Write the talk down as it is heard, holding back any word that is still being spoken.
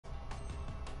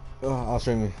I'll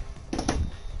stream you.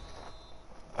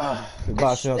 But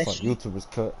I see how some YouTubers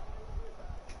cut.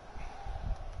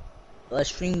 Let's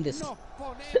stream this.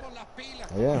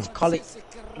 Yeah. Let's call it.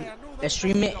 Let's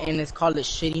stream it and let's call it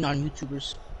shitting on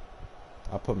YouTubers.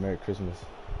 I put Merry Christmas.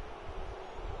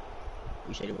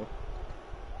 Appreciate it, bro.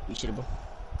 Appreciate it, bro.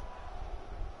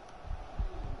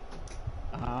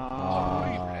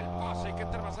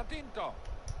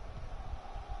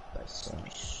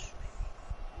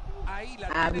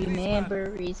 I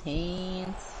remember his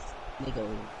hands. Nigga,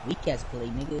 weak ass play,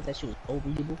 nigga. That shit was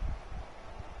unbelievable.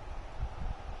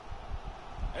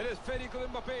 El esférico de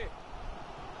Mbappé.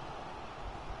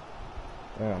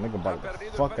 Damn, nigga about the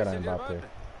fuck out of Mbappé.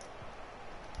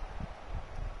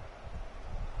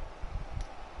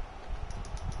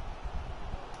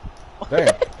 Damn.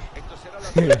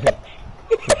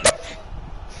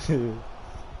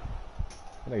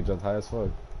 That nigga jumped high as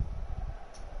fuck.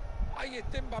 Ahí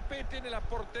está Mbappé, tiene la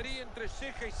portería entre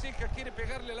ceja y ceja, quiere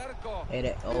pegarle al arco.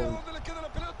 ¿Dónde le queda la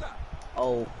pelota?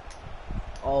 Oh.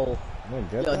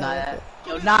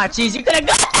 Yo, Nah, cheese, you could've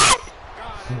got that!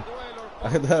 I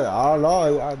don't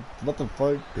know. What the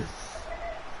fuck?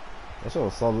 That shit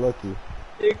was so lucky.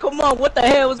 Hey, come on, what the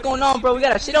hell? What's going on, bro? We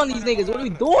gotta shit on these niggas. What are we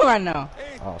doing right now?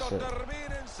 Oh shit.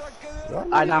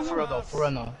 Alright, nah, for real though. For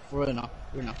real now.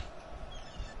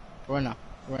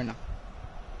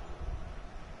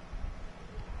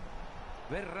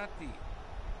 Verratti.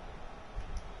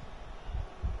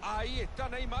 Ahí está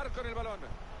Neymar con el balón.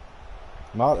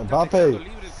 Mbappé.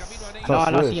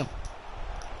 No, see him.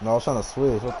 No, I was trying to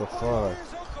switch. What the fuck?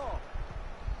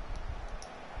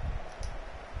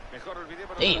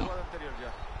 Damn.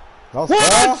 That was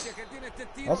fast.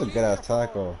 That's a good ass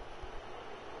tackle.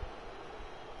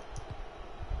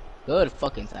 Good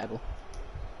fucking tackle.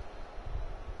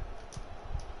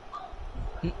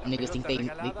 Niggas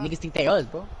think they us,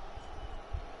 bro.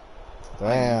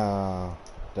 Damn.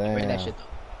 Where that shit though?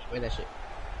 Where that shit?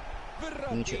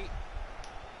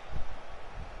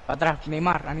 Pa' atrás,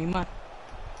 Neymar.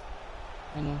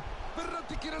 I know.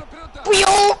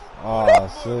 Oh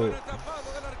shit.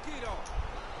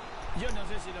 Yo no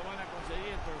sé si lo van a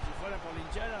conseguir, pero si fuera por la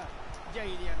hinchada, ya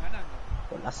irían ganando.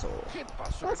 Golazo. ¿Qué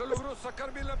pasó? No logró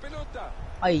sacar bien la pelota.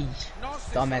 Ay,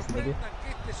 dumbass nigga.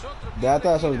 Yeah, I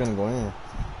thought that was gonna go in.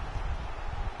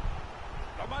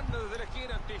 Lo manda desde la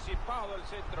esquina, anticipado el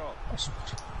centro.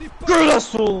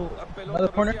 Golazo. La pelota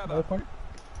Another corner.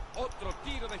 Otro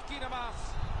tiro de esquina más.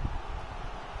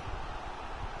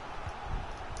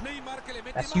 Neymar que le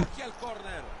mete magia al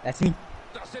córner. That's me.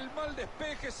 Tras el mal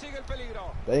despeje sigue el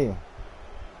peligro. Damn.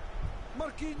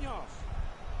 Marquinhos.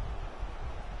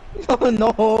 Oh no.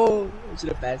 I should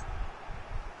have passed.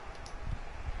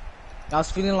 I was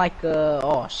feeling like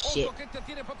oh shit.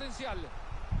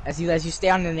 As you stay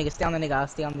on the nigga, I'll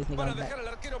stay on this nigga. Para dejar al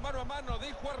arquero mano a mano,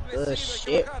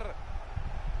 shit.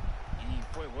 Y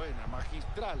fue buena,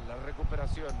 magistral la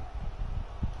recuperación.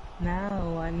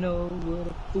 Now I know what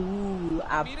a fool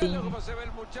I've been. Mirá cómo se ve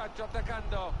el muchacho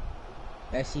atacando.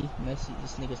 Messi,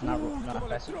 this nigga's not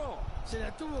fast. Se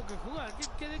la tuvo que jugar.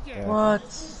 ¿Qué de qué? What?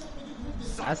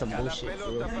 That's some bullshit, la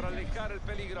pelota para alejar el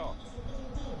peligro.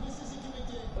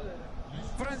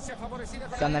 Francia favorecida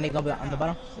con Found that nigga on the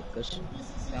bottom. Good shit.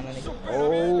 Found that nigga.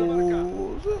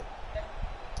 Oh shit.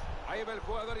 Ahí va el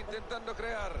jugador intentando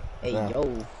crear. Hey yo.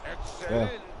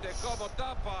 Excelente como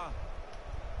tapa.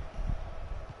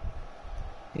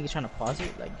 Niggas trying to pause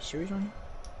it? Like, you serious right now?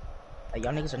 Like,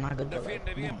 y'all niggas are not good, bro. Like,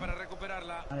 Defiende bien para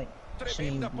recuperarla. Like,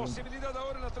 Tremenda posibilidad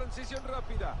ahora en la transición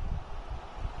rápida.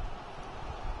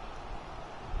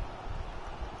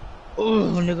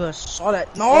 Oh, nigga, I saw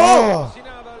that. No! Oh. Sin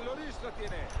nada, Loris la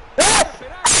tiene.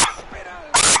 Penal.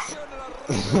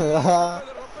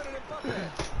 De romper el empate.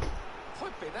 Fue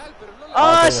penal, pero no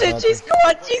la... Oh, shit, cheese, come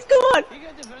on.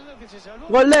 Fíjate, Fernando, que se salvó.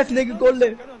 Go left, nigga, go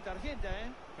left. Sacaron tarjeta,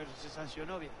 pero se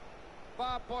sancionó bien.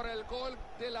 Va por el gol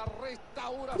de la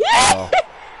restauración. Yeah!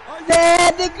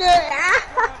 Yeah, nigga!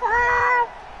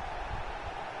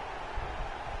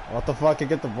 What the fuck? I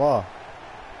get the ball.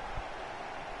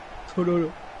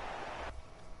 Bruh.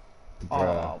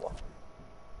 Oh.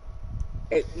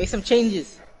 Hey, make some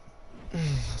changes.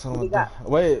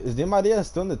 Wait, is Di Maria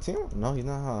still in the team? No, he's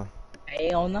not, huh?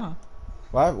 Hell no.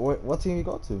 Why? What team you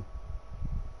go to?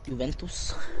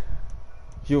 Juventus.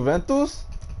 Juventus?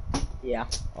 Yeah.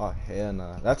 Oh hell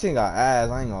nah. That team got ass.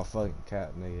 I ain't gonna fucking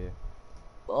cap, nigga.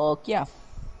 Fuck yeah.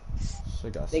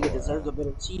 Shit got Nigga so deserves ass. a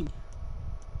better team.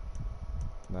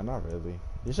 Nah, not really.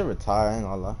 He should retire. I ain't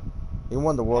gonna lie. He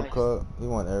won the World Cup. He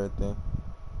won everything.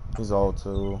 He's old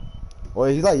too.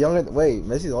 Wait, he's like younger. Wait,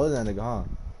 Messi's older than that nigga, huh?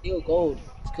 Still gold.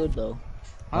 It's good though.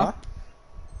 Huh?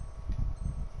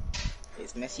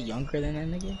 Is Messi younger than that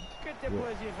nigga? ¿Qué te puedo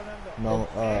decir, Fernando? No,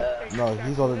 no,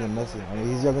 he's older than Messi. I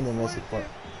mean, he's younger than Messi. Fuck.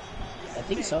 I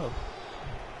think so.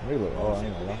 Really? Oh, I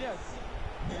ain't gonna lie.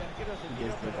 El arquero se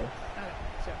tiró, pero nada.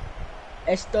 O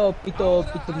sea, Esto, pito,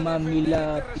 Ahora, pito, a mamila,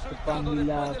 defender pito, este resultado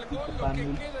pamila, después del pito, gol, lo que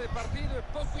pamila. queda de partido es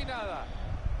poco y nada.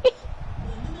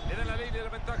 Era la ley de la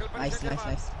ventaja al Paris Nice, nice,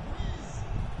 Saint-Germain. nice.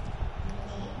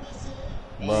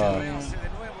 Bro. Se rehace de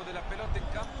nuevo de la pelota en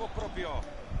campo propio.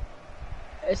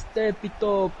 Este,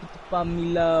 pito, pito,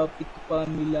 pamila, pito,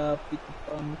 pamila, pito,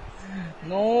 pamila.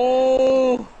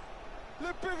 No.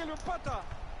 Le pega y lo empata.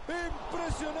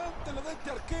 Impresionante lo de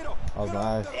este arquero. Oh,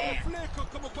 Grandes nice. reflejos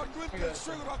como cuando entra el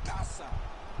suegro a casa.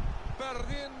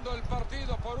 Perdiendo el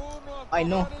partido por uno. Ay,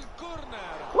 no. El córner.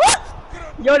 What?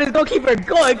 Yo, this goalkeeper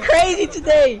going crazy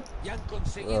today. Y han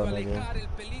conseguido Oh, my alejar. El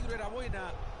peligro era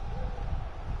buena.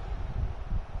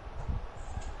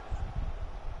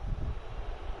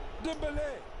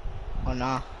 Dembélé. Oh,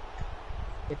 nah.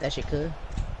 Get that shit good.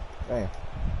 Damn.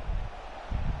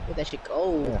 Get that shit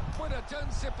go. Yeah. Buena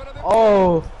chance para Dembélé.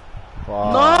 Oh.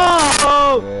 Fuck.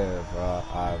 No. Yeah, bro.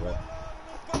 Alright, bro.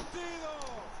 Partido.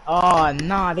 Oh,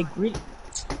 nah, they greedy.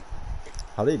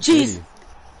 How they Jeez. greedy?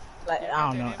 Like, I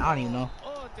don't know. I don't even know.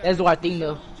 otra That's what I think,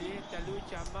 though. directa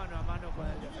lucha mano a mano con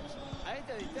el defensor. A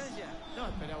esta distancia no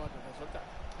esperaba otro resultado.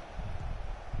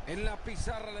 En la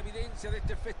pizarra la evidencia de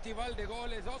este festival de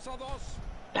goles. 2-2.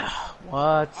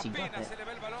 What? He got Apenas se that. le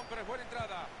ve el balón, pero es buena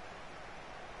entrada.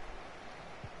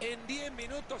 En 10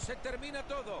 minutos se termina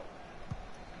todo.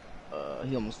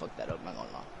 He almost fucked that up, not gonna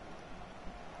lie.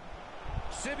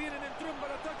 Se vienen en tromba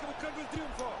al ataque buscando el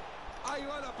triunfo. Ahí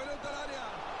va la pelota al área.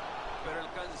 Pero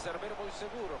el cancerbero muy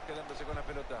seguro quedándose con la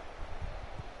pelota.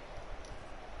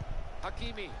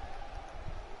 Hakimi.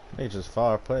 They just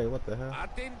foul play. What the hell?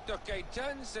 Atentos que hay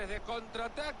chances de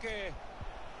contraataque.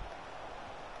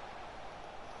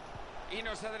 Y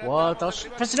nos What the adelantamos. sh-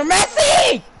 del rival. President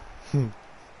Messi!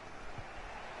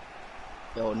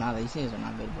 Yo, nah, these things are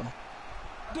not good, bro.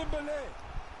 Dembélé.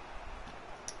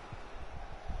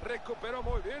 Recuperó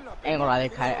muy bien la I ain't gonna lie,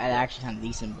 pelota. they actually sound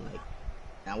decent, but like,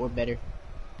 now we're better.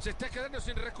 Se está quedando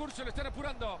sin recursos, le están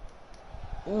apurando.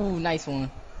 Ooh, nice one.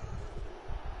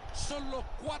 Solo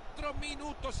 4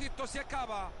 minutos y esto se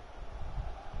acaba.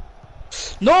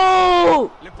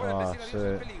 No! Le pueden Ah, decir adiós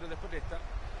al shit. peligro después de esta.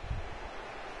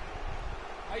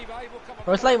 Ahí va y busca.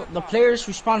 Bro, it's like the players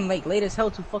respond like late as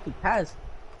hell to fucking pass.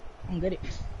 I don't get it.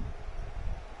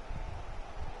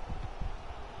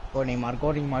 Go Neymar,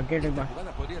 go Neymar, get Neymar.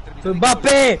 Jugada podría terminar To en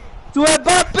Mbappe! To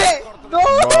Mbappe! No!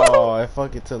 Bro, I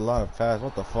fucking took a lot of pass.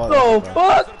 What the fuck? No, Bro,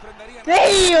 fuck! Sorprendería.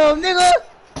 Damn, nigga!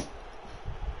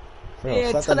 Bro,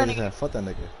 Yeah, slap tell that that nigga's hand. Fuck that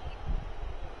nigga.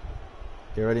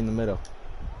 Get ready in the middle.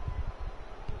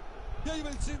 Y ahí va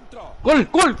el centro. Gol,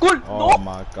 gol, gol! Oh No!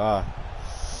 my god.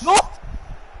 No!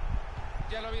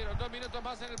 Ya lo vieron, 2 minutos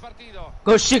más en el partido.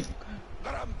 Go shit!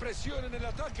 Gran presión en el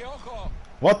ataque, ojo.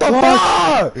 What the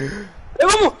What? fuck? ¡Eh,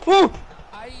 vamos! ¡Vamos!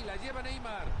 Ahí la lleva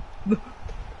Neymar.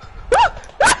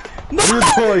 What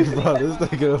are you doing, bro? This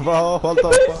nigga, bro. What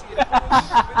the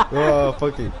fuck? Oh,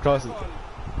 fucking cross it.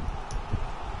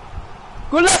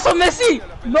 ¡Golazo, Messi!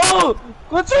 ¡No!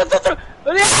 ¡Contra, contra!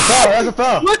 Foul, that's a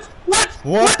foul. What? What?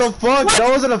 What the fuck? What? That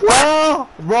wasn't a foul?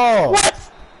 Bro.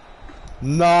 What?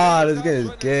 Nah, this guy is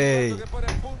gay. Que pone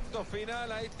punto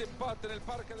final a este empate en el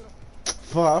Parque de los...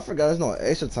 Fuck, I forgot there's no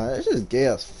extra time. It's just gay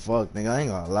as fuck, nigga. I ain't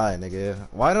gonna lie, nigga.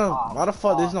 Why the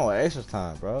fuck there's no extra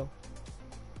time, bro?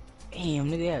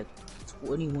 Damn, nigga, they had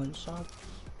 21 shots.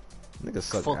 Niggas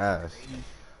suck Fuck. ass.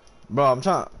 Bro, I'm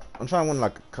trying to win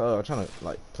like a cut. I'm trying to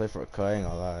like play for a cut. I ain't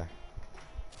gonna lie.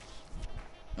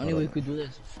 Only way we could do this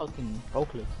is fucking pro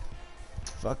clip.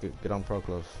 Fuck it, get on Pro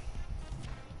Clubs.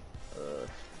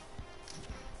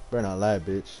 Better not lie,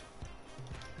 bitch.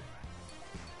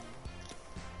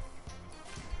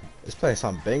 Let's play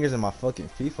some bangers in my fucking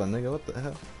FIFA, nigga. What the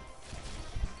hell?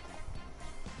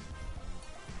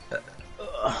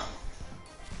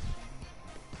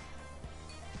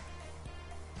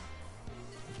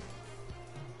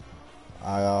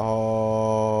 I got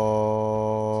hoes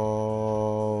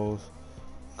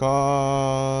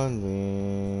calling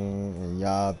and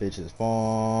y'all bitches phone.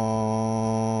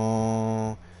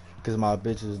 Cause my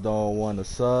bitches don't wanna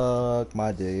suck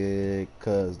my dick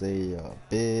cause they a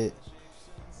bitch.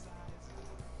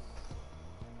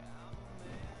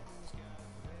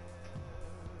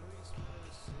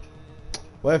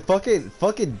 Wait,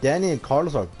 fucking Danny and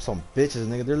Carlos are some bitches,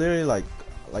 nigga. They're literally like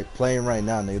playing right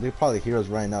now, nigga. They're probably heroes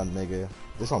right now, nigga.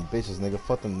 They're some bitches, nigga.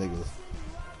 Fuck them niggas.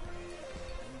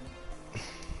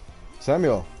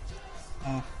 Samuel.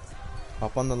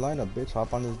 Hop on the lineup, bitch.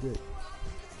 Hop on this dick.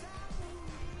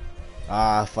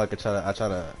 Ah, fuck! I try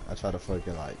to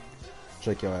fucking like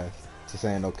trick your ass to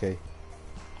saying okay.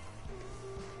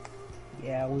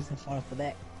 Yeah, we can fall for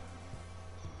that.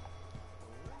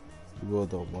 You will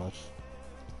though, watch.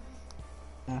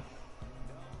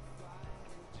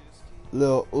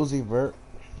 Lil Uzi Vert.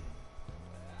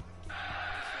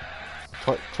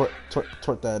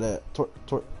 Twerk that ass. Twerk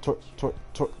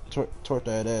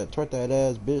that ass. Twerk that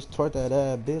ass, bitch. Twerk that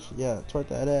ass, bitch. Yeah, twerk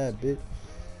that ass, bitch.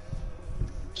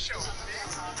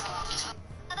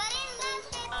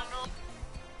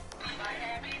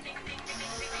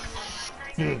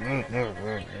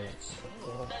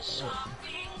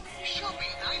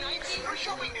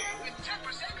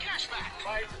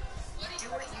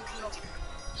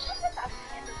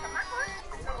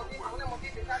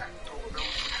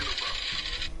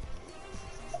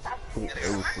 Who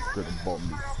else is gonna bomb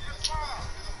me?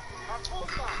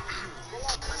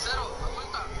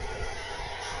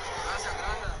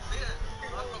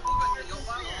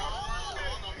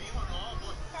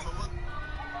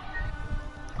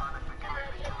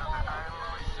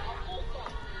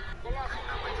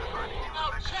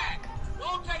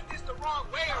 Don't take this the wrong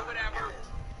way or whatever,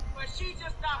 but she's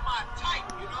just not my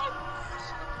type, you know?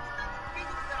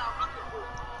 Features that I'm looking for.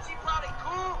 She probably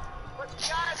cool, but to be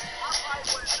honest, I probably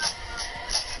would have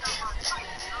not my type,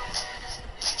 you know?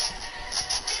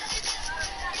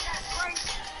 That's great.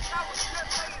 That was good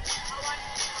playing, all right?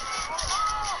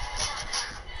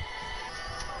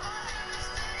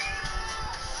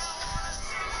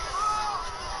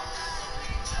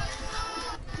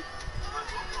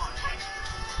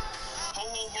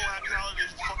 Happy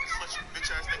holidays, fucking flesh, bitch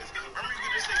ass niggas. Remember you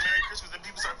could just say Merry Christmas and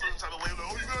people start feeling some type of way like,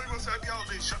 oh, you really want to say Happy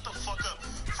Holidays? Shut the fuck up.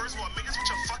 First of all, make this with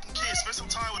your fucking kids, spend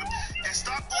some time with them, and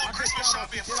stop going Christmas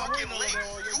shopping fucking late.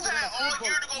 You had all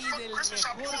year to go fucking Christmas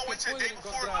shopping. You all went to the day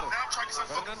before. Now I'm trying to get some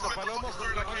fucking food. Palomo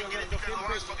junto a Mario Alberto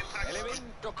Kempes. El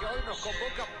evento que hoy nos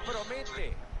convoca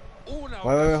promete una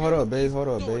Hold up, babe.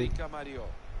 histórica, Mario.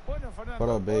 Bueno, Fernando,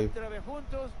 Hold up, babe. otra vez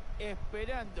juntos,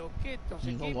 esperando que estos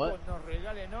You know equipos what? nos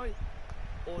regalen hoy.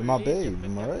 You're my babe,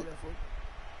 am I right?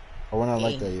 Or we're not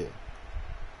like that yet.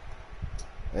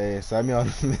 Hey, sign me on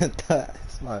the mental.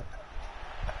 It's my.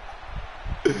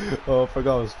 Oh, I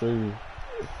forgot I was streaming.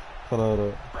 Hold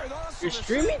up. You're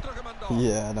streaming?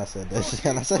 Yeah, and I said that shit.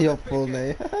 And I said your full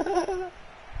name.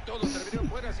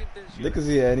 Niggas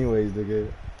here anyways,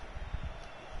 nigga.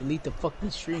 Delete the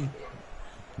fucking stream.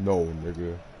 No,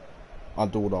 nigga. I'll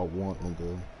do what I want,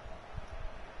 nigga.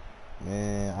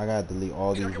 Man, I gotta delete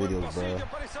all these videos, bro.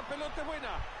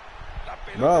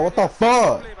 Bro, what the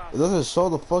fuck? It doesn't show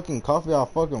the fucking coffee I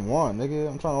fucking want, nigga.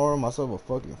 I'm trying to order myself a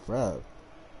fucking frap.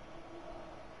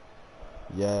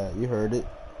 Yeah, you heard it.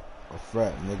 A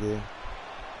frap, nigga.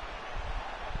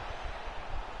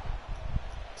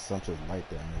 Something like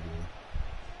that,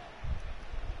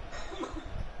 nigga.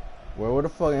 Where the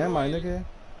fuck am I, nigga?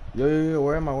 Yo,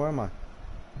 where am I?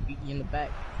 You in the back.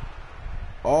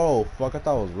 Oh, fuck, I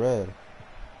thought it was red.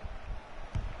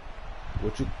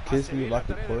 Would you kiss me like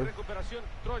a queef?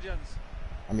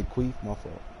 I mean, queef, my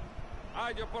fault.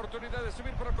 Hay oportunidad de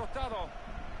subir por el costado.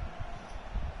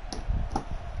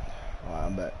 Alright,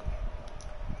 I'm back.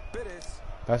 Pérez.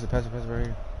 Pass it right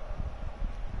here.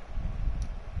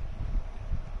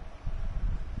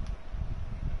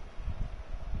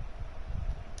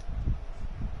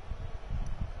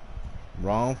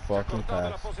 Wrong fucking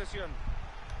pass.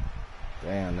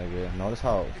 Damn, nigga. Notice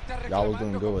how y'all was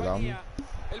doing good without me.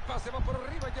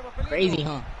 Crazy,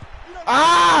 huh?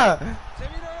 Ah!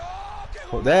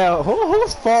 Damn,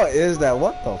 whose fault is that?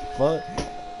 What the fuck?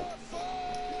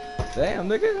 Damn,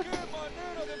 nigga.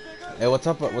 Hey, what's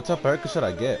up, Erica? Should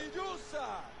I get?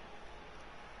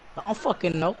 I don't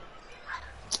fucking know.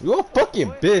 You a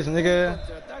fucking bitch, nigga.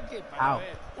 Ow.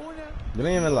 You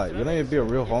don't even be a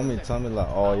real homie and tell me like,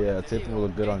 oh yeah, Tifa will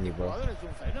look good on you, bro.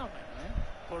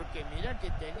 Porque mira que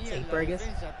tenía la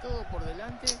defensa todo por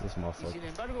delante y sin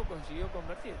embargo consiguió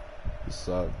convertir. You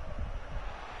suck.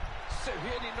 Se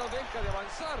viene y no deja de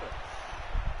avanzar.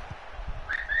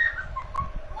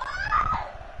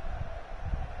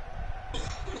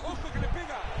 Ojo que le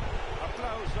pega.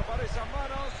 Aplauso para esas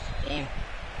manos. Damn.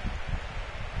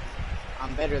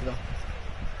 I'm better though.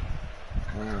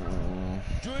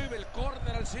 Llueve el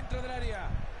córner al centro del área.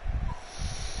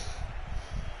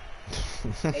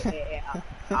 Hey,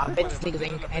 I bet these niggas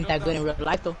ain't that good in real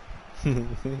life though.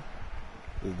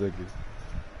 Ridiculous.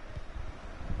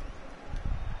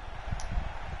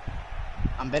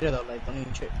 I'm better though, like don't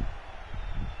even trip.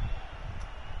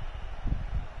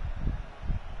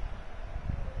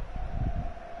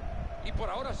 Y por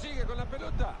ahora sigue con la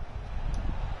pelota.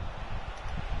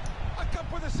 Acá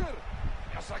puede ser.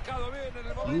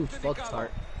 You fucked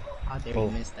Hart. How dare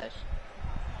you miss that shit?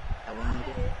 That one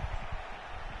nigga.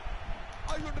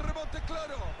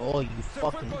 Oh, you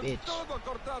fucking bitch.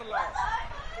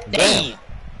 Damn!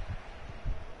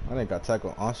 I think I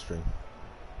tackled on stream.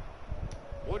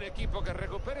 Un equipo que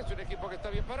recupere es un equipo que está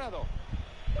bien parado.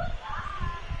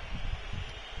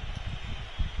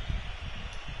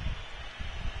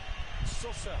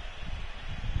 Sosa.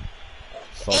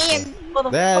 Sosa.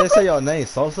 Damn, they say your name,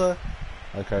 Sosa?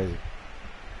 That's crazy.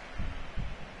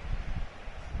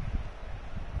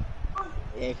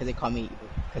 Yeah, because they call me,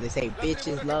 because they say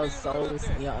bitches love souls.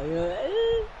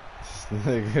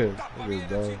 Nigga,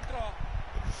 dumb.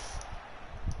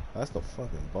 That's the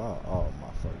fucking ball. Oh my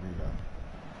fucking god.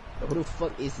 Who the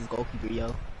fuck is this goalkeeper,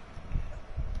 yo?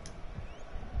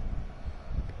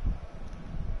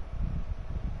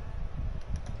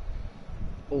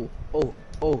 Oh.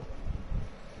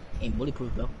 Ain't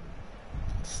bulletproof though.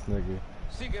 This nigga.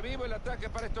 Sigue vivo el ataque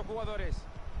para estos jugadores.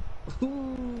 Qué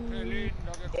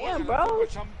lindo que damn, bro.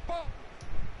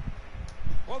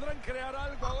 Podrán crear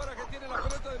algo ahora que tiene la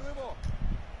pelota de nuevo.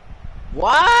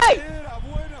 Why?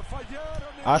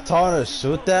 I told her to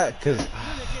shoot that cause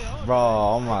bro,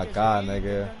 oh my god,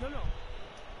 nigga.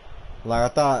 Like I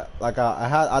thought I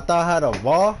had a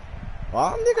ball.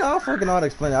 Well, nigga, I don't fucking know how to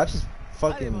explain it. I just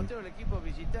fucking el equipo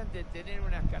visitante tener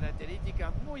unas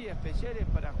características muy especiales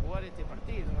para jugar este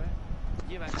partido,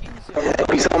 Llevan 15 total.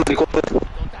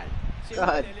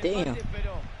 God damn.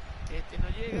 Pero no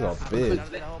llega a pasar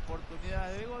de las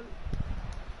oportunidades de gol.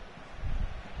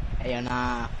 Hey,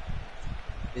 nah.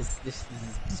 This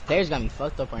player's got me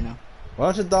fucked up right now.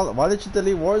 Why did you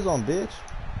delete Warzone, bitch?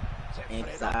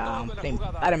 It's I'm playing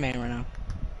Spider-Man right now.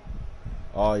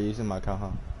 Oh, you're using my account,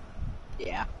 huh?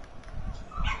 Yeah.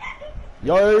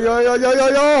 Yo,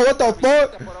 what the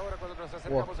fuck?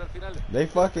 Whoa. They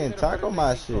fucking tackle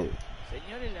my shit.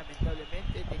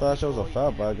 I thought that shit was a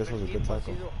foul, but I guess it was a good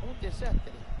tackle.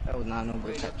 That was not no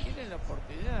good tackle.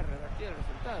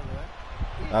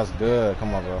 That's good.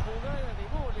 Come on, bro.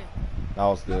 That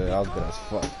was good. That was good as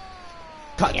fuck.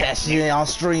 Cut that shit on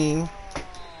stream.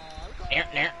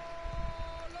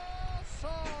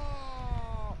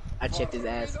 I checked his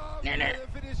ass.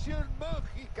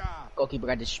 Goalkeeper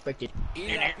got disrespected.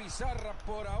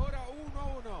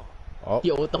 Oh.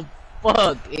 Yo, what the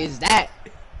fuck is that?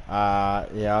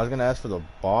 Yeah, I was gonna ask for the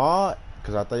ball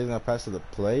because I thought he was gonna pass to the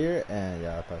player, and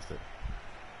yeah, I passed it.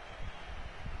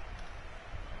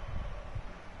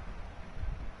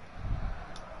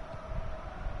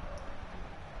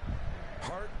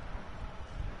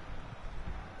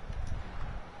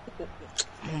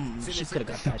 She could've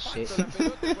got that shit.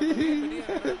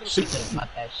 She could've got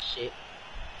that shit.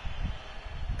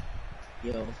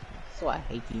 Yo, so I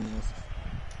hate these meals.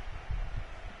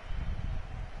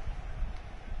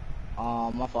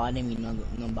 My fault, I didn't even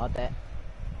know about that.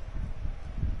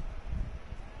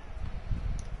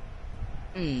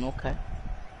 Okay.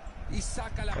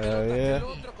 Yeah.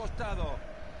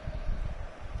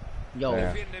 Yo,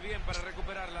 yeah.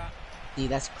 See,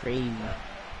 that's crazy.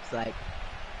 It's like,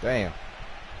 Damn.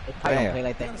 they probably don't play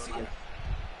like that.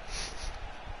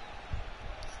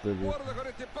 These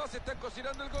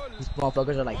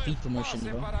motherfuckers are like feet promotion,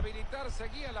 bro.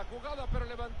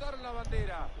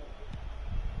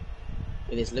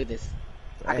 Look at this, look at this.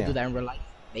 I can do that in real life.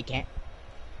 They can't.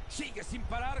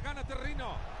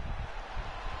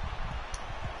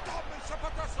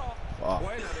 Wow.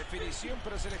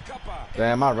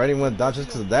 Damn, I already went down just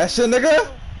because of that shit, nigga?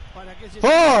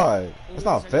 Fuck! That's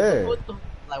not fair.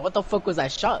 What the fuck was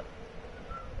that shot?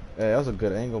 Yeah, that was a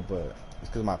good angle, but it's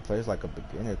because my play's like a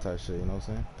beginner type shit, you know what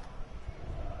I'm saying?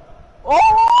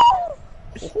 Oh!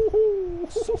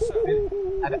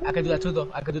 I could do that too, though.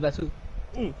 I could do that too.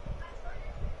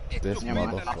 This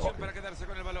motherfucker.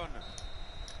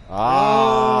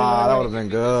 Ah, that would have been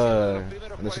good.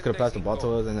 And then she could have passed the ball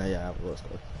to us, and then yeah, it was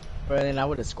good. Bro, then I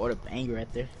would have scored a banger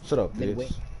right there. Shut up,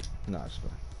 bitch. Nah, it's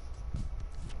fine.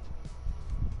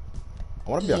 I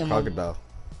want to be a crocodile.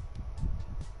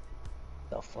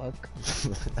 The fuck?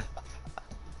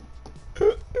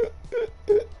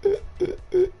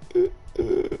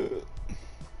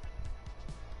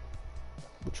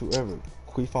 Would you ever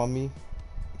queef on me?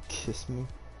 Kiss me?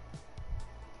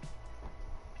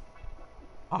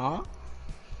 Huh?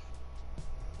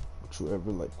 Would you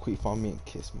ever like queef on me and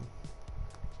kiss me?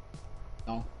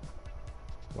 No.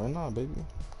 Why not, baby?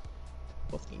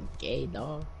 Fucking gay,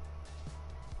 dog.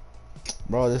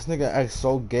 Bro, this nigga acts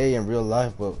so gay in real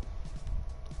life, but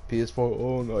PS4,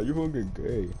 oh no, you fucking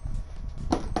gay.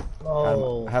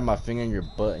 Oh. I had my finger in your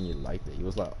butt and you liked it. He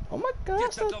was like, oh my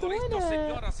god, stop doing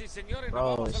that.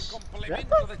 Bro, shut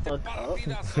the fuck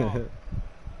up.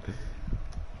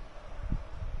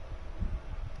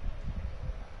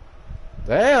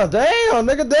 Damn, damn,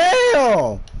 nigga,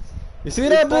 damn. You see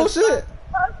that bullshit?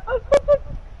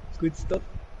 Good stuff.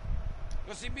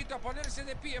 Los invito a ponerse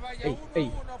de pie, vaya Ey, uno a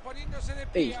ey. uno, poniéndose de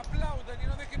pie, Ey. aplauden y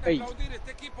no dejen de Ey. aplaudir.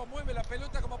 Este equipo mueve la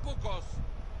pelota como pocos.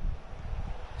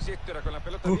 Si esto era con la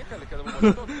pelota vieja, le quedó un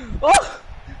montón. Oh!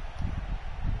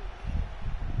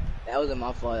 That wasn't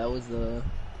my fault. That was the.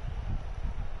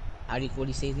 What do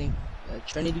you say his name?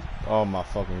 Trinity. Oh my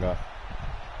fucking god.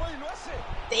 ¡Ay, lo hace!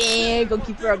 Damn, go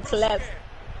keep her a clap.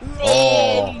 Oh.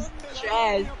 Damn, he's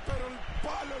trash. Pero el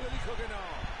palo le dijo que no.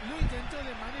 Lo intentó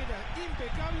de manera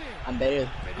impecable. I'm better.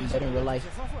 pero I'm ese better in real balón life.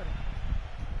 se fue afuera.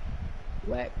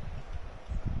 Whack.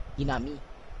 You not me.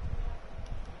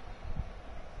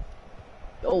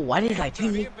 Yo, why did I Entra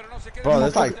team me? bien, pero no se queda Bro, en la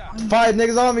there's like pelota. 5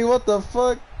 niggas on me. What the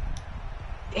fuck?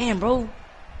 Damn, bro.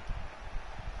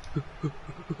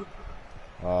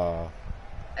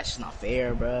 That's just not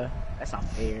fair, bro. That's not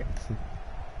fair.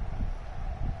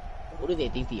 Who do they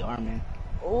think they are, man?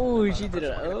 Oh, she did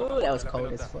it. Oh, that was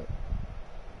cold as fuck.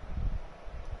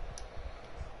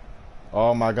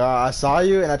 Oh my god, I saw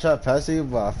you and I tried to pass you,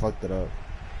 but I fucked it up.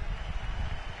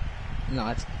 No,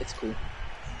 it's cool.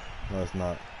 No, it's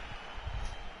not.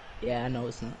 Yeah, I know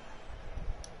it's not.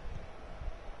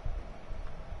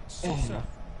 Sosa.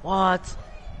 What?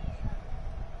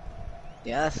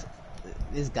 Yeah,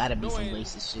 there's gotta be some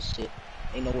racist shit.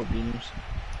 Ain't no more beaners.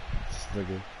 This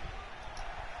nigga.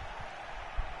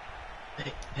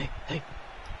 Hey.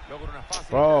 Logra una fácil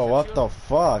Bro, what intercepción. the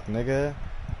fuck, nigga?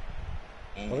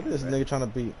 Damn, Look at this bro. nigga trying to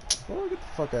beat. Bro, get the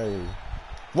fuck out of here.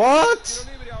 What? Tiro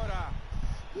libre ahora.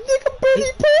 Nigga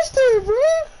barely passed her, bro.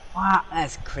 Wow,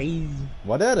 that's crazy.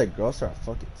 Why did a girl start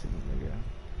fucking to me, nigga?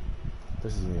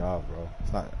 Pisses me off, bro.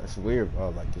 It's not. It's weird, bro.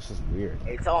 Like it's just weird.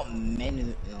 It's all men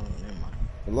in no, never mind.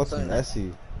 It looks Something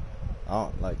messy. I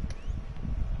don't like.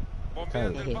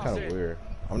 Kind Bombeando el of pase. weird.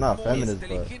 I'm not a feminist,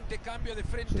 but Inteligente cambio de it's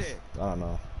frente. just, I don't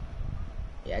know.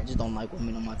 Yeah, I just don't like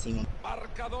women on my team.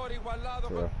 Marcador igualado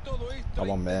Bro, con todo esto. I'm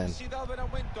a man. Intensidad en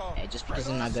aumento. Yeah, just because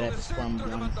I'm not good at the sport, I'm Centro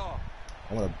que blind. mandó.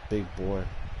 I'm a big boy.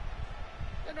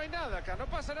 Ya no hay nada acá, no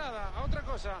pasa nada. A otra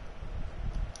cosa.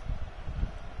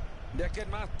 De aquí en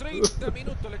más 30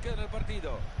 minutos le quedan al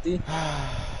partido. See,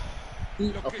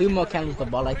 a female can't lose the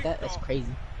ball like that. That's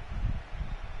crazy.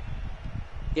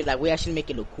 Dude, like we actually make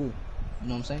it look cool. You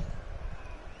know what I'm saying?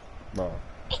 Bro.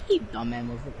 Dumb man,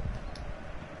 motherfucker.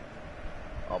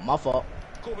 Oh, my fault.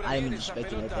 Cubre I didn't bien mean to esa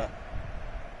speculate pelota. that.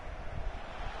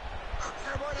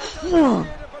 Qué buena chance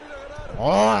tiene para ir a ganar.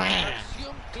 Oh.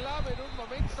 Acción clave en un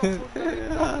momento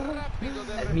fundamental, rápido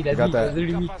de That's me, that's Got me. that. That's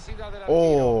literally me. capacidad del arquero.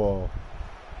 Oh.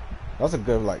 That's a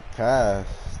good like pass.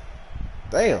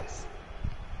 Damn.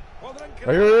 Podrán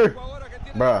Right crear here. algo ahora que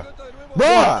tiene Bruh. la pelota de nuevo.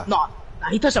 Bruh. No,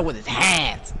 he touched that with his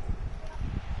hands.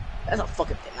 That's a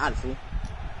fucking penalty, fool.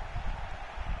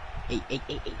 Hey.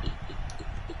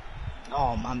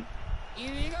 Oh, my. Y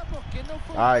digamos que no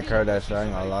fue I un heard tiro that shit, I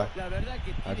ain't gonna lie. La verdad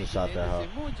que I tiene just que shot that tenerse hoe.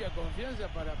 mucha confianza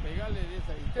para pegarle de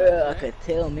esa I distancia. could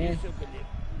tell, man. Eso que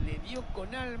le dio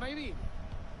con alma y vida.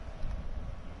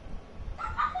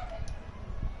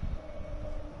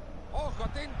 Ojo,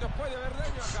 atento, puede haber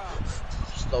daño acá.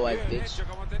 Slow ass Bien bitch. hecho,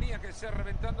 como tenía que ser,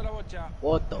 reventando la bocha.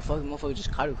 What the fuck? Motherfucker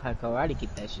just karate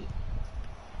kicked that shit.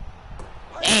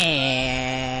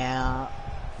 Damn.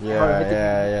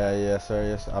 Yeah, sir.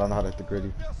 Yes. I don't know how to hit the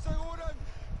gritty. Me aseguran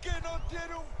que no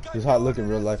tiene un This how I look in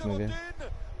real life, cañón nigga. ese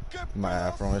botín. ¡Qué My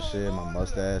afro and shit, my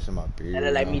mustache and my beard. That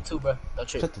look like you me know. too, bro. Don't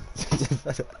trip. Shut the.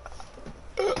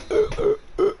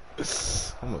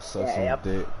 I'm gonna suck Yeah, some yep.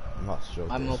 dick. I'm not sure.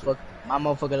 My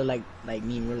motherfucker look like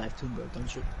me in real life too, bro. Don't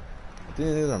trip. These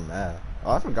niggas are mad.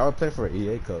 Oh, I forgot we played for an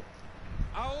EA Cup.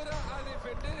 Ahora a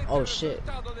defender este Oh, shit.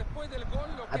 resultado después del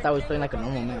gol, lo I que thought we was queda playing like a para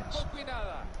normal mí es match. poco y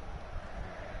nada.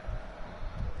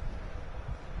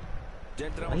 Ya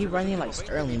entramos Why he en los running like últimos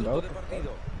 20 Sterling, bro? minutos de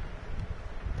partido.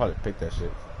 Probably picked that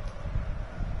shit.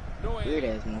 Noé. Weird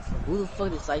ass motherfucker. Who the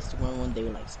fuck decides to run one day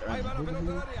with like Ahí Sterling? va la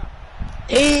pelota al área.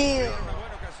 Damn! Una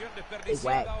buena ocasión They desperdiciada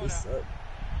whack. They ahora. suck.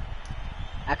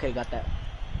 I could've got that.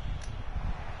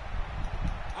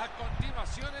 A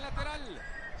continuación el lateral.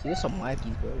 See, there's some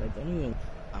wackies, bro. Like, don't even.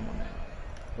 I'm on that.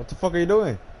 What the fuck are you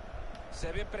doing?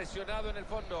 Se ve presionado en el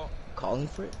fondo. Calling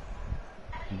for it?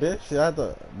 Bitch, I had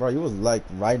to. Bro, you was like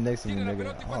right next to me, Tiene la nigga.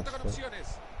 pelota y Oh, cuenta con fuck.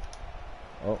 opciones.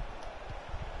 Oh.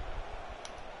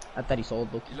 I thought he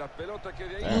sold Y Loki. la pelota que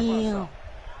de ahí no Damn. pasa.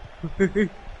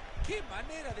 Qué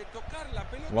manera de tocar la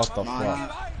pelota. What the mamá, fuck? qué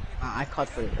baile. I caught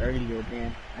for it earlier,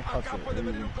 man. I caught Acá for it puede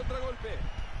venir earlier. un contragolpe.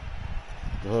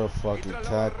 Good Y fucking tras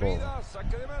la tackle. barrida,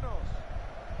 saque de manos.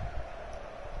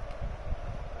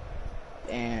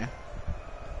 Damn.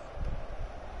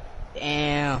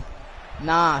 Damn.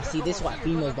 Nah, see, this is why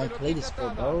females don't play this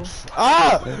sport, bro.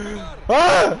 Ah!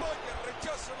 Ah!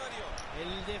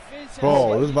 El defensa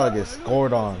Bro, this is about to get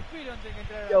scored on. suspiro antes que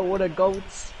entrara. Yo, what a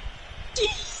goats.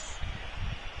 Jeez.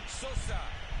 Sosa.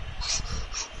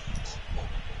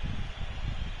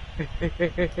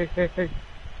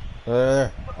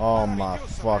 Oh my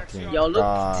fucking Yo, look,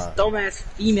 god. this dumbass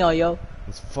female, yo.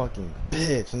 This fucking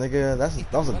bitch, nigga.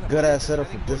 That was a good ass setup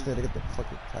for this nigga to get the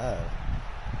fucking pass.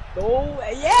 Oh,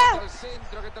 yeah. Al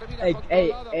centro que termina Hey,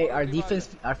 controlado por our el rival. defense,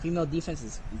 our female defense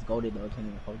is goated though. I can't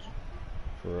even hold you.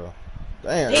 For real.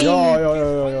 Damn. Damn.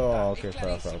 Yo. Okay,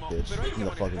 fast, bitch. Give me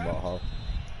the fucking ball, huh?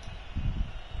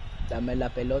 Dame la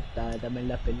pelota, dame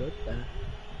la pelota.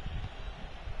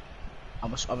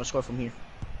 I'm gonna score from here.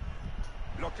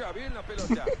 Bloquea bien la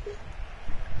pelota.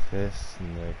 This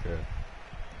nigga.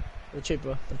 Don't trip,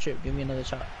 bro. Don't trip. Give me another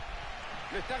shot.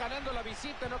 Le está ganando la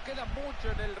visita, no queda mucho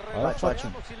en el Why the reloj. fuck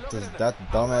Veamos si does logran that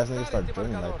dumbass nigga empatar start este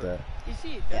doing like marcador. that? Y sí,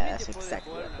 Yeah, también that's te puede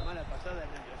exactly jugar what una mala pasada el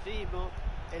nerviosismo,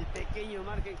 el pequeño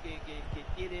margen que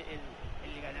tiene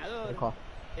el ganador. Good call.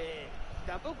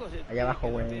 Tampoco se Allá tiene abajo,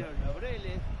 que güey. dormir los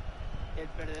laureles. El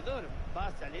perdedor va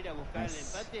a salir a buscar el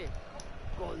Nice. empate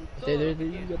con todo. There, lo que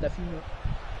you tiene. got that female.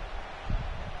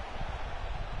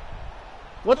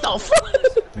 What the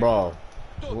fuck? Bro.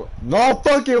 No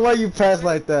fucking way you pass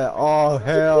like that. Oh,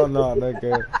 hell no,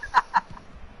 nigga.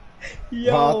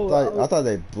 Yo, Bro, I thought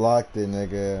they blocked it,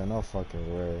 nigga. No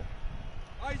fucking way.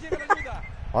 Ahí llega la ayuda.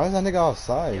 Why is that nigga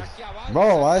outside?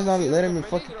 Bro, why is not letting me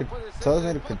fucking tell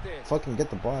me to fucking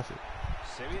get the ball and shit?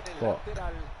 Se viene el Fuck.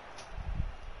 lateral.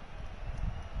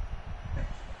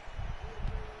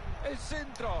 El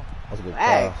centro. That's a good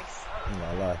Hey. pass. I'm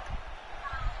not gonna lie.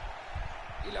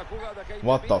 Y la jugada que ahí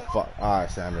What the termina. fuck? Alright,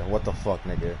 Samuel. What the fuck,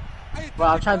 nigga? Bro,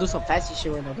 I'm trying to do some fancy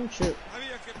shit right now. Don't trip.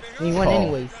 We won Oh.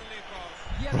 anyways.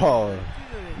 Bro,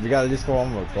 you gotta just go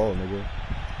on with a goal, nigga.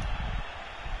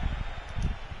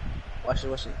 Watch it,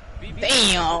 watch it. Viviendo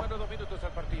Damn. los primeros 2 minutos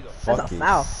al partido. That's a Fucking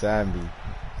foul. Sammy.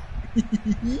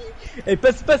 Hey,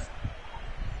 pass.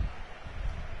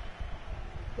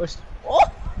 Where's... Oh!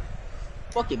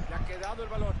 Fucking... Le ha quedado el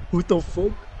balón. What the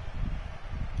fuck?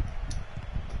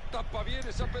 Tapa bien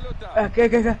esa pelota.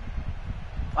 Okay.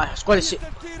 Ah, score this shit.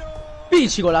 El tiro.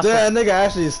 Pinche golazo. That nigga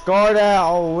actually scored that.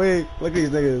 Oh wait, look at these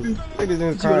niggas. Look at these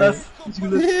niggas Pinche crying. golazo. Pinche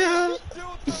golazo. Yeah.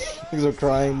 Niggas are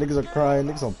crying. Niggas are crying.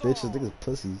 Niggas are bitches. Niggas are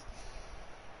pussies.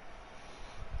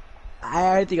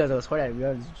 I didn't think I was gonna score that, to be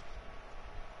honest.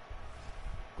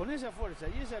 Con esa fuerza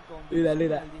y esa Mira, convicción,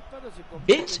 mira. el disparo se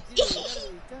Bitch. convierte en tiro de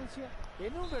larga distancia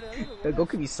en un verdadero The goal golazo.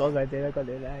 could be sold right there. Look at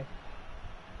that.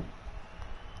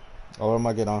 Oh, what am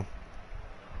I getting on?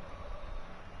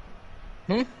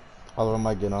 Hmm? Oh, what am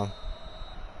I getting on?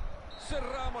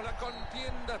 Cerramos la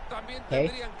contienda. También Hey.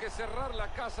 tendrían que cerrar la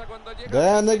casa cuando llegue.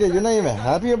 Damn, nigga, you're not even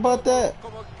happy about that?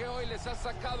 Como que hoy les ha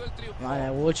sacado el triunfo.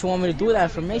 Man, what you want me to do with that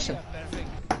information?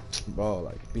 Bro,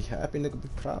 like, be happy, nigga. Be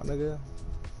proud, nigga.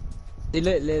 See,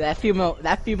 look,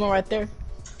 that female right there,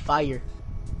 fire.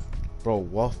 Bro,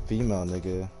 what female,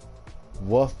 nigga?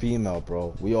 What female,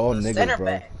 bro? We all niggas, Center bro.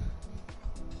 back.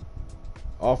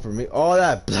 All for me. Oh,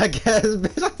 that black ass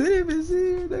bitch. I didn't even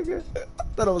see her, nigga. I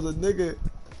thought it was a nigga.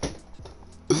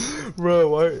 Bro,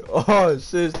 what? Oh,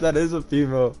 shit. That is a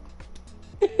female.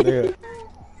 Nigga.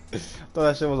 I thought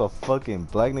that shit was a fucking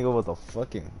black nigga with a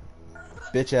fucking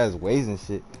bitch ass waist and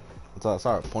shit.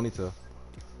 Sorry, ponytail.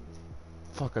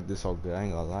 Fuck, I did so good. I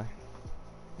ain't gonna lie.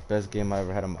 Best game I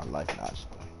ever had in my life. Nah, just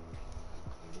playing.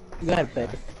 You had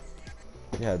better.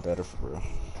 You had better for real.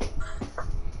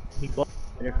 We both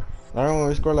better. I remember when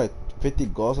we scored like 50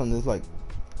 goals on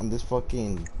this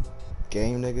fucking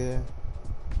game, nigga.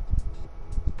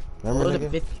 Remember, What was it,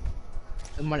 nigga?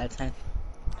 50? More than 10.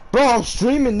 Bro, I'm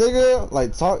streaming, nigga.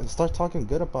 Like, start talking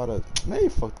good about it. Man, you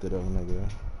fucked it up, nigga.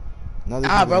 Now this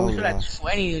Ah, is bro, the we movie should now. have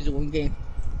 20 in one game.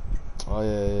 Oh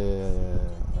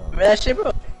yeah. Remember that shit,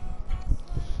 bro?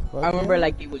 Fuck I remember yeah.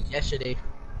 like it was yesterday.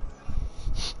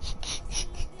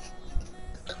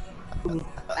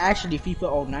 Actually,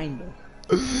 FIFA 09, bro.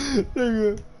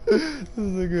 Nigga, this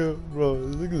nigga, bro,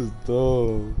 this nigga is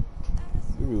dumb.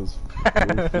 This nigga was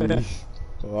goofy.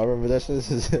 Oh, I remember that shit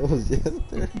since it was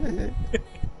yesterday.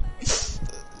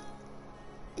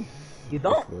 You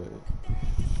don't?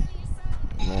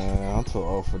 Man, I'm too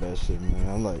old for that shit, man.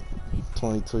 I'm like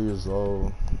 22 years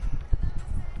old.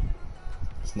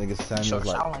 This nigga Samuel's Sure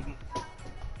like, sound like it.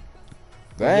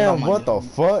 damn, my what the name.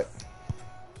 fuck?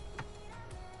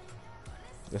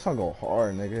 This song go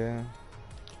hard, nigga.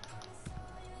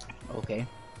 Okay.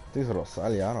 This is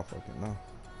Rosalia, I don't fucking know.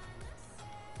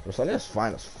 Rosalia's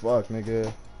fine as fuck,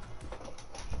 nigga.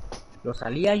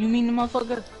 Rosalia, you mean the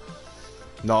motherfucker?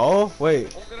 No,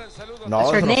 wait. Un gran No,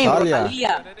 What's her it's name?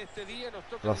 Rosalia. Rosalia.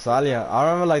 Rosalia. I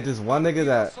remember like this one nigga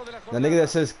the nigga that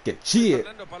says get cheated.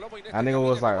 That nigga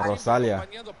was like Rosalia.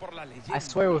 I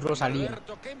swear it was Rosalia.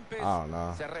 I don't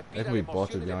know. It could be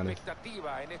both, to be honest.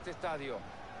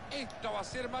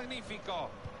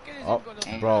 Oh,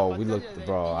 bro, we looked,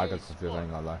 bro. I got confused. I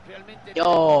ain't gonna lie.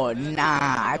 Yo,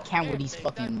 nah, I can't wear these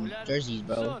fucking jerseys,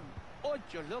 bro. I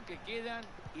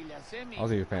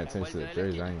wasn't even paying attention to the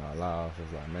jersey. I ain't gonna lie. I was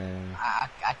just like, man. I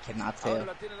cannot tell.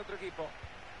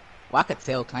 Well, I could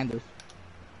tell, kind of.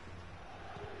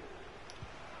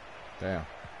 Damn.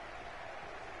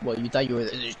 What, you thought you were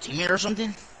his teammate or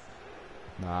something?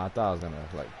 Nah, I thought I was gonna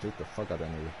like juke the fuck out of that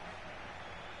nigga.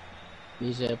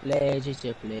 Just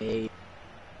a play.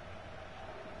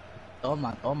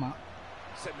 Toma. Toma.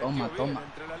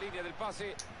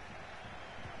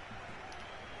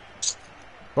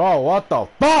 Bro, what the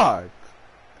fuck?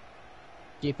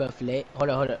 Just a play. Hold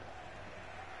up.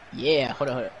 Yeah, hold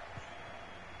up.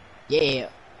 Yeah.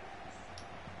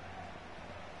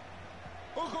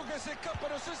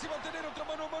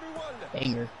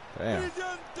 Banger. Damn.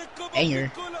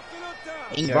 Banger.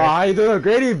 Bro, how you doing,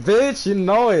 Grady, bitch? You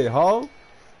know it, ho.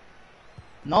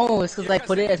 No, it's cause I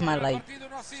put it as my like,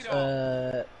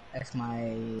 as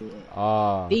my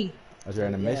thing. That's your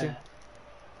animation?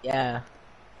 Yeah.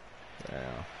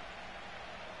 Damn.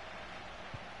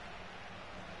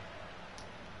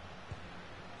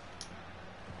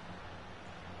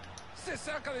 Se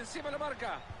saca de encima la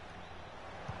marca.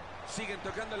 Siguen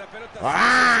tocando la pelota.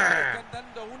 Están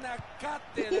dando una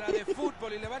cátedra de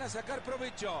fútbol y le van a sacar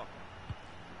provecho.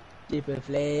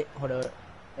 Hold on.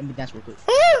 Let me dance real quick.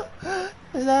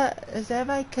 Is that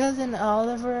my cousin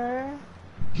Oliver?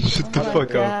 Shut the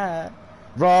fuck up.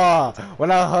 Bro,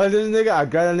 when I heard this nigga, I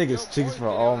grabbed that nigga's cheeks for,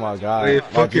 oh my god. Hey,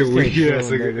 fucking weird ass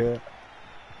nigga.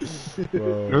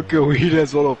 Look at weird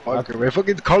ass motherfucker, man.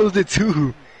 Fucking Carlos did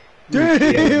too.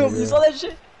 Damn, you saw that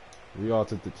shit? We all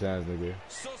took the chance, nigga.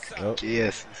 Yep.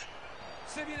 Yes.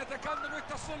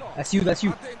 That's you.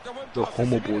 The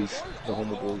homo boys.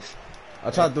 I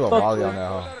tried to do a volley on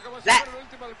that, huh?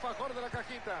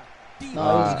 No, it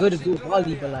was good to do a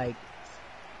volley, but like,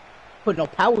 put no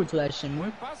power to that shit,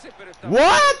 man.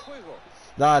 What?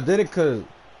 Nah, I did it cause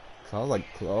I was like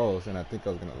close, and I think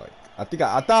I was gonna like, I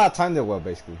thought I timed it well,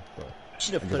 basically. But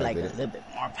should have put like a little bit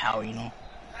more power, you know?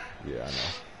 Yeah,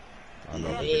 I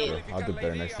know. I'll do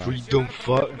better next time. Freedom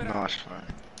fuck. Nah, it's fine.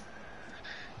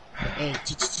 Hey,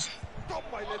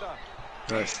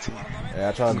 That's too. Yeah,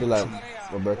 I tried to do like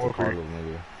Roberto Carlos,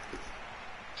 nigga.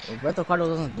 Roberto Carlos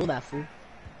doesn't do that, fool.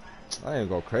 I ain't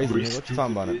go crazy, nigga. What you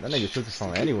talking about? That nigga shoots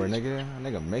from anywhere, nigga.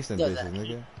 That nigga makes them bitches,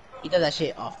 nigga. He does that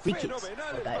shit off free kicks.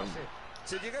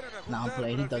 Nah, I'm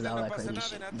playing. He does all that crazy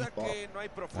shit.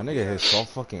 That nigga hits so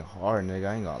fucking hard, nigga.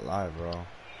 I ain't gonna lie, bro.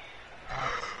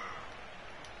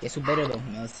 Guess who better though,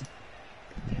 Messi?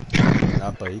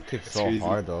 Nah, but he kicks so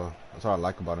hard though. That's what I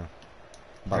like about him.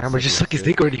 Remember, just suck his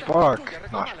dick already, fuck.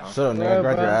 Nah, shut up, nigga.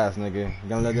 Grab your ass, nigga. You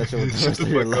gonna let that shit with the rest of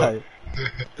your life.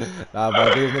 Nah,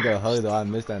 but I gave this nigga a hug though. I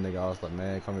missed that nigga. I was like,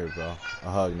 man, come here, bro. A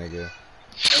hug, nigga.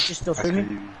 That's just still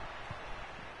streaming?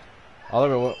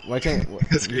 Oliver, why can't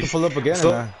you pull up again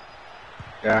or not?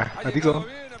 Yeah, I think so.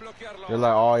 You're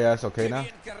like, oh yeah, it's okay now?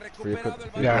 For you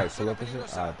yeah. Like, pull up and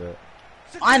shit? I bet.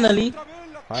 Finally,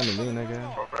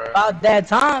 nigga. About that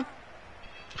time.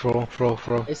 Bro.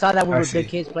 They saw that we were good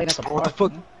kids playing at the park. What the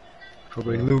fuck? Bro,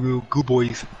 little good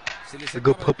boys. The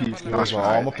good puppies. Nah, bro,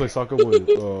 I'm gonna play soccer with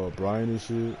Brian and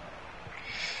shit.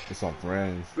 With some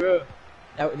friends. Bro.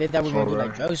 That we were gonna do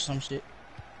like drugs or some shit.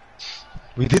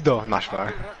 We did though, not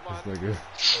fine. This nigga.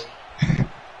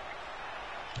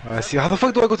 See, how the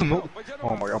fuck do I go to Mo?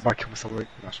 Oh my god, I'm about to kill myself right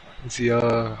now. See,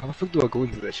 how the fuck do I go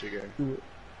into that shit, gang?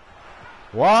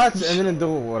 What? And then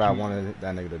do what I wanted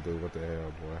that nigga to do. What the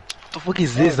hell, boy? What the fuck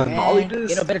is this? The nollie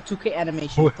this? Get a better 2K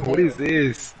animation. What is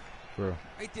this? Bro.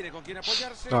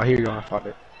 Oh, here you go, I found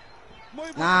it.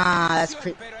 Nah, that's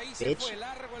crazy, bitch.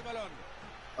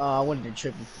 I wanted to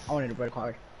trip. I wanted a red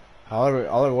card.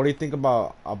 Oliver, what do you think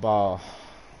about what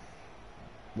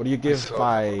do you give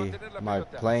my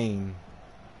playing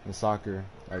in soccer?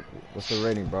 Like, what's the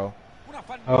rating, bro?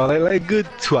 Like good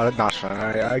 2 out of not fine.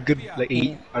 I good like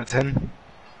 8 out of 10.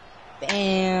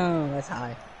 Damn, that's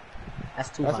high. That's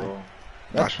too high.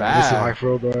 That's bad. That's too high,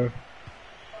 bro.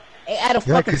 8 out of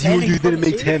yeah, fucking 10. You didn't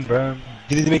make shit. 10, bro.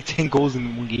 You didn't make 10 goals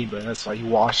in one game, bro. That's why you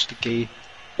washed the game,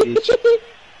 bitch.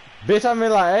 Bitch, I mean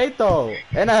like 8 though,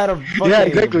 and I had a fucking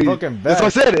exactly. broken back. That's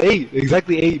what I said. 8,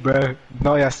 exactly 8, bro.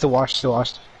 No, yeah, still washed.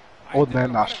 Old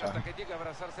man, not fine.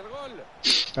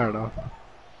 I don't know.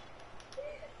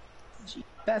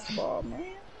 Basketball, man.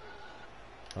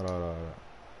 Hold on.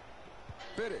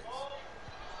 Pérez.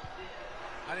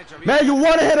 Han hecho bien. Man, you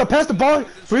want to hit a pass the ball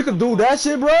so you can do that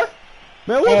shit, bro?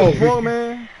 Man, what the fuck,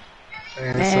 man?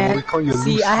 So we call you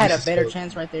See, I had a loose. better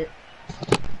chance right there.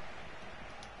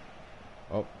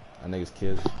 Oh, that nigga's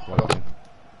kids. Welcome.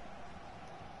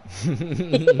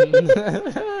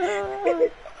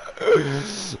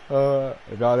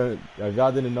 If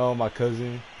y'all didn't know, my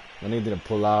cousin, my nigga didn't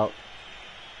pull out.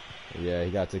 Yeah,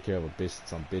 he gotta take care of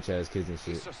some bitch ass kids and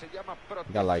shit. Eso se llama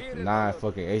He got like proteger el 9 balón.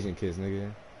 fucking Asian kids,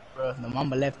 nigga. Bro, the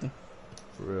mama left him.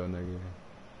 For real, nigga.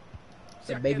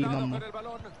 Se The ha baby quedado mama. con el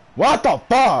balón. What the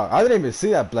fuck? I didn't even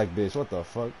see that black bitch. What the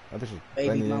fuck? That bitch was Baby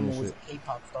blending in mama and was shit. a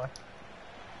K-pop star.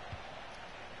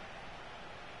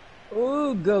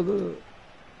 Oh, go.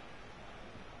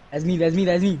 That's me.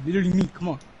 Literally me. Come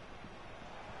on.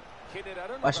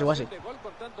 Generaron Watch it. ocasión de gol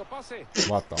con tanto pase.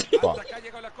 What the Hasta fuck? acá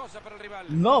llegó la cosa para el rival.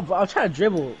 No, bro, I'll try to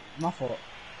dribble. My fault.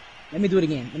 Let me do it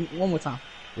again. One more time.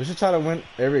 We should try to win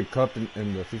every cup in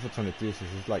the FIFA 23 since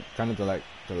it's like kind of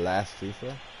the last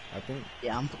FIFA, I think.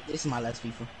 Yeah, this is my last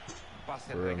FIFA. Pase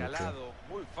For real, me too. regalado,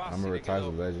 muy fácil. I'm gonna le retire as a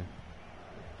quedó. legend.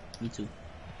 Me too.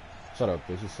 Shut up,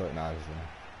 bitch. You suck. Nah, just man.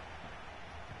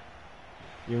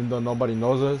 Even though nobody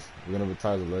knows us, we're gonna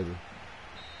retire as a legend.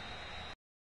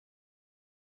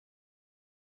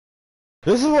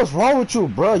 This is what's wrong with you,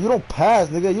 bro. You don't pass,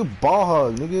 nigga. You ball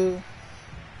hug, nigga.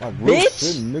 Like real Bitch!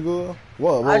 shit, nigga.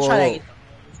 What? I'll try to get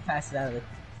the most passes out of the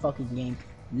fucking game.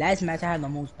 Last match I had the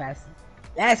most passes.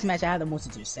 Last match I had the most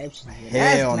interceptions.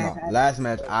 Hell Last match no. I had- Last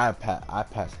match I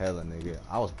passed hella, nigga.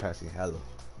 I was passing hella.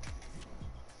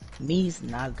 Me's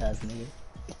not cuz, nigga.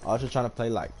 I was just trying to play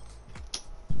like.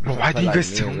 Bro, why play do you like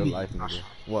guys me tell in real me? life, nigga.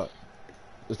 What?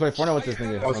 Let's play Fortnite with this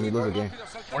nigga when we lose a game.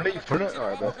 Fortnite?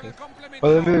 Alright, bro.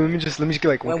 Well, let me just get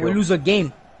like one When we kill. lose a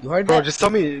game. You heard Bro, that? just tell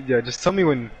me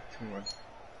when.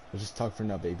 Let's just talk for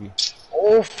now, baby.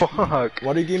 Oh fuck!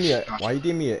 Why you give me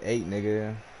a 8,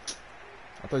 nigga?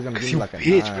 I thought you was gonna give me You like a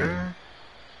bitch, 9. bro.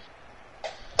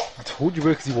 I told you,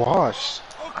 bro, because you washed.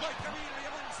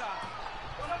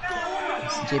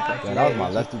 Yeah, that was my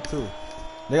lefty too.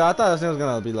 Nigga, I thought this thing was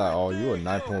gonna be like, oh, you a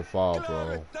 9.5,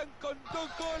 bro.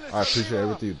 I appreciate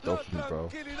everything you do for me, bro.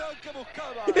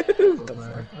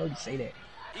 How would you say that?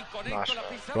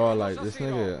 Bro, like this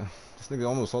nigga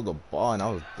almost sold the ball and I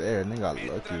was there. Nigga got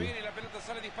lucky.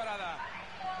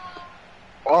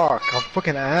 Fuck, I'm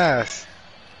fucking ass.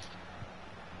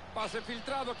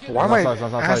 Why am I ass?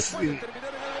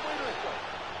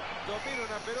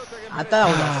 I thought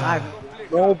I was outside.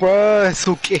 No, bro, it's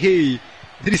okay.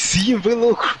 Did you see him? Look,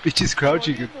 little bitches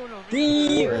crouching. Damn!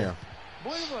 Damn.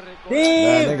 That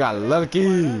Damn! nigga got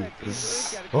lucky.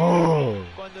 Oh.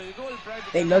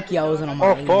 They lucky I wasn't on my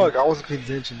Oh lane. fuck, I wasn't paying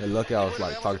attention. They lucky I was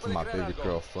like talking to my baby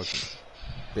girl, fucking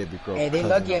baby girl. Hey, they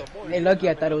cousin. lucky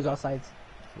I thought it was outside.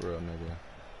 For real, nigga.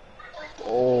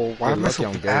 Oh, why They am I lucky so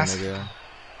I'm gay, fast? nigga.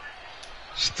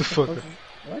 Shut the fuck up.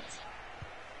 What?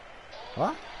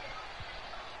 What?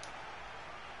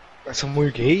 That's some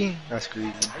weird gay? That's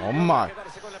crazy. Oh my.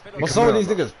 What's up with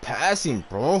these niggas passing,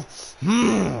 bro?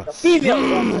 The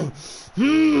female.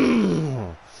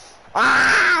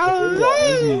 Ah!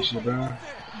 Bro.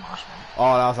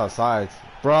 Oh, that was outside.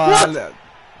 Bro,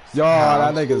 yo,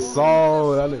 that nigga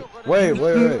so. That nigga,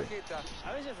 wait.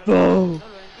 Bro,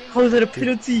 how is that a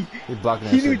penalty? He blocking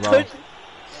that He knew shit, bro. touch.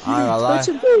 I ain't gonna lie. Touch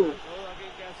him, bro.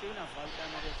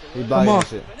 He blocking on. that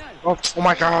shit. Oh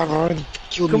my god, bro. He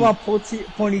killed Come me. on,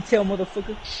 ponytail,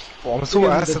 motherfucker. Oh, I'm so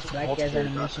Look at ass the at black ass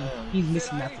animation. He's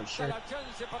missing that for sure.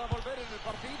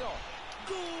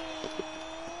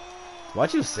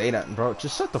 Why'd you say that, bro?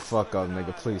 Just shut the fuck up,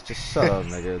 nigga, please. Just shut up,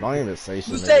 nigga. Don't even say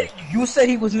shit, nigga. You said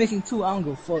he was missing too. I don't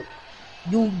give a fuck.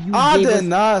 You I gave did us-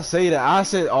 not say that. I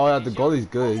said, oh yeah, the goalie's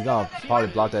good. He's gonna probably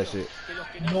block that shit.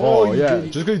 No, Oh you yeah,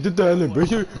 didn't. just cause you did that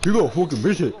animation, you gonna fucking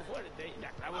miss it.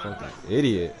 Fucking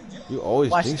idiot. You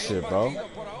always Watch think it. shit, bro.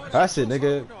 Pass it,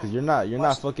 nigga. Cause you're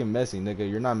not fucking messy, nigga.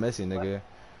 You're not messy, nigga.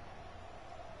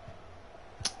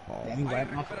 Oh, Damn, you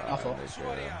right. My fault.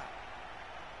 nigga.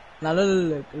 Now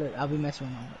look. I'll be messing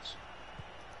with him much.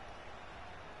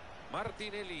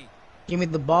 Martinelli. Give me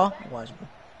the ball. Watch, bro.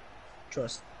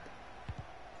 Trust.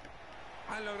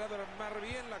 Han logrado armar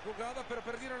bien la jugada, pero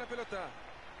perdieron la pelota.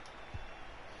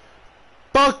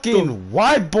 Fucking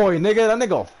white boy, nigga. That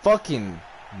nigga fucking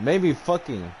maybe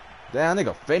fucking. Damn, that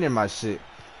nigga fainted my shit.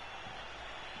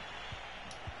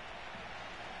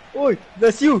 Oi,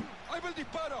 that's you. Ahí va el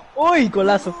disparo. Oi,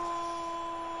 golazo.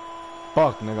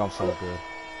 Fuck, nigga, I'm so good.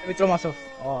 Let me throw myself.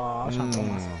 Oh, I'm trying to throw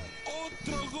myself.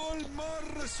 Otro gol más,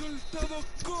 resultado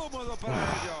cómodo para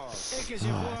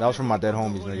ellos. That was from my dead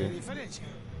homies, nigga.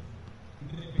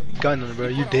 Gun, bro,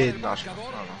 you did. Nah,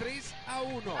 Marcador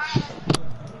 3-1.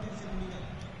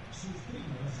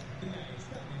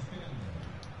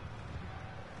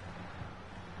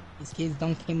 These kids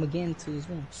don't came again to his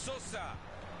room. Sosa.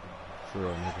 For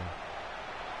real, nigga.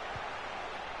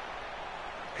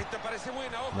 Esta parece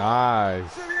buena, ojo.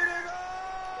 Nice. Se viene gol.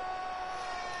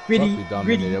 Gritty, Fuck, we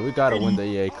dominated. gritty. We gotta win the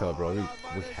EA Cup, bro.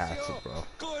 We had to, bro.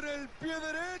 Con el pie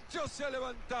derecho se ha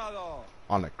levantado.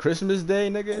 On a Christmas Day,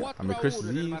 nigga. I mean 4-1 Christmas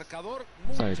en el Eve. marcador.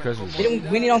 It's only Mucha Christmas They Day.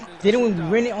 didn't win it on. They didn't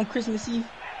win it on Christmas Eve.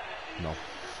 No,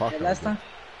 fuck that. Last time.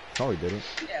 No, we didn't.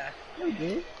 Yeah, we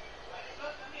did.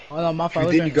 Oh no, my If fault. you It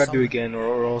was did, during you the gotta do summer. it again,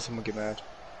 or else I'm gonna get mad.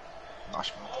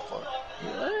 Gosh, man, what the fuck?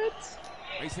 What?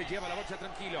 Ahí se lleva la bocha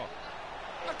tranquilo.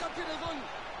 Acá tiene el gol.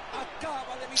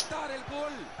 Acaba de evitar el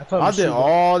gol. I told him I to did shoot,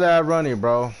 all that running,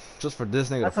 bro, just for this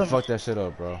nigga I to told him- fuck that shit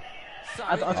up, bro.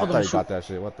 I I told him thought to you shoot. got that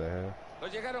shit. What the hell? Lo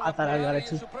llegaron I a thought I got parar it ahí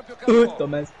too. en su propio campo.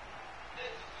 Dumbass.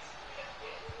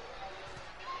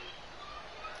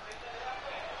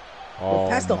 Oh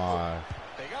pass the- my,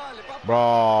 Pegale, papá.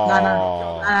 bro.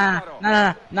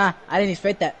 Nah. I didn't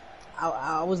expect that.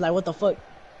 I was like, what the fuck?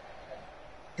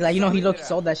 Cause like, you know, he looked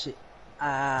sold that shit.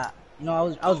 You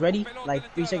know, I was ready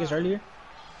like 3 seconds earlier,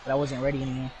 but I wasn't ready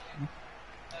anymore.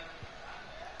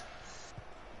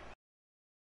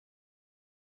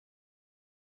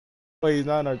 Wait, he's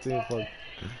not on our team. Fuck.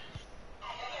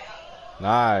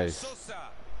 Nice. Sosa.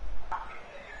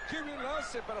 Qué bien lo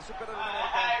hace para superar una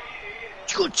marca.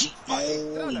 Gucci. Oh,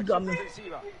 Entrada you got me.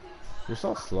 defensiva. You're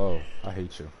so slow. I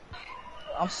hate you.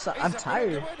 I'm Esa pelota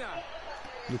tired. buena.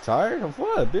 You tired of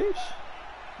what, bitch?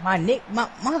 My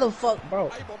motherfucker, bro.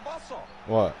 Hay bombazo.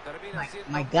 What? Termina siendo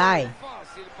my muy guy.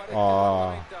 fácil para este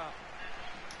Ah. guardameta.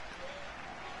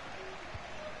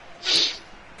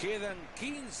 Quedan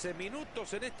 15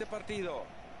 minutos en este partido.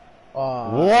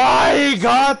 Oh, Why he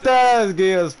got that? It's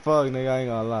gay as fuck, nigga. I ain't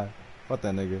gonna lie. Fuck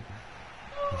that nigga.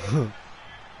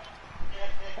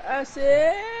 that's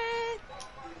it.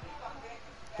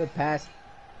 Good pass.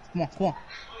 Come on.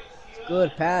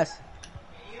 Good pass.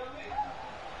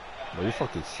 But you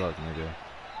fucking suck, nigga.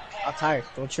 I'm tired.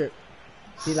 Don't trip.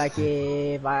 See, like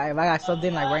if I got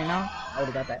something like right now, I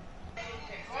would've got that.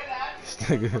 This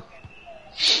nigga.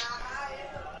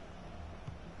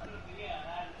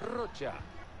 Rocha.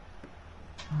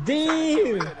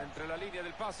 Damn. Entre la línea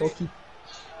del pase. Okay.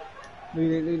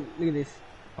 Look at this.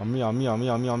 On me.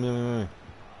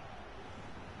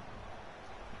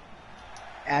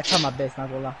 I try my best, not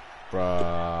gonna lie. Bruh,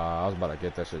 I was about to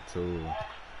get that shit too.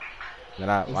 Then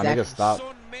my Exactly. nigga stopped.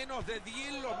 Son menos de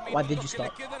 10 los Why did you minutos que le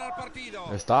stop? quedan al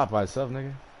partido. It stopped by itself,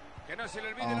 nigga. Que no se le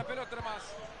olvide la pelota más.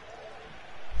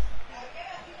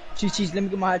 Cheese, let me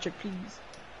get my hat trick, please.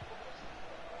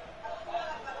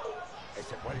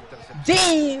 Ese fue el interceptor.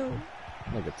 Damn.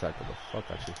 Nigga tackle the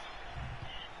fuck out you.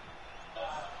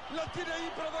 La tiene ahí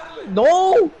para darle.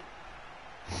 No.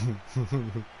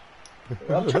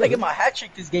 I'm trying to get my hat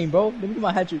trick this game, bro. Let me get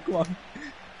my hat trick. Come on.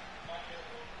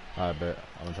 I bet.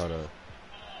 I'm gonna try to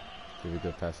give you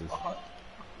good passes.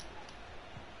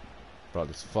 Bro,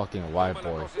 this fucking white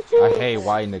boy. I hate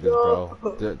white niggas,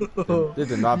 bro. They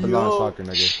do not belong in soccer,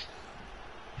 nigga.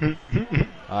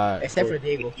 Alright. Except for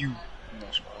Diego.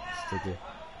 Stick it.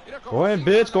 Go in,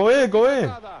 bitch. Go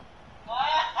in.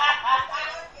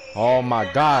 Oh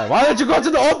my god. Why did you go to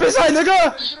the open side,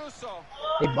 nigga?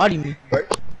 They body me.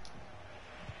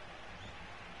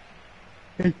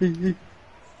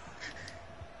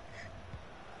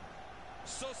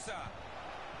 Sosa.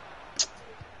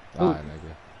 Alright,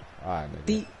 nigga.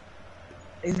 See,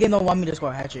 this game don't want me to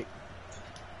score a hat trick.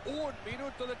 Un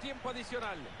minuto de tiempo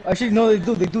adicional. Actually, no, they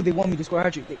do. They want me to score a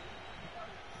hat trick.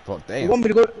 Bro, They damn. want me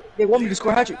to go. They want me to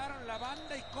score a hat trick. Ganaron la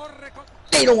banda y corre con...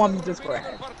 They don't want me to score a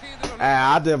hat trick. Hey,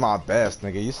 I did my best,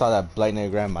 nigga. You saw that black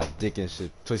nigga grab my dick and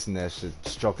shit, twisting that shit,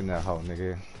 stroking that hoe,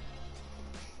 nigga.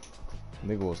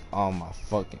 Nigga was on my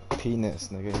fucking penis,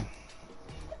 nigga.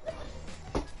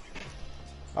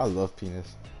 I love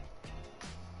penis.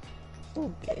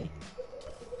 Okay.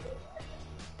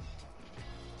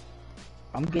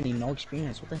 I'm getting no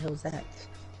experience. What the hell is that?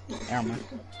 Never mind.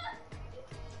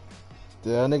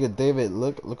 Dude, that nigga David,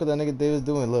 look what that nigga David's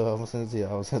doing. Look, I'm gonna send it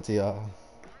to y'all.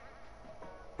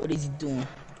 What is he doing?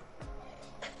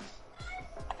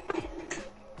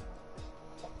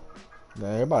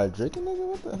 Man, everybody drinking, nigga?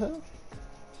 What the hell?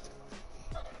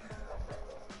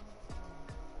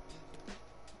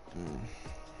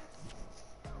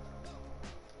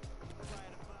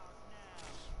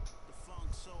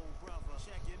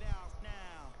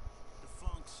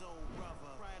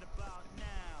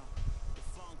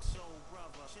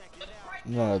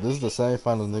 No, this is the same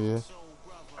finals, nigga.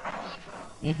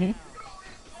 Mm-hmm.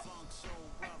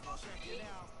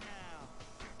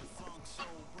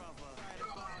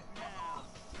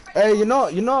 Hey, you know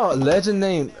a legend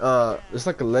named it's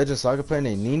like a legend soccer player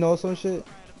named Nino or some shit.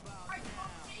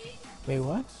 Wait,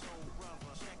 what?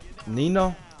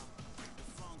 Nino?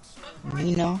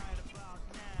 Nino?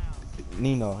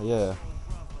 Nino, yeah.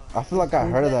 I feel like I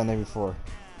heard of that name before.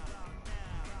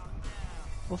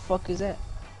 What the fuck is that?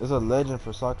 It's a legend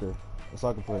for soccer. A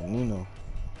soccer player, Nino.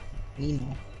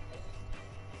 Nino.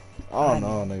 I don't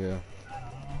know, nigga.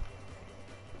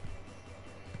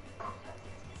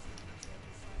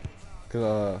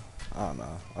 Cause I don't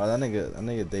know. That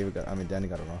nigga David got. I mean Danny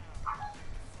got it wrong.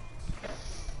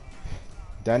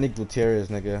 Danny Gutierrez,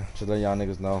 nigga. Just let y'all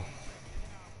niggas know.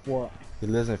 What? He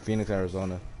lives in Phoenix,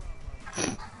 Arizona.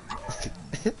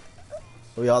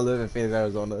 We all live in Phoenix,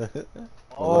 Arizona.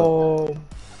 Oh.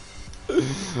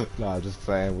 Nah, just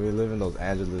playing. We live in Los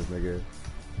Angeles, nigga.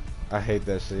 I hate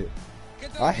that shit.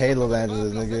 I hate Los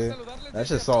Angeles, nigga. That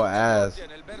shit's so ass.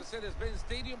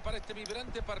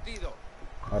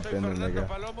 I've Soy been there, Fernando nigga.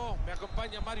 Palomo, me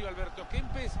acompaña Mario Alberto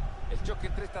Kempes. El choque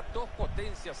entre estas dos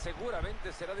potencias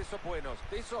seguramente será de esos buenos,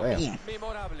 de esos Damn.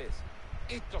 memorables.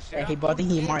 Esto será Hey, bro, I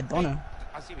think he Maradona.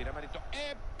 así mira, Marito,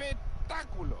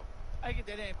 espectáculo. Hay que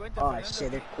tener en cuenta, Oh Fernando, shit, que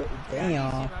they're quit.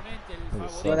 Damn. clarísimamente el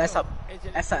favorito Yo, that's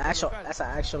es a el equipo local.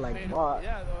 actual like Pero ball.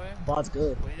 cuidado, Ball's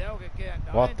good. Cuidado que quedan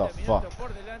What 90 the minutos fuck?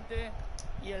 por delante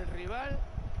y el rival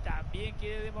también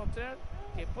quiere demostrar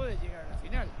que puede llegar a la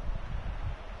final.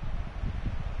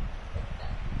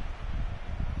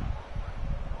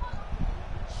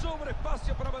 Sobre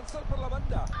espacio para avanzar por la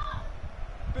banda.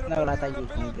 Pero No, I perdieron thought la you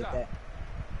was gonna get pelota. that.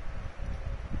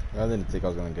 I didn't think I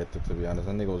was gonna get to be honest.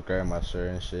 That nigga was grabbing my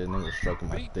shirt and shit. Nigga was stroking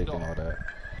my dick and all that.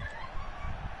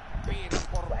 Pero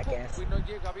por Black poco ass. y no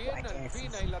llega bien, Black al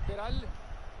fin asses. hay lateral.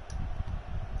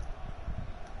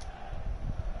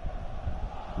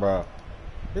 Bro,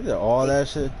 they did all that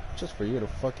shit just for you to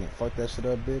fucking fuck that shit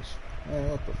up, bitch. Man,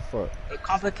 what the fuck? They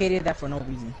complicated that for no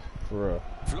reason. For real.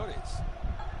 Flores.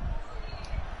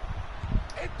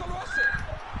 Esto lo hace.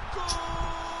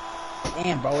 ¡Gol!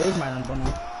 Damn, bro, it is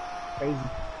Maradona. Crazy.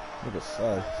 Nigga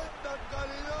sucks. ¡Cuánta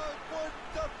calidad!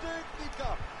 ¡Cuánta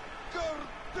técnica!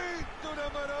 ¡Cortito, una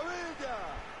maravilla!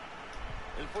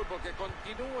 El fútbol que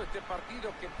continúa este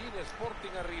partido que tiene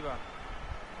Sporting arriba.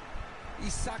 Y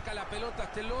saca la pelota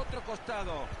hasta el otro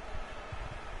costado.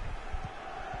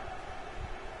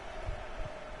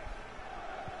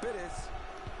 Pérez.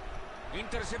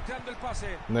 Interceptando el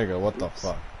pase. Nigga, what the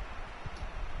fuck?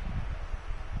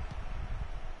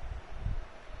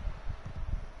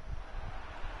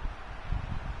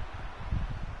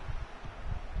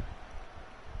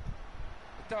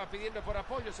 Estaba pidiendo por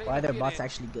apoyo. Why their bots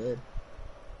actually good?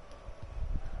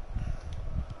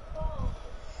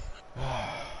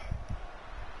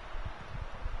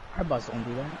 Our bots don't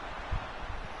do that.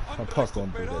 My boss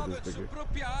don't do that, Recuperado this en su nigga.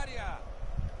 propia área.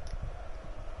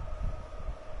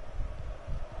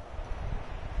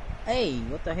 Hey,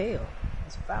 what the hell?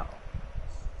 It's a foul.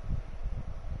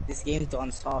 This game's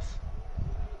done soft.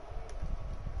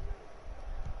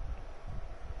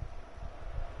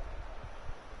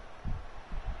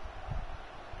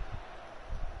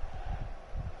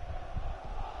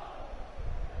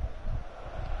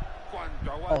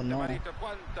 Cuánto aguante, Oh, no. Marito,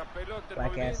 cuánta pelota en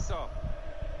Black ass. movimiento.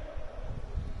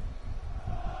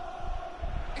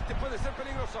 Este puede ser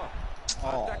peligroso.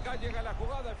 Oh. Hasta acá llega la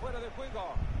jugada fuera de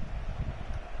juego.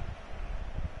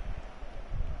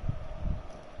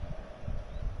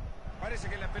 Parece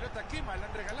que la pelota quema, la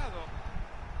han regalado.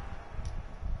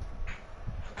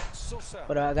 Sosa.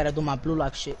 But I gotta do my blue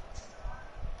lock shit.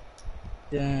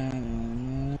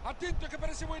 Dun. Atento que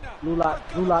parece buena. Blue lock,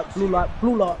 blue lock, blue lock,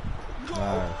 blue lock.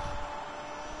 Nice.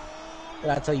 What did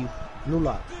I tell you? Blue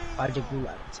lock. Project Blue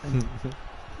Lock.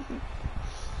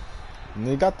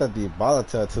 They got that Dybala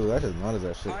tattoo. That shit's mad as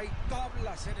that shit. Hay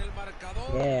tablas en el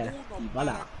marcador. Yeah, Uno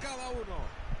Dybala. para cada uno.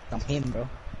 I'm him, bro.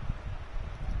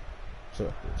 Shut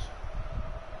up, bitch.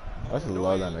 I just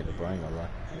love that nigga, bro. I ain't gonna lie.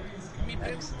 Mi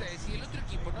pregunta es si el otro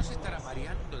equipo no se estará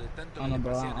mareando de tanto I don't know, que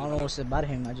bro. le I pasean el don't know what's about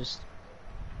him. I just.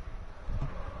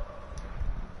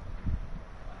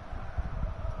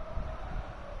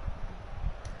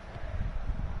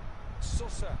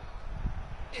 Sosa.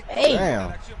 Hey! Damn.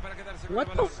 La acción para quedarse con What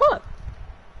el the balón. fuck?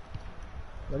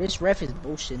 Bro, this ref is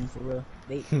bullshitting for real.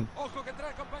 They Ojo que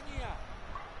trae compañía.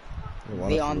 They want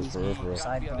They us on to these for real, for real. games.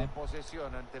 Side, Cambia de bro.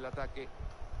 posesión ante el ataque.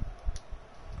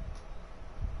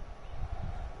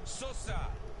 Sosa.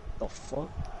 the fuck?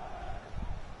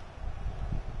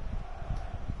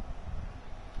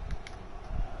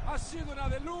 Ha sido una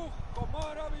de lujo,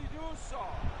 maravilloso.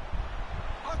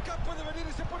 Acá puede venir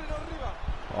y se ponen arriba.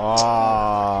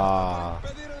 Ah.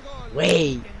 Para impedir el gol.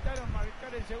 Wait. Intentaron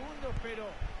marcar el segundo, pero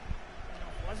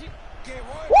no fue así. Qué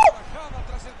buena bajada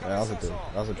tras el Yeah, that was a good,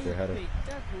 cabezazo. that was a good header.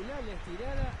 Espectacular la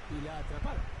estirada y la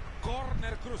atraparon.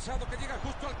 Corner cruzado que llega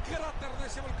justo al cráter de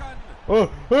ese volcán. Oh,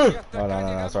 Y oh. hasta Oh, acá no, ha no, no,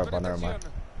 llegado sorry, never mind.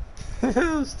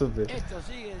 penetración. Stupid. Esto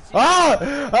sigue siendo Ah!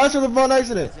 I should have on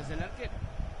accident. gracias al arquero.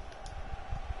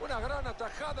 Una gran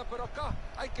atajada, pero acá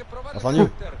hay que probar That's el on you.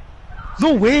 carácter.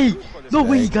 No way! No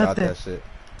way Yeah, he got that. shit.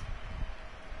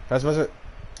 Pass it.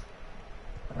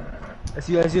 I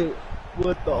see it.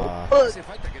 What the fuck? Hace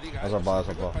falta que diga That's algo, a ball, se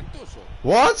that's a pegó ball. espantoso.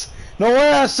 What? No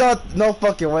way I shot. No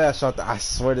fucking way I shot that. I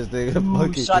swear this nigga You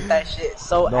fucking. shot that shit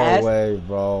so No ass. way,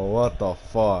 bro. What the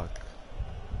fuck?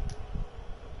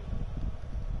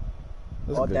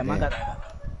 This is a Oh good damn, I game. got.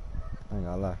 I ain't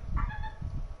gonna lie.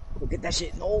 Look at that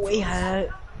shit. No way, I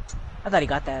thought he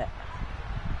got that.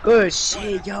 Good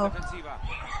shit, yo. Defensiva.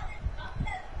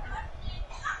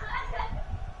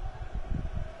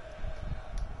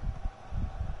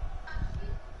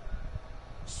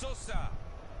 Sosa.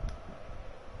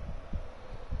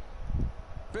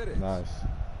 Pérez. Nice.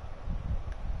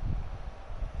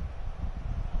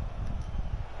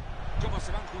 Cómo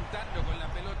se van juntando con la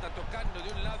pelota, tocando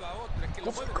de un lado a otro. Es que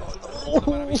lo mueven es un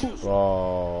ritmo maravilloso.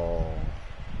 Bro.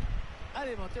 Ha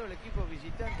demostrado el equipo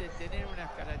visitante tener unas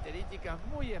características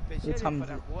muy especiales time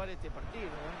para is it? jugar este partido.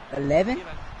 11?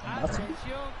 Llevan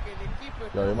atención que el equipo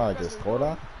está Yo, you might get buscando el scored gol.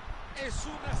 on. Es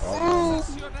una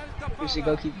sensacional We should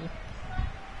go tapada. keep it.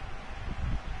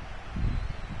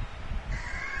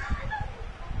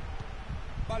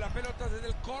 Va la pelota desde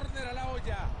el córner a la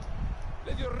olla.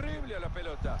 Le dio horrible a la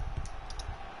pelota.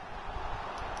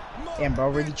 Damn, bro,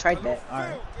 really tried A lo that. feo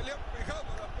Alright. que le ha pegado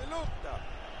a la pelota.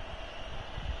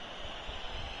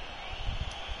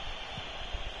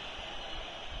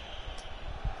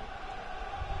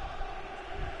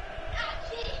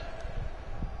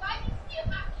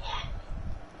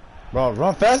 Bro,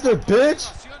 run faster, bitch!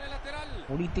 Acción en lateral.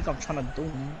 What do you think I'm trying to do,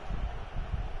 man?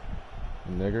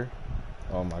 Nigger.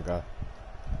 Oh my god.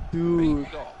 Dude.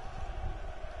 Pinto.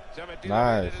 Se ha metido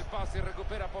bien Nice. en el pase y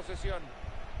recupera posesión.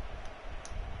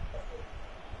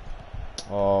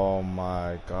 Oh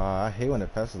my god. I hate when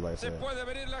it passes like Se that. puede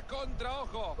venir la contra,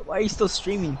 ojo. Why are you still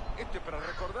streaming? Este para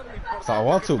recordar lo importante So I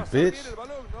want que to, es pasar bien bitch. el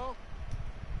balón, ¿no?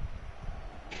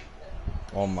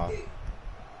 Oh my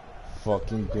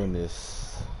fucking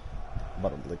goodness.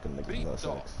 About to lick a nigga's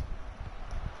nutsacks.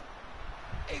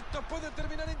 Esto puede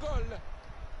terminar en gol.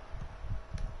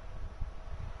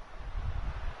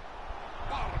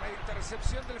 Barba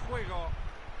intercepción del juego.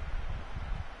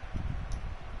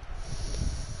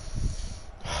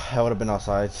 That would have been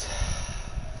offsides.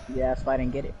 Yeah, that's why I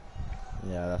didn't get it.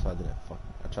 Yeah, that's why I didn't fuck.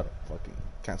 I tried to fucking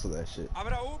cancel that shit.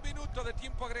 Habrá un minuto de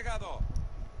tiempo agregado.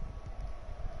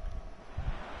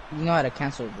 You know how to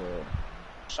cancel the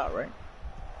shot, right?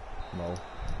 No.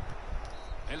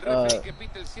 El referee que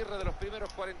pita el cierre de los primeros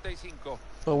 45.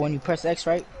 So when you press X,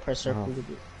 right? Press circle. Uh-huh. to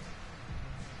do it.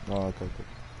 Oh, okay, okay.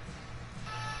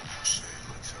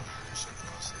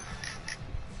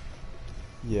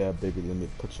 Yeah, baby, let me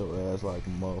put your ass like a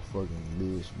motherfucking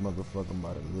bitch. Motherfucking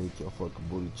about to lick your fucking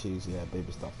booty cheeks. Yeah,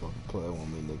 baby, stop fucking playing with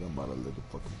me, nigga. I'm about to lick your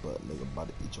fucking butt, nigga. I'm about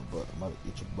to eat your butt. I'm about to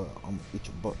eat your butt. I'm gonna eat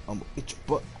your butt. I'm gonna eat your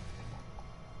butt.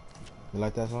 You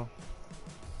like that song?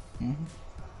 Mhm.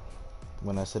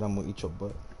 When I said I'm gonna eat your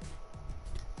butt.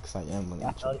 Cause I am gonna I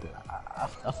eat your felt it.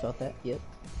 butt. I felt that. Yep.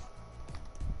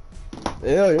 Ew,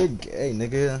 you're gay,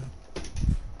 nigga.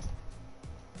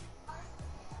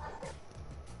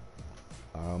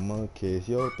 I'ma kiss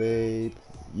your babe.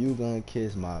 You gonna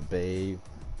kiss my babe.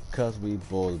 Cause we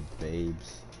both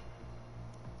babes.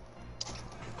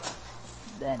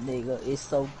 That nigga is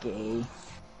so gay.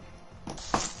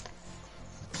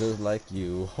 Just like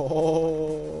you.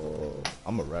 Oh,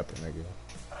 I'm a rapper, nigga.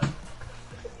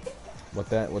 What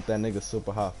that nigga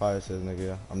Super Hot Fire says,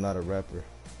 nigga. I'm not a rapper.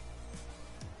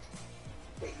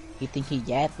 He think he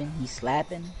yapping, he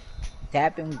slapping,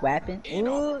 tapping, whapping. Y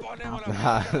nos Ooh. ponemos Nah,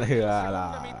 la nigga, segunda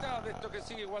nah. mitad de esto que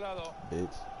sigue igualado.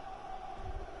 Bitch.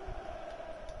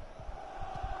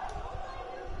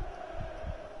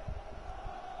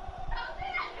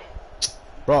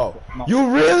 Bro, No. you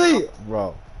really?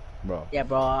 Bro. Yeah,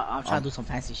 bro, I'm trying to do some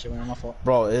fancy shit. Man, my fault.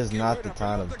 Bro, it's not the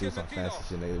time to do some fancy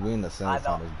shit, nigga. We in the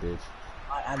semifinals, bitch.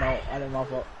 I know my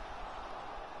fault.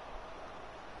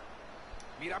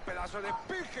 Mira pedazo de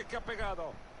pije que ha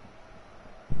pegado.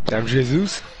 Damn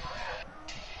Jesus.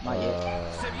 Not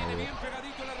yet. Se viene bien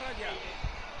pegadito a la raya.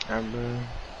 Damn,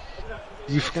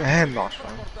 you fucking hand lost,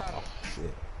 man. Cortar.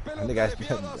 Shit. Pelota nigga has-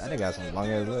 desviada, that nigga has some long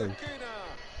ass centro de legs. esquina.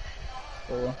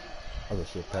 Oh, Other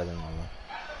shit pattern, man.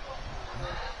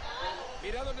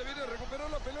 Mira dónde viene, recuperó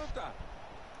la pelota.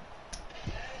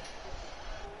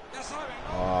 Ya saben,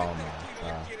 ¿no? Oh Este my estilo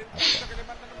le god. quieren I tanto que le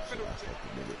mandan un peluche.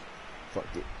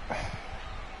 Fuck it.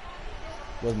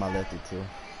 Where's my lefty too?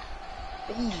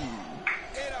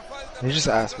 He just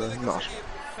asked, bro. No.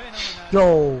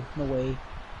 Yo, no way.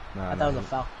 Nah, I thought it was a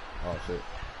foul. Oh shit.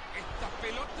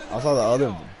 I saw the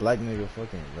other black nigga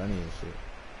fucking running and shit.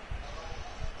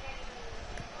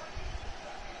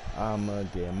 I'ma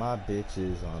get my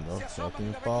bitches on the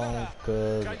fucking phone,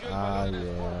 cause I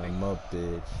am a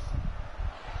bitch.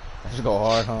 I should go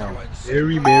hard, huh?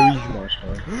 Very Mary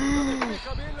Marshall.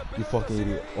 You fucking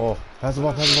idiot. Oh, pass the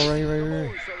ball,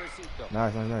 right.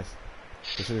 Nice.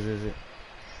 Good shit.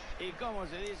 Y como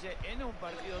se dice, en un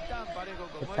partido tan parejo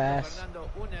como pass. este, Fernando,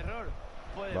 un error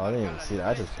puede Bro, I didn't even marcar see la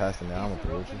that. I just diferencia. passed it now. I'm gonna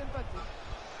throw it.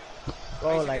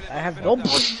 Bro, like, I have no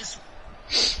bullets.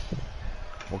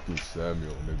 Fucking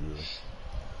Samuel, nigga.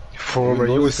 For We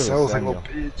you lose was to sounds like a Samuel.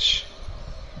 bitch.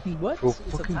 What? You It's a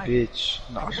fucking tie. bitch.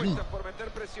 Nah, Apuestas por meter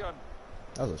presión.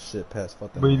 That was a shit pass.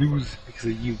 Fuck that. we motherfucker. lose because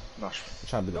of you. Nah, I'm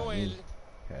trying to be like Noel. me.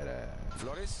 Had ass.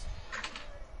 Flores.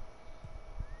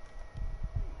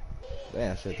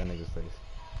 Damn, shit, that nigga's face.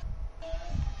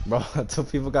 Bro, two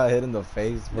people got hit in the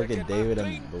face. Freaking David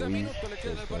and Luis. It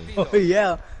was funny. Oh,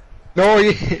 yeah. No,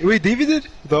 wait, David did?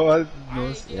 No,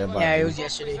 no. Yeah, but Yeah, it was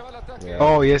yesterday. Yeah.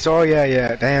 Oh, yes,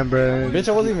 yeah. Damn, bro. Bitch,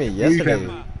 it wasn't even yesterday.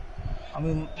 I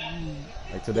mean,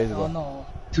 Like 2 days oh ago. no.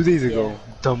 2 days ago.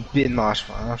 Dumb bit Nash,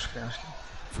 man.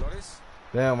 Flores.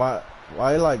 Damn, why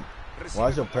why's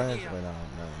your parents? Wait, no.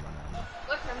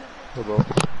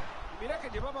 Mira que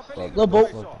llevaba Fuck. peligro. Little boat.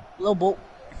 Eso. Little boat.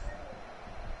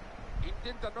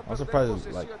 Intenta no I'm perder surprised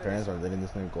if, like posesiones. parents are letting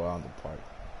this nigga go out in the park.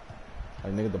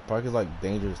 Like nigga, the park is like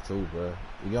dangerous too, bro.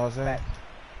 You know what I'm saying?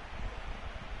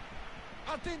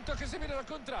 Atento que se viene la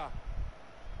contra.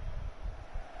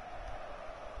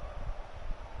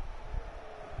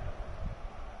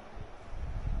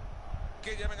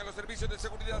 Que llamen a los servicios de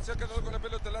seguridad. Se ha quedado con la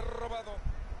pelota, la ha robado.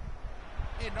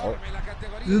 Enorme la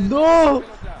categoría. de No. esa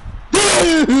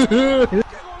pelota.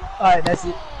 Alright, that's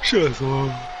it. Shut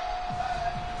up.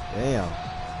 Damn.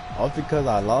 All because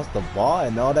I lost the ball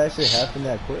and all that shit happened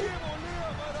that quick.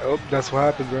 Oh, that's what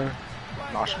happened, bro.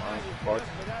 Nash, man. Fuck.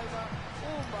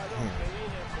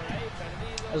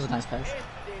 That was a nice pass. Este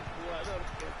jugador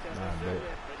que se Nah,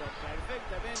 resuelve, pero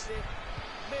perfectamente,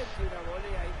 mete una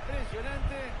volea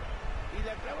impresionante y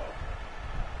la clavó.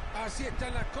 Así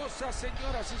están las cosas,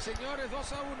 señoras y señores.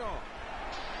 2-1.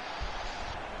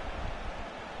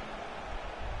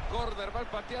 Corner mal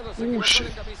pateado, se equivocó shit.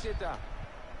 de camiseta.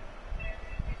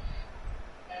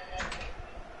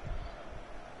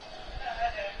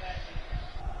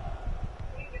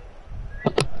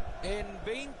 En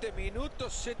 20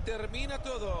 minutos se termina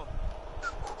todo.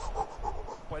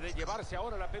 Puede llevarse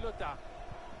ahora la pelota.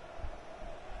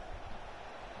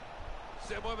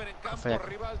 Se mueven en campo Fea.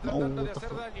 rival No, tratando de what the hacer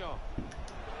fuck. daño.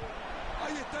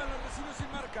 Ahí está, la recibe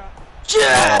sin marca.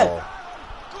 Oh,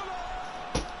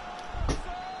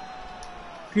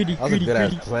 Goody, that was a good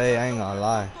ass play. I ain't gonna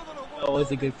lie. Oh,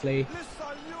 it's a good play. Le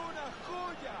salió una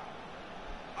joya.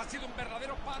 Ha sido un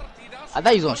verdadero partidazo. I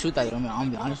thought he was gonna shoot that, I'm gonna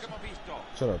be honest. Lo que hemos visto.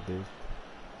 Shut up, dude.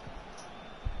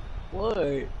 What?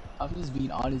 I'm just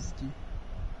being honest, dude.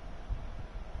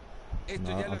 Esto No,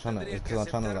 ya lo I'm trying to, tendrías it's que cause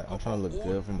I'm aceptar trying to como look un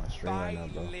good for my stream right now,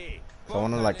 bro. baile. So I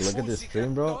wanna like look at this Póngale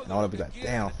stream, bro, música, and I wanna be todo like, lo que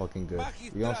damn, quieran. fucking good.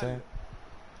 You know what I'm saying?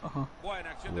 Uh-huh. Buena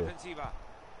acción Yeah. defensiva.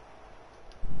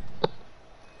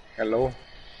 Hello.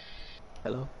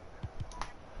 Hello.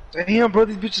 Damn, bro,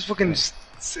 these bitches fucking just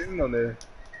sitting on there.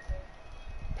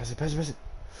 Pass it.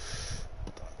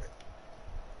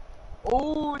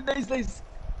 Oh, nice.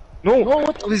 No,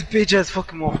 what? This bitch ass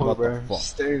fucking motherfucker, What the bro. fuck? Just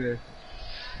stay there.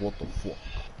 What the fuck?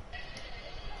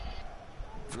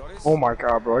 Flores. Oh my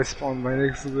god, bro, I spawned right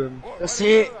next to them. Oh, That's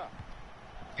buena it. jugada.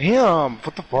 Damn,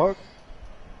 what the fuck?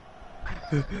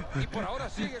 Y por ahora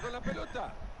sigue con la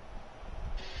pelota.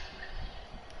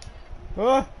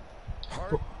 Ah!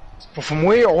 Hart. But from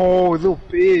where? Oh, little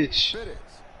bitch. Pérez.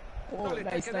 Oh, No le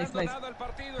está nice. quedando nada al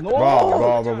partido. No.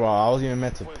 Bro, I wasn't even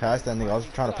meant to pass that nigga. I was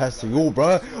trying to pass to you,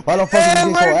 bro. Why the fuck is you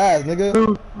getting so ass, nigga?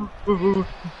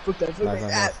 Fuck that.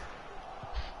 Nice.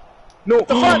 No,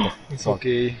 it's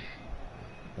okay.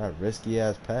 That risky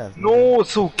ass pass. nigga. No,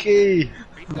 it's okay.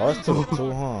 Oh, it's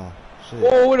 2-2, huh? Shit.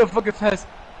 Oh, what a fucking pass.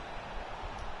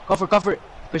 Cover it.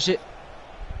 Push it.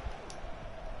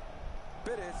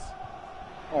 Pérez.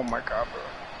 Oh my god, bro.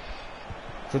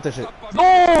 Shoot that shit.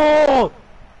 No!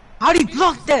 How did he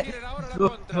block that? Tienen ahora la No,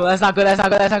 contra. no, that's not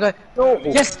good. No.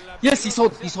 Yes, he's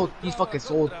sold. He's fucking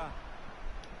sold.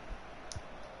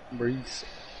 Breeze.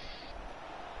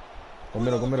 Go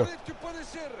middle. Derecho puede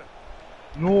ser.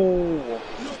 No. You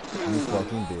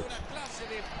fucking bitch. Una clase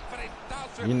de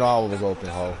frentazo. You know I was open,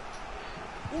 ho.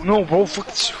 No, bro,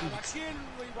 fucking ¿A shoot. quién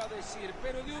lo iba a decir?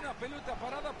 Pero de una pelota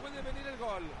parada puede venir el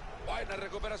gol. Bueno, Buena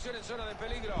recuperación en zona de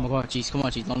peligro. Come on, Cheese. Come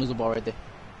on, Cheese. Don't lose the ball right there.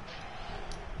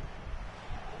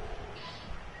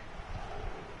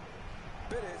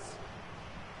 Pérez.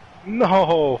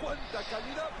 No. Cuánta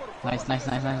calidad, por favor. Nice, nice,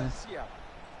 nice, nice.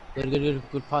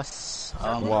 Good pass.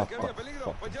 What Que the había peligro,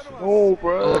 fuck? pues ya no más. No,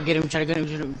 bro. Oh, get him, try to get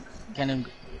him. Get him.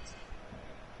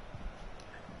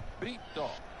 Brito.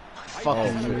 Ahí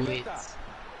Fucking pasa la knew it. pelota.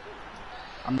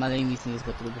 I'm not letting these things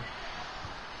go through.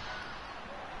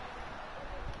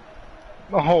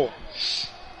 No.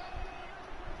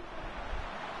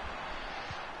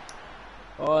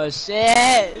 Oh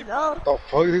shit! No. The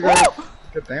fuck you guys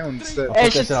get down instead. Hey, Put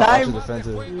that shit shit on ultra time.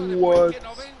 defensive. What?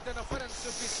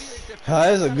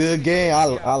 It's a good game. I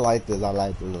like this. I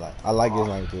like this. I like games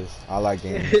like this. I like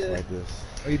games like this.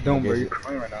 What are you doing, bro? Okay. You're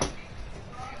crying right now.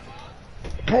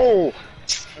 Bro!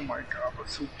 Oh my god, but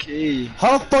it's okay.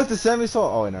 How the fuck did Sammy so?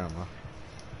 Oh, never mind.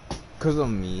 Cause of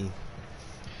me.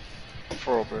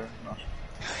 For real, bro. No.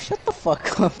 Shut the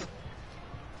fuck up.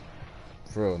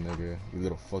 For real, nigga. You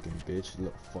little fucking bitch. You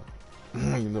little fuck.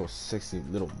 You little sexy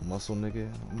little muscle nigga.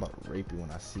 I'm about to rape you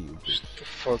when I see you, bitch. Shut the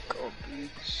fuck up,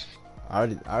 bitch.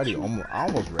 I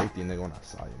almost raped you, nigga, when I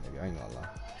saw you, nigga. I ain't gonna lie.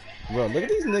 Bro, look at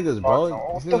these niggas, bro.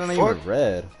 What These the niggas ain't even fuck?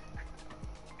 red.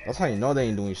 That's how you know they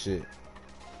ain't doing shit.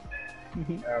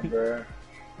 Yeah, bro.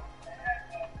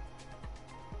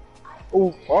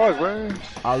 Oh, fuck, bro.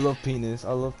 I love penis.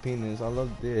 I love penis. I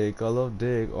love dick. I love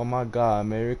dick. Oh my god,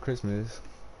 Merry Christmas.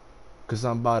 Cause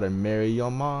I'm about to marry your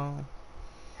mom.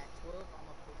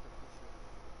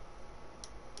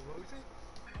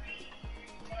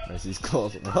 She's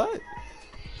close. What?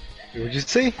 What'd you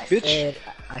say, bitch?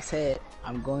 I said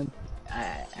I'm going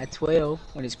at 12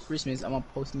 when it's Christmas. I'm gonna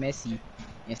post Messi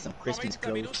and some Christmas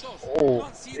clothes. Oh,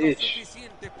 bitch.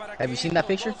 Have you seen that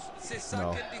picture?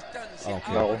 No. I don't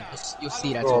care. No. You'll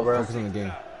see that. Oh, bro. Focus on the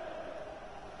game.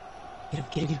 Get him,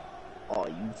 get him, get him. Oh,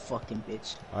 you fucking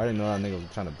bitch. I already know that nigga was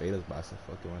trying to bait us, but I said,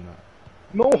 fuck it, why not?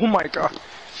 No, oh my god.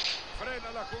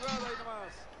 Frena la jugada y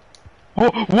nomás.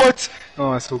 Oh, what?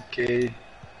 Oh, it's okay.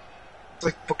 It's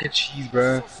like fucking cheese,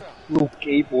 bro. Little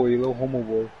gay boy, little homo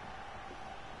boy.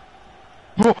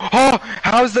 Bro, oh,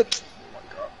 how's that?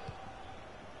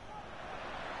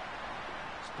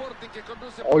 Sporting que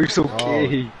conduce Oh, you're so por-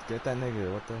 gay. Oh, get that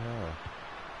nigga, what the hell?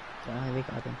 They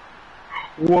got him.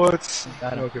 What?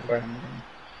 Got him. Okay, fine.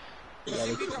 Yeah,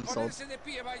 they Invito a consult. ponerse de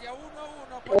pie, vaya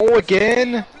 1-1. Oh,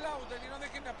 again? Aplauden y no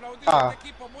dejen de aplaudir. Ah. Este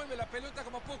equipo mueve la pelota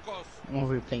como pocos. I'm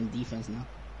over here playing defense now.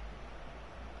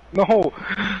 No.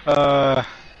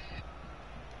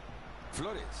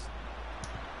 Flores.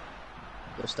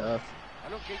 Good stuff.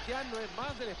 Balón que ya no es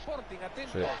más del Sporting.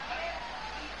 Atento. Shit.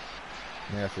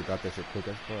 Nigga, I forgot that shit quick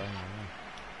as fuck. I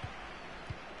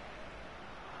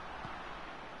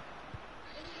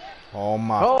don't know. Oh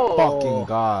my Oh. fucking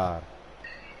god.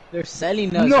 They're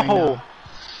selling us right No. now.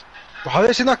 How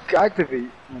did she not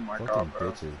activate? Oh my Fucking god,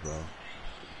 bro. bitches, bro.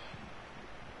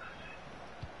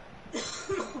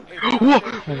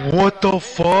 What the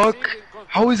fuck?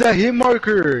 How is that hit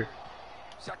marker?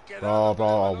 Se ha quedado Bro, con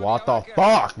el balón y what the ahora que-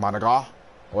 fuck, my nigga? Oh,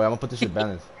 wait, I'm gonna put this shit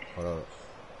balance. Hold up.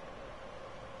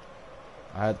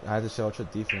 I had to show ultra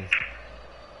defense.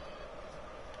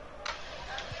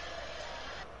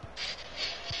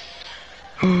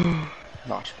 Not.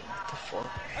 What the fuck?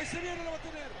 Ahí se viene, lo va a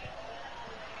tener.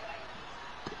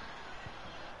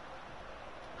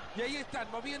 Y ahí están,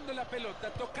 moviendo la pelota,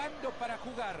 tocando para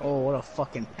jugar. Oh, what a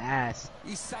fucking pass.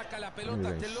 Y saca la pelota Mira,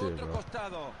 hasta el shit, otro bro.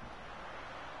 costado.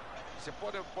 Se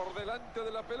ponen por delante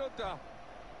de la pelota.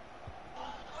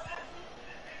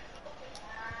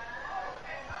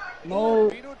 No. Un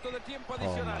minuto de tiempo Oh my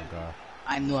adicional. god.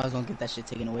 I knew I was gonna get that shit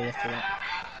taken away after that.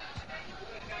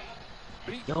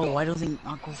 Brito, Yo, why don't they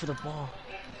not go for the ball?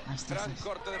 Nice, nice, gran nice.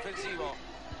 corte defensivo.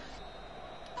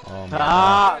 Oh my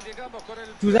Ah, Ya llegamos con el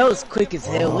dude, that was quick as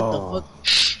hell. What Oh. the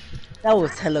fuck? That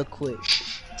was hella quick.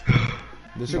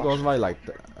 This shit goes by like,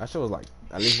 that shit was like,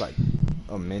 at least like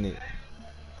a minute.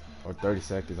 Or 30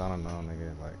 seconds, I don't know,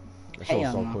 nigga. Like, that shit was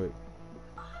Hell so no. quick.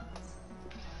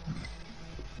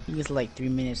 I think it's like 3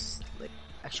 minutes, like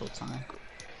actual time.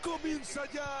 Comienza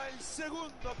ya el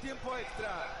segundo tiempo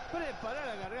extra. Prepara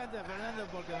la garganta, Fernando,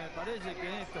 porque me parece que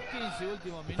en estos 15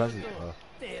 últimos Because, minutos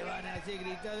te van a hacer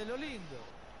gritar de lo lindo.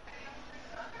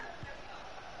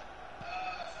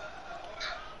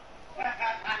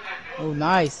 Oh,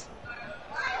 nice.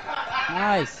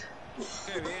 Nice.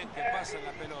 Qué bien que pasa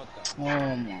la pelota.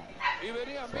 Oh my, Y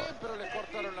venían bien, pero le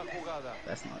cortaron la jugada.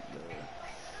 that's not good.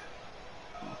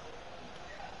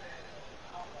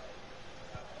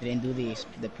 They didn't do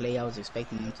the play I was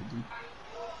expecting them to do,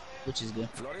 which is good.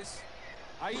 Flores.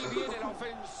 Ahí viene la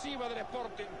ofensiva del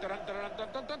Sporting.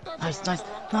 Nice, nice,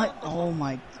 nice. Oh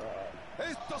my god.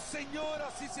 Esto,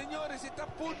 señoras y señores, está a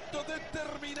punto de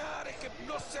terminar. Es que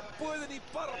no se puede ni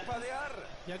parpadear.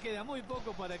 Ya queda muy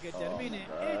poco para que termine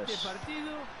este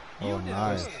partido. Y Oh, un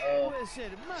nice. error puede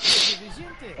ser más que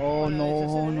suficiente. Oh, para no,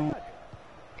 deshacer el no. empate.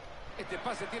 Este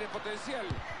pase tiene potencial.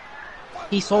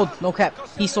 He sold, no cap.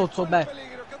 He sold so bad.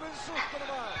 Peligro, quedó en susto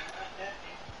nomás.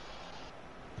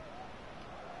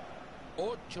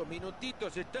 8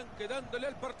 minutitos están quedándole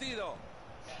al partido.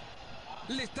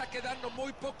 Le está quedando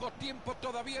muy poco tiempo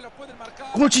todavía, lo pueden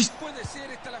marcar. Come on, cheese. Puede ser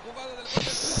esta la jugada del gol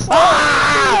del...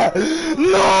 Ah!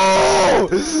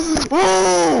 No!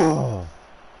 Oh!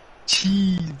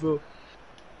 Jeez, bro.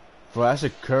 Bro, that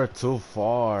should curve too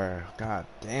far. God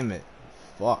damn it.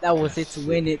 Fuck. That was it to shit.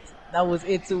 win it. That was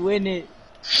it to win it.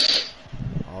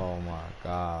 Oh my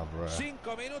god, bro.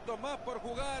 5 minutos más por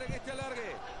jugar en este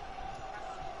alargue.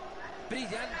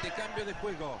 Brillante cambio de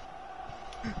juego.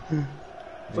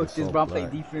 Fuck this, so bro. I'm playing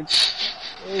black. defense.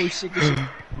 Oh shit, good shit.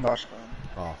 Nice,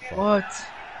 Oh, fuck. What?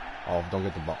 Oh, don't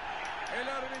get the ball. El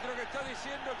árbitro que está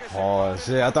diciendo que se Oh, pare.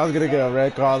 shit. I thought I was gonna get a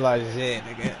red card like shit,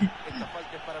 nigga. Esta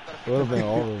falta es para It would have been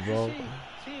over, bro. Sí,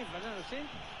 sí, Fernando, sí.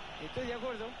 Estoy de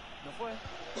acuerdo. No fue.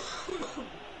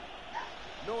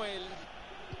 Noel.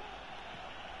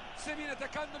 Se viene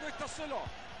atacando, no está solo.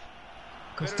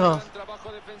 Good Pero el stuff. gran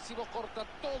trabajo defensivo corta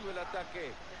todo el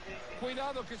ataque.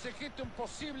 Cuidado que se geste un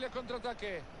posible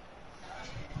contraataque.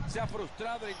 Se ha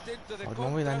frustrado el intento de Oh,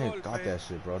 no way that nigga got contragolpe. that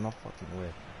shit, bro. No fucking way.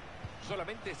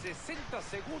 Solamente 60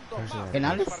 segundos There's más a- en el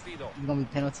Penales? partido. It's gonna be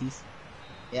penalties.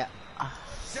 Yeah.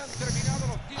 Se han terminado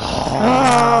los tiempos.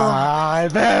 Ah,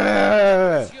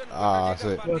 baby! Ah,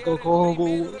 shit. Go, go, go.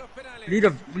 We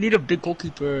need a big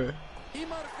goalkeeper. Y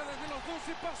marca desde los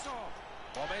 12 pasos.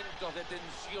 Momentos de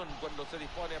tensión cuando se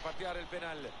dispone a patear el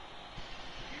penal.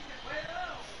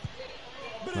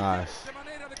 Brillante Nice.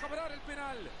 manera de cobrar el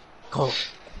penal. Go.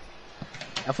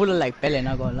 I feel like Pele,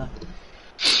 not gonna lie.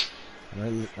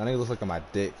 That nigga looks like my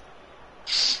dick.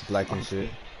 Black and shit.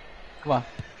 Come on.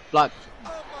 Block.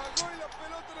 Amagó y la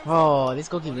pelota en el Oh, this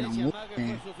goalkeeper Con don't ese move, amague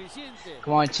man. fue suficiente.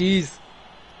 Come on, cheese.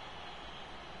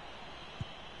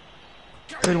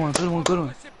 Good one, good one, good one.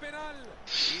 ese penal.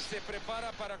 Y se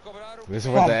prepara para cobrar un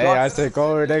Listen Come with on, the AI take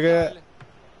over, nigga.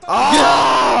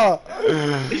 Ah!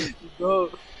 Go.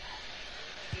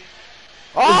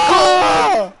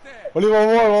 Ah! Only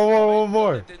one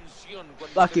more. tensión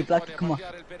cuando Block se it, block dispone it, a come on.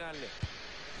 patear el penal.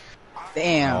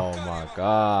 Damn. Oh my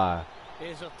god.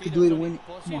 Esos Que tiros do it son win.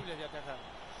 Come on. imposibles de atajar.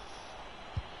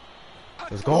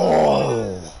 Let's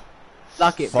go.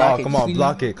 Block it, block Fuck, it. come on, Please.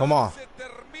 block it. Come on. Se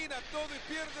termina todo y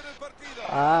pierden el partido.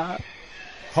 Ah.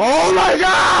 Oh my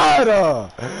god!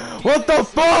 What the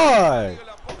fuck?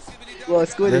 La posibilidad Bro,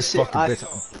 screw this This shit. fucking I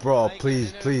bitch. Bro,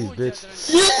 please, bitch.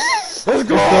 Let's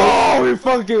go! We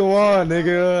fucking won,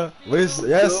 nigga.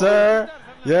 Yes, sir.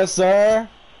 Yes, sir.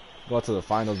 Go to the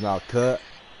finals now. Cut.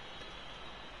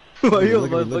 Why you a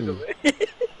Look at me, look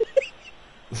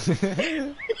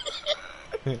motherfucker,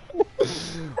 man?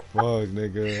 Fuck,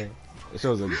 nigga. This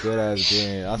was a good ass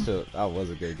game. I feel that was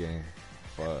a good game.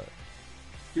 Fuck.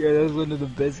 Yeah, that was one of the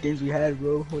best games we had,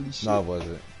 bro. Holy shit. No, it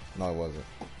wasn't. No, it wasn't.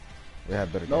 We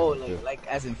had better No, games. than this. like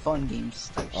as in fun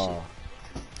games type Oh.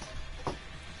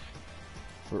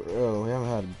 For real, we haven't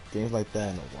had games like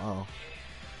that in a while.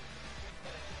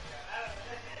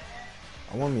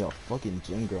 I want me a fucking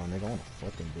gym girl, nigga. I want a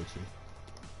fucking bitch.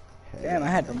 shit. Damn, I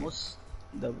had the most,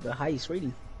 the highest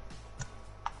rating.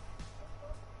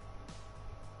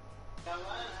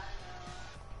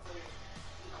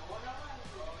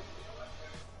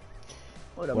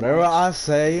 What a Whatever match. I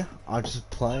say, I'm just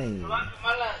playing.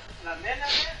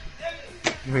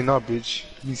 You mean not, bitch.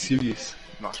 Be serious.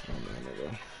 Nah.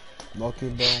 Lucky,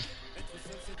 bro.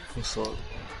 What's up?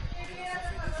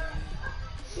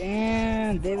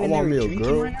 Damn, David I want me a drinking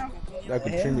girl right now? that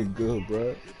could Yeah. treat me good,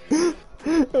 bro.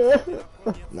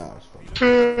 Nah, it's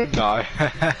funny. Nah.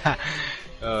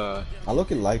 I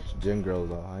look at like gym girls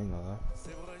though. I ain't gonna lie.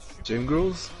 Gym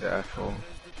girls? Yeah, cool.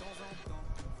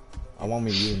 I want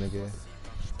me you, nigga.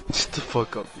 Shut the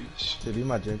fuck up, bitch. To be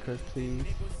my gym crush, please.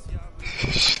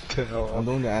 Shut the hell up. I'm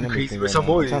doing the anime crazy thing with right some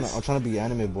now. boys. I'm trying to be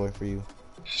anime boy for you.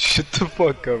 Shut the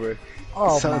fuck up, bro.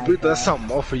 Oh Sound my good, god. that's something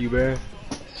more for you, bro.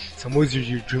 Someone's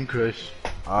your dream crush.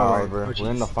 Alright, Oh, bro. oh, We're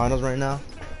in the jeez. finals right now.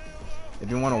 If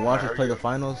you want to watch us play the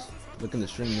finals, look in the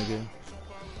stream, nigga.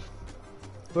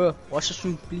 Bro, watch the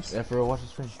stream, please. Yeah, for real, watch the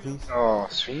stream, please. Oh,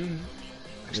 stream?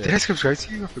 Yeah. Did I subscribe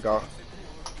to you? I forgot.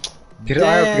 Did I?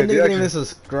 Damn, I forgot. nigga Did didn't I? even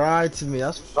subscribe to me.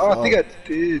 That's Oh, I think fucked. I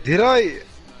did. Did I?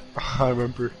 I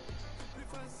remember.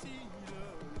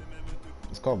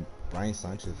 It's called Brian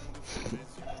Sanchez.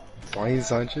 Brian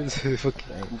Sanchez?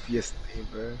 Fucking goofiest name,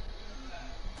 bro.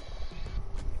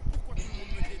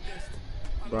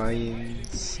 Brian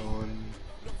Sanchez.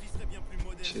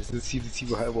 Let's see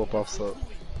what pops up.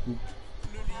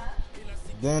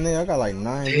 Damn, nigga, I got like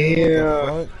 9 views.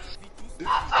 What the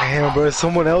fuck? Damn, bro.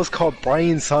 Someone else called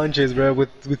Brian Sanchez, bro,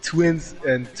 with 2 N's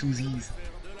and 2 Z's.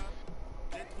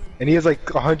 And he has like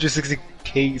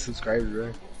 160k subscribers,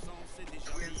 bro.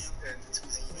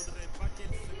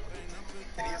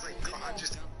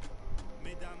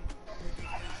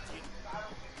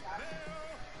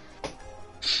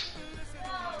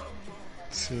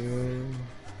 So,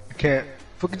 I can't.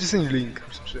 Fucking just send you a link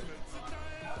or some shit.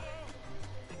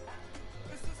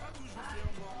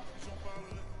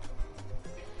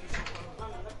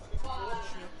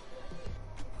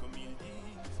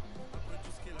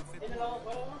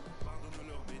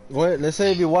 Wait, let's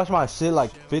say if you watch my shit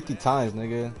like 50 times,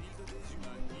 nigga.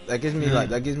 That gives me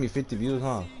that gives me 50 views,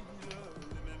 huh?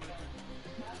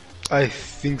 I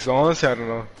think so. Honestly, I don't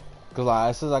know. Cause like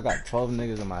I says I got 12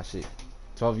 niggas in my shit,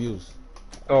 12 views.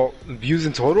 Oh, views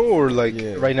in total or like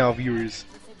Yeah. right now viewers?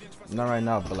 Not right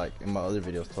now, but like in my other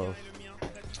videos, 12.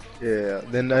 Yeah.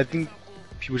 Then I think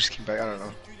people just came back. I don't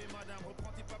know.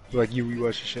 Like you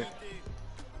rewatch the shit.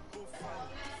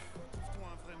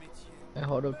 Hey,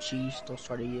 hold up, cheese. Don't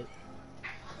start it yet.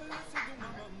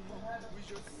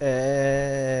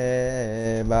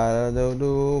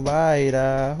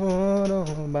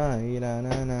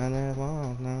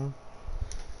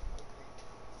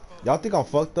 Y'all think I'm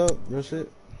fucked up? Real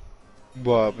shit?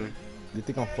 What happened? You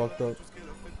think I'm fucked up?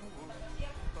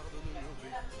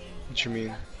 What you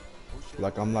mean?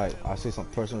 Like I'm like I say some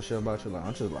personal shit about you. Like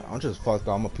I'm just fucked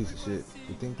up. I'm a piece of shit.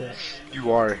 You think that?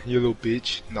 You are. You little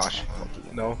bitch. Nah.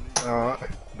 No. No, I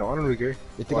don't really care.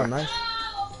 You think I'm nice?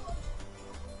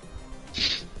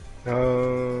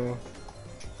 No.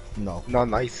 No. Not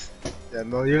nice. Yeah,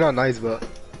 no, you're not nice, but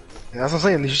yeah, that's what I'm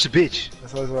saying. You're just a bitch.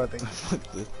 That's what I think. Fuck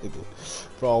this nigga.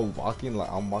 Bro,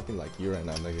 I'm walking like you right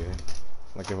now, nigga.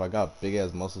 Like if I got big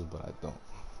ass muscles, but I don't.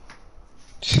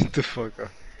 Shut the fuck up.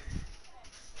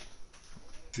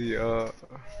 See, Yo,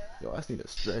 I just need to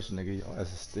stretch, nigga. Yo,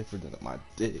 ass is stiffer than my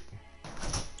dick.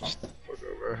 shut the fuck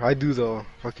up, bro. I do though.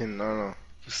 Fucking, I don't know.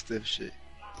 Stiff shit.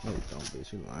 No, you don't,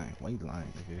 bitch. You lying. Why you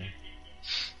lying, nigga?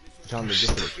 I'm trying to get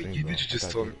to the stream, You bro. just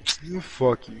Fuck told me. that You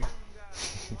fuck you.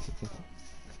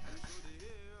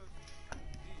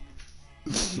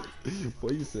 bitch. Why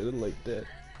you said it like that?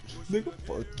 Nigga,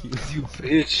 fuck you. You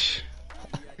bitch.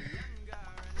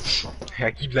 Hey,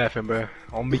 I keep laughing, bro.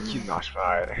 I'll make you not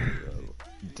right.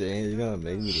 Dang, you gonna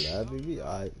make me laugh, baby?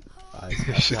 I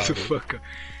Shut the fuck up.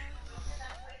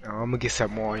 No, I'm gonna get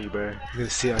some more on you, bro. I'm gonna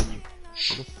sit on you.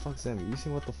 What the fuck's that? You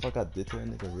seen what the fuck I did to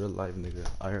that nigga? Real life, nigga.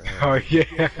 I heard. Oh yeah.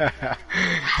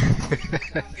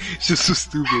 It's just so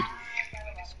stupid.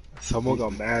 Someone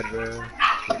got mad, bro.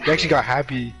 He actually got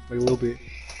happy, like a little bit.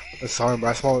 I saw him, bro.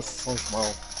 I saw him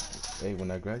smile. Hey,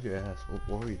 when I grabbed your ass,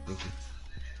 what were you thinking?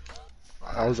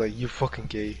 I was like, you fucking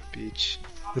gay, bitch.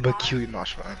 I'm about to kill you,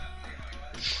 Nosh, man.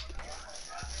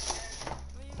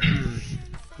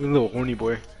 You little horny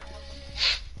boy.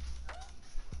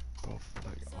 Bro,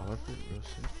 like, all of it, real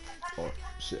shit. Oh,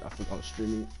 shit, I forgot I'm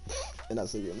streaming, and I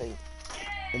said your name,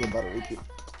 and then about to repeat.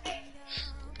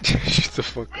 Shut the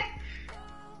fuck up.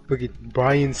 Look at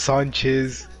Brian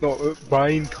Sanchez. No,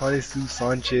 Brian Conesu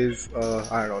Sanchez.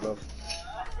 I don't know.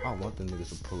 I want them niggas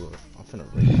to pull up. I'm finna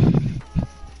rape.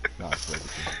 Nah, I swear to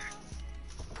you.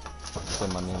 Say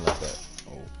my name like that.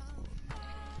 Oh.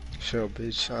 Shut up,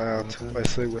 bitch. I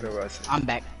say whatever I say. I'm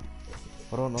back.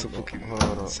 Hold on, So no, fucking hold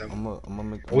on. Sam. I'm gonna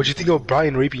make. What'd you think of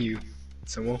Brian raping you,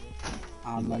 Samuel?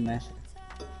 I don't know, man.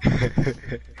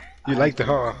 You liked it,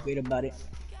 huh? Great about it.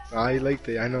 I liked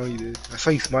it. I know you did. I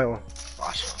saw you smile.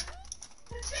 Gosh.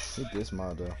 You did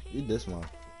smile though. You did smile.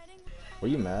 Were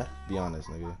you mad? Be honest,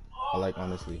 nigga. I like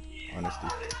honesty. Honesty.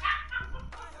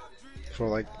 For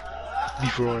like,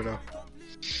 before right now.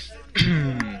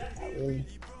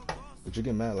 But you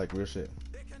get mad like real shit.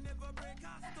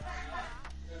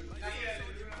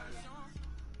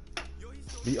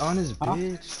 Be honest,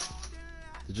 bitch.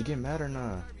 Did you get mad or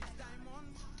not?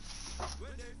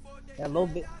 Yeah, a little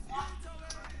bit.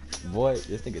 Boy,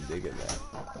 this nigga did get mad.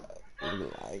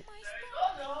 Nigga like.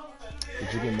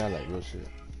 Did you get mad like real shit?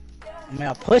 I mean,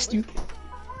 I pushed you.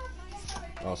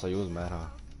 Oh, so you was mad, huh?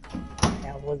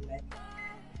 Yeah, I was mad.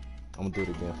 I'm gonna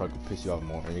do it again if I could piss you off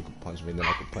more and you could punch me and then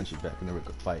I could punch you back and then we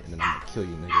could fight and then I'm gonna kill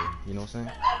you, nigga. You know what I'm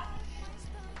saying?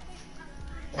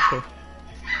 Okay.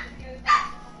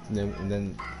 And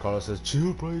then Carlos says,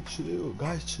 chill, bro, chill,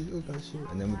 guys, chill.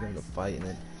 And then we're gonna fight and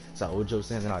then it's like Ojo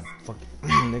saying, then I fucking,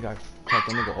 nigga, I crack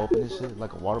that nigga open and shit,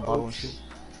 like a water bottle and shit.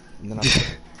 And then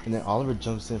and then Oliver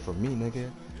jumps in for me, nigga.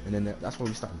 And then that's when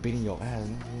we start beating your ass,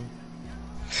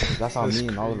 nigga. That's how me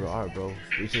and Oliver are, bro.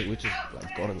 We just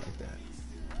like got it like that.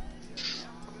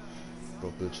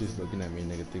 Bro, Bill Cheese looking at me,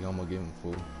 nigga. Think I'm gonna give him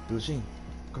food. Bill Cheese,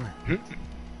 come here.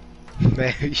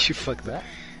 Man, you fucked that.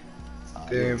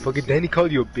 Damn, fucking Danny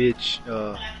called you a bitch.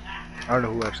 I don't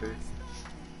know who actually.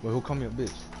 Wait, who called me a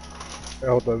bitch?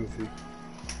 Hold on, let me see.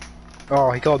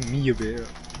 Oh, he called me a bitch.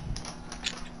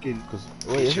 Fucking.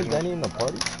 Wait, isn't Danny in the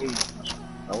party?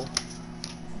 No.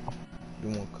 You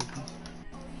want cookies?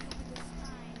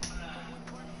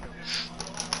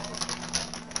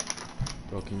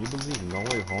 Bro, can you believe No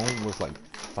Way Home was like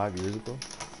 5 years ago?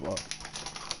 Fuck.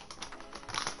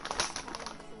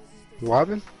 What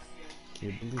happened? Can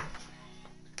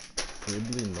you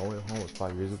believe No Way Home was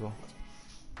 5 years ago?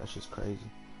 That's just crazy.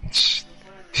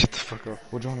 Shut the fuck up.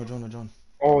 What John?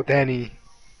 Oh, Danny.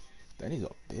 Danny's a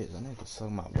bitch. That nigga can suck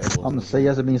my elbows. I'm gonna say you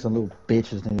guys are being some little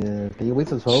bitches, nigga. Can you wait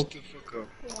till 12? Shut the fuck up.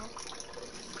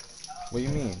 What do you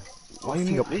mean? What do you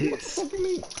mean? What the fuck you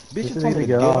mean? Bitch, you This told me to nigga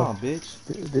get go. on, bitch.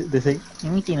 They say,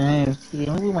 anything else? Let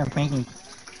me do my pranking.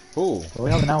 Who? We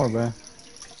have an hour, bro.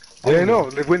 Yeah, I know.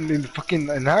 They went in fucking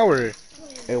an hour.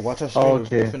 Hey, watch our stream. Oh,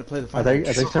 okay. We're finna play the I final. think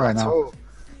you said right now.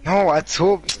 No, I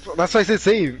told. That's why I said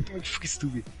save. You're fucking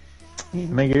stupid.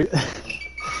 Man, you're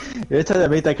every time I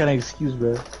make that kind of excuse,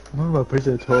 bro. I'm about to push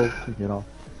at 12 to get off.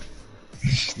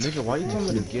 Nigga, why you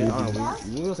telling me to get on?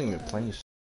 We wasn't even playing shit.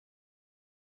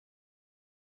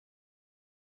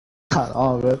 Not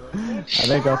all, bro. I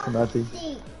thank God for nothing.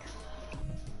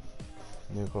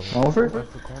 Over?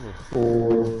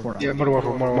 For Yeah,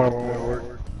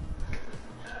 more.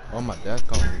 Oh, my dad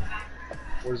called me.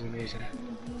 Where's amazing?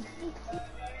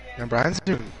 Yeah, Brian's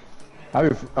doing. I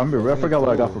forgot what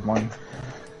I got for mine.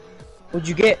 What'd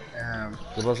you get?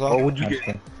 Oh, what'd you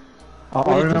get?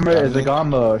 I remember is I got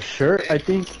him a shirt, I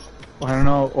think. I don't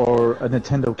know, or a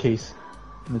Nintendo case.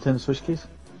 Nintendo Switch case?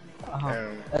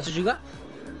 That's what you got?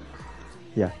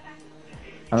 Yeah.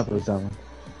 I don't know if it was that one.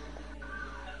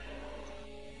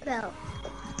 Bill.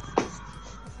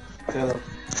 Hello.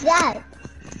 Dad.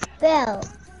 Bill.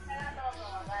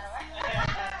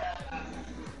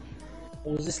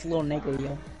 What was this little nigga,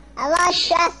 yo? I like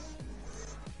chess.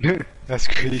 That's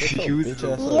crazy. You You like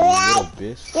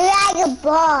a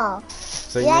ball.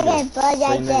 Say You like nigga. a ball Say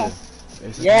like nigga.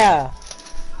 this. Yeah.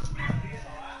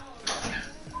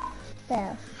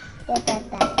 Bill. Get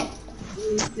that. Who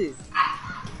is this?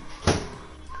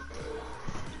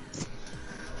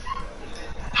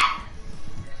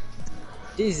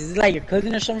 Jeez, is it like your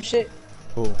cousin or some shit?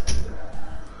 Who?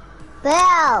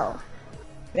 Bill.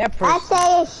 That I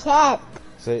person. say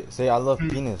shit. Say I love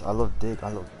penis. I love dick.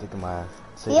 I love dick in my ass.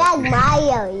 Say You like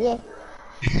Mario, yeah.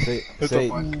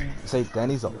 Say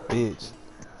Danny's a bitch.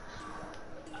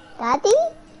 Daddy?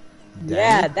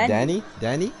 Yeah, Danny.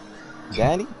 Danny?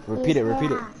 Repeat it.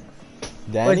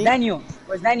 Danny? Where's Daniel?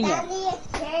 Where's Danny at? Daddy is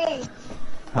changed.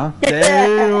 Huh?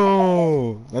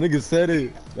 Damn! That nigga said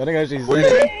it. That nigga actually said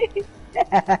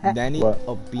it. Danny What?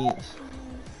 a bitch.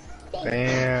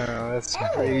 Damn, that's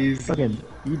crazy. Fucking,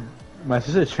 my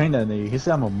sister trained that nigga. He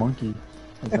said I'm a monkey.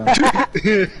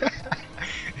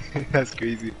 That's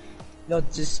crazy. Yo,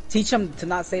 just teach him to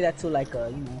not say that to like you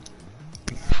know.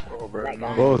 Oh, bro,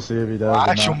 no. We'll see if he does.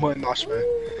 Actual mutton-nosh, man.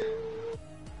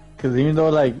 Because even though,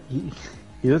 like,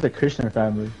 he was a Christian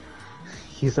family,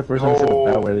 he's the first one to say the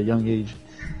bad word at a young age.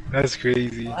 That's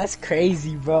crazy. Oh, that's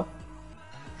crazy, bro.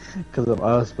 Because of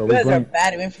us, but You we guys are blame.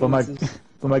 bad But influences.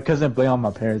 my cousin blame on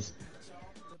my parents.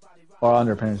 Or on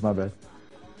their parents, my bad.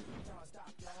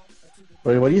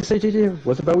 Wait, what do you say, JJ?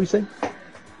 What's the bad word you say?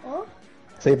 Huh?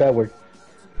 Say a bad word.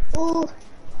 Ooh.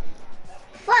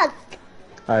 Fuck.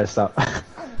 Alright, stop.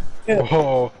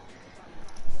 Oh.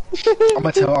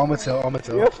 I'ma tell.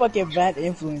 You're a fucking bad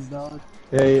influence, dog.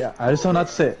 Yeah, I just don't know not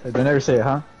to say it. Don't ever say it,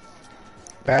 huh?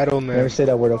 Battle, Never man. say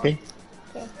that word, okay?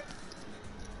 Okay.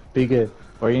 Be good,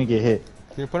 or you're gonna get hit.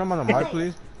 Can you put him on the mic,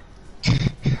 please?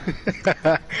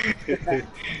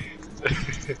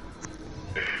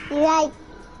 You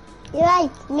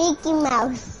like Mickey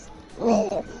Mouse.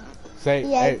 Say,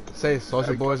 Yeah. hey, say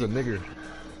Social Boy's a nigger.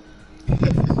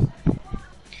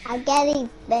 I'm getting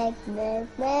big.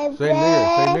 Say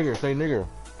nigger, say nigger.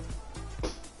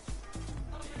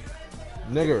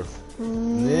 Nigger.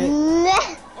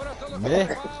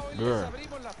 Nigger.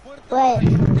 Wait.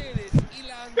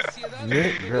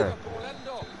 Nigger.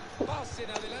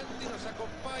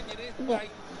 Yeah.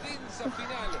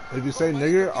 If you say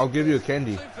nigger, I'll give you a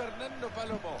candy.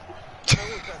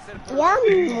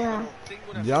 Yum.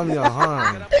 Yum yum,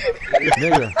 huh?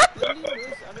 Nigger.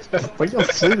 Why y'all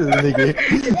say this nigga?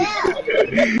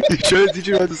 You trying to teach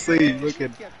you how to say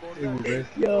fucking.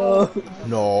 Yo.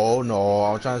 No,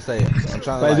 I'm trying to say. I'm trying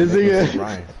to Like, like, this make him nigga- say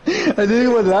Brian. And then he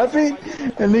was laughing,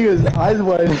 and nigga's eyes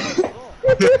wide.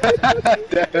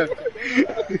 Damn.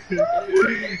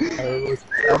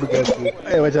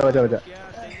 Hey, watch out.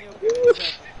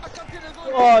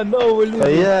 Oh no, we're But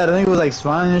losing. yeah, the nigga was like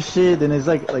smiling and shit, then it's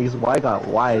like his white got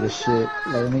wide as shit.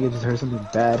 Like the nigga just heard something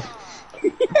bad.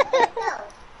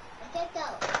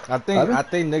 I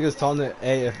think niggas told him,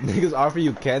 hey, if niggas offer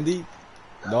you candy,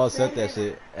 don't accept that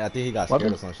shit. And I think he got What?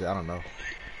 scared or some shit. I don't know.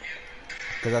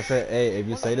 Cause I said, hey, if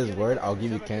you say this word, I'll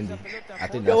give you candy. I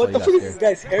think that's Yo, why what he the got fuck is scared. this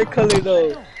guy's hair color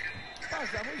though?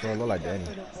 Bro, it look like Danny.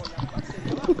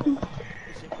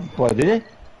 What, did it?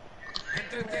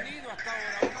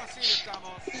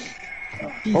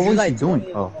 What was he doing?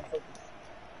 Oh.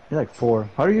 You're like 4.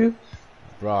 How are you?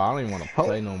 Bro, I don't even want to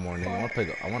play no more,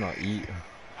 nigga. I want to eat.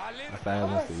 My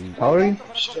family wants to eat. How are you?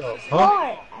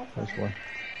 Four. That's 4.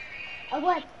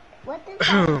 What does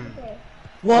that say?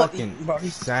 What? Fucking Bro,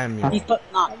 Samuel.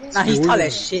 he's tall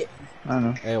as shit. I don't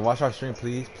know. Hey, watch our stream,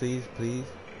 please.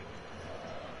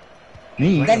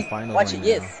 Me? Danny, Finals watch right it, now.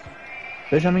 yes.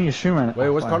 Bitch, I'm in your stream right now. Wait,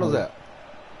 where's Fine, Carlos hold at? on.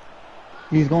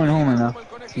 He's going home right now.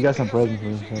 He got some presents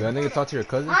for Did him. that nigga talk to your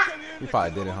cousin? You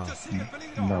probably did it, huh?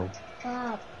 No.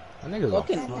 Stop. That nigga's a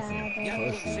Fucking fucking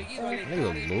pussy. That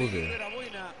nigga's a loser.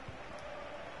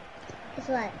 Guess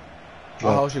what?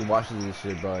 I hope she watches this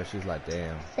shit, bro. And she's like,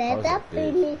 damn. Set Carlos a up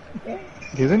bitch. really.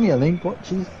 Give me a link, what?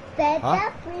 Jeez. Set Huh?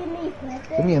 up really.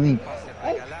 Give me a link.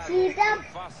 She's up.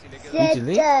 Eat your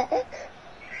link?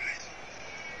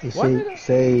 You What?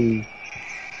 say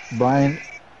Brian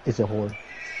is a whore.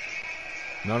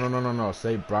 No.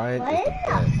 Say Brian What is is the that?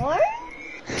 best. Horse?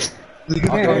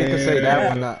 Okay, you can say that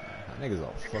one. Not. That nigga's a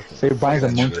fucking. Say Brian's a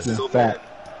fuck that monkey nigga. and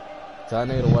fat. Tell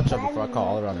that nigga to watch out before I call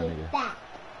all around that nigga.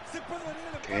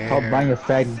 Call Brian a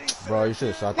fatty. Bro, you should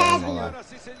have shot that in my life.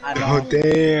 I Oh know.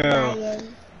 damn.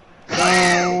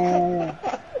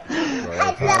 Bro,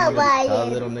 I tell know, that Brian.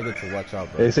 little nigga to watch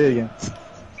out, bro. Hey, say it again.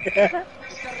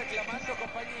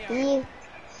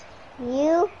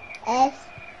 You as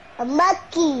a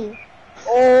monkey.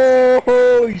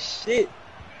 Oh shit!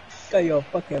 Got your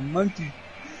fucking monkey.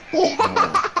 You're like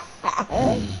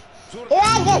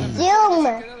a zoom.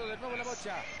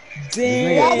 This You're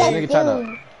nigga like a trying to.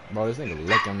 zoom. Bro, this nigga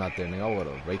lucky I'm not there, nigga. I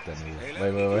would've raped that nigga.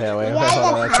 Wait. You're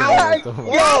like a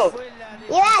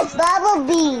You're like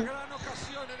Bumblebee.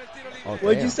 Oh,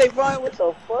 What'd damn. you say, Brian? What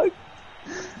the fuck?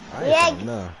 I ain't saying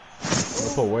nothing.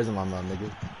 Don't put words in my mouth,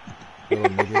 nigga. Little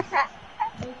nigga.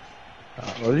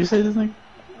 What did you say this nigga?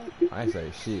 I ain't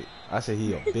say shit. I said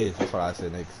he a bitch. That's what I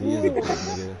said, nigga. He is a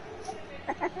bitch,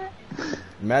 nigga.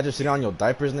 Imagine sitting on your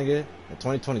diapers, nigga. In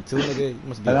 2022, nigga. You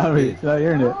must be a I'm bitch. not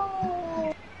hearing it.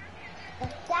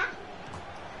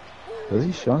 Does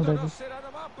he show that?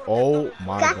 Oh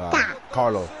my god.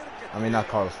 Carlos. I mean, not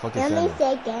Carlos. Fucking Let me Samuel.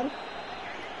 say again.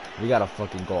 We gotta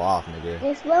fucking go off, nigga.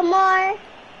 There's one more.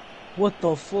 What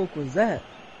the fuck was that?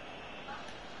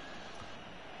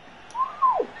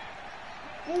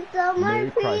 There's one more,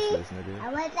 Merry please. priceless, nigga. I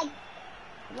was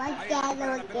like,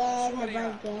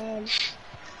 again.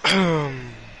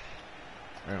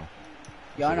 Damn.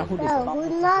 Y'all know who this No,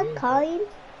 who's not calling?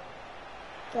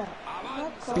 No,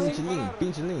 not calling.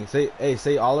 Pinchalin.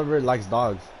 Say Oliver likes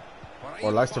dogs.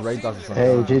 Or likes to raise dogs or something.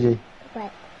 Hey, JJ.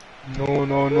 What?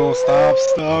 No,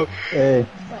 stop. Hey.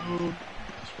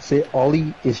 Say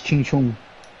Ollie is Ching Chung.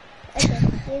 Okay,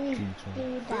 give me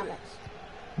 $3.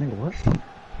 Nigga, what?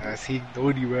 As he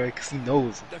naughty, right? Cause he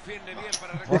knows.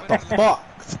 What the fuck?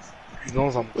 He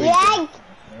knows I'm You're big. like,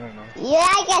 I don't know. you're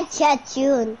like a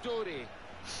cartoon.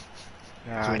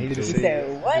 Nah, he didn't He say said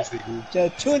it. what? He said who.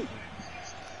 Chachun.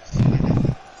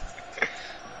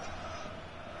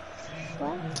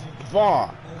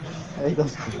 Fuck. Hey,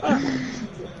 those.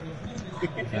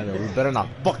 Man, we better not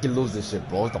fucking lose this shit,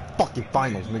 bro. It's the fucking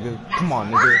finals, nigga. Come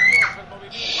on,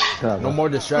 nigga. Shut up, No bro. more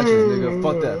distractions, nigga.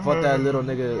 Fuck that little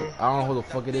nigga. I don't know who the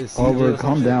fuck it is. Oh, CJ bro, or some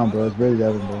calm shit. down, bro. It's really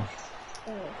Devin, bro.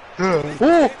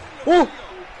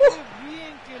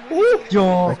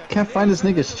 Yo. I can't find this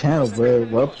nigga's channel, bro.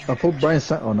 Well, I put Brian's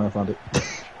son. Oh no, I found it.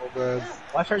 Oh, man.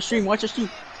 Watch her stream. Yo, you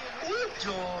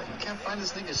can't find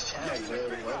this nigga's channel, bro.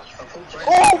 Well, I put Brian's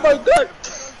Oh my god.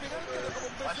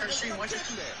 Watch her stream.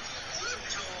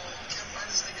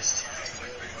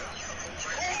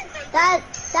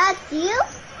 That's you?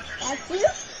 That's you?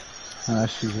 Oh,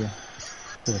 that's you, yeah.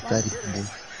 You're a fatty, boy.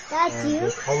 That's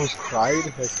you? Carlos cried?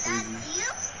 That's crazy.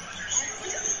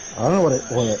 I don't know what it.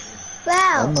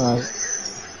 Wow. I'm not.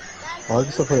 Oh, I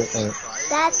just put it.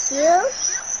 That's you?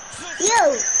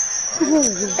 You.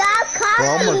 Stop Bro,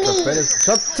 I'm calling gonna me. defend it.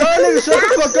 Tell that nigga shut the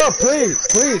fuck up, please.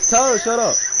 Please, tell her shut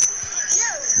up.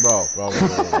 Bro.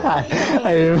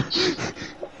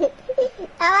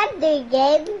 I want the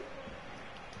game.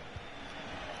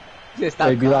 Just stop.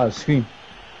 Hey, be loud, scream.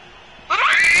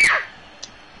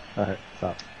 Alright,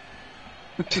 stop.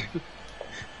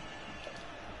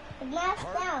 Not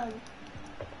down.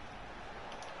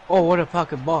 Oh, what a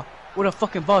fucking ball. What a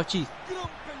fucking ball, cheese.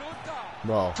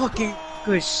 Bro. Fucking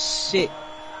good shit.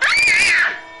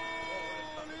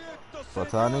 Bro,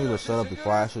 tell that nigga to shut up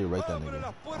before I actually rate that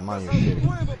nigga. I'm not even kidding.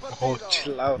 Oh,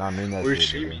 chill out. Nah, I mean that We're shit,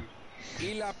 streaming.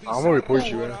 nigga. I'm gonna report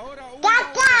you, bro.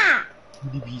 Gaga.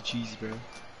 DB cheese, bro.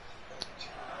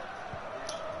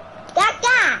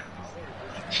 Gaga.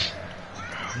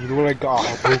 You know what I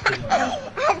got? Broken. I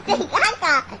think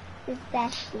Gaga is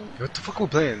bestie. What the fuck are we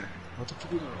playing? What the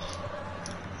fuck are we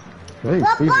Hey, doing?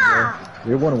 please, bro.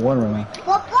 You're 1-1 right now.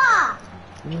 Papa.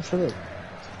 You shut up.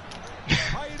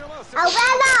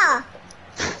 Abuela.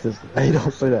 Just, hey,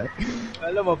 don't say that.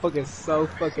 That little motherfucker is so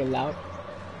fucking loud.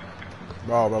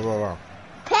 Bro.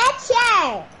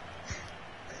 Pitcher.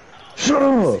 Shut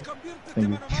up! Thank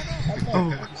you.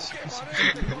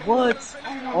 What?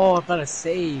 Oh, I thought a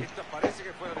save.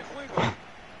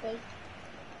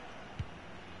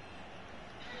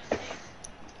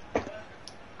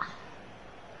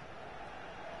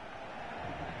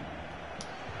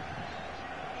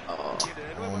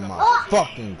 Oh my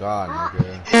fucking god,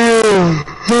 nigga.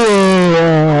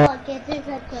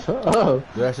 Shut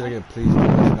up. Do that shit again, please.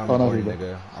 I'm Oh, no, sorry, he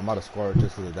nigga. I'm about to score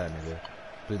just for that, nigga.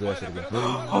 Please do that shit again, please.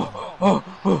 Oh,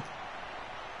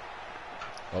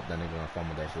 that nigga gonna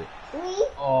fumble that shit.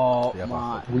 Oh Yeah,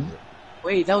 my. my.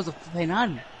 Wait, that was a penal.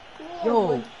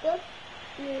 Yo.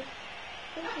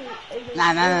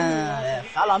 Nah.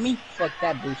 Follow me. Fuck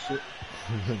that bullshit.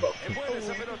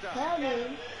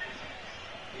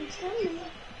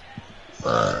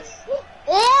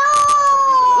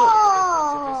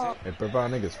 Hey, put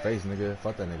on nigga's face, nigga.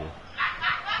 Fuck that nigga.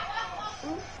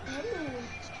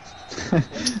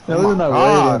 That wasn't that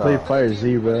way to play Fire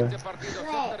Z, bro. What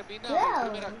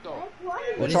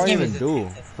This y'all game even is- do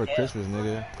for Christmas,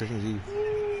 nigga? Christmas Eve.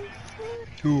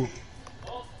 Who?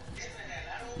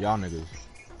 Y'all niggas.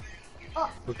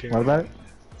 Okay. What about it?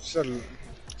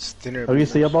 It's dinner. Are you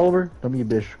stay up, Oliver? Don't be a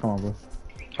bitch. Come on, bro.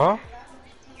 Huh?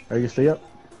 Are you stay up?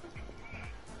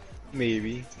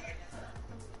 Maybe.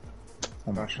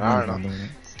 Oh my I don't God, know. I'm doing it.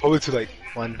 Probably to like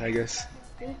 1, I guess.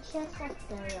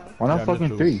 Why not Yeah, fucking me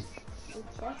too. 3?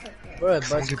 Bro,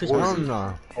 but it's Christmas Eve.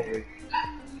 Nah. Probably.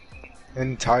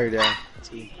 And tired, yeah.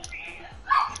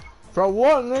 For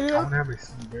what, I nigga? don't have my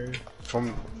sleep, bro.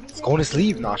 From going to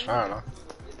sleep? Nah, I don't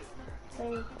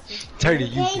know. Tired of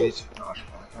you, bitch. Nah,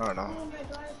 I don't know.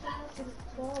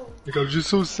 Like, I'm just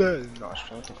so sad. Nah,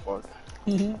 what the fuck?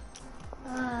 You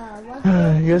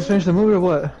guys finished the movie or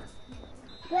what?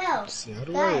 See, how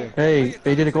do I? Hey,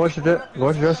 did it go watch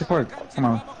Jurassic Park? Come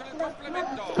on.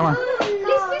 Come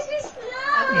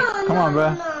on,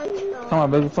 bro. Come on,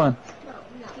 bro. It's fun.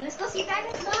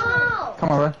 Come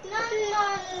on, bro.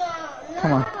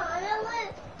 Come on.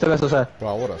 Tell us so sad. Bro,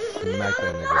 I would've smacked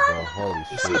that nigga, bro. Holy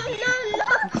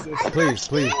shit.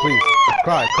 Please.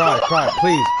 Cry,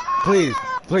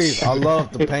 please. I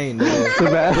love the pain, nigga. Too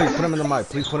bad. Please, put him in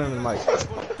the mic.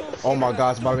 Oh my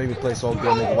god, it's about to make me play so good,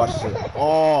 nigga. Watch this shit.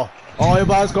 Oh,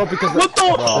 everybody's go because What the?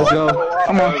 bro. Let's go.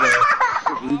 Come on.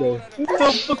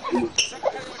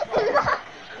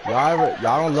 Y'all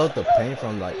don't love the pain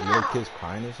from like little kids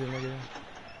crying and shit, nigga?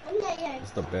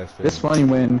 It's the best feeling. It's funny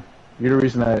when you're the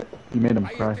reason that you made them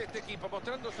cry.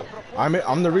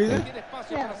 I'm the reason?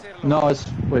 No, it's...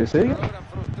 Wait, say it again?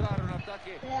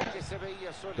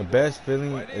 The best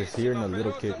feeling is hearing a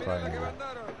little kid crying, nigga.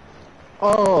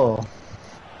 Oh.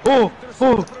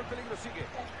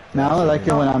 Now I like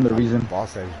it when I'm the reason.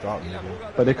 Boss ass dropped,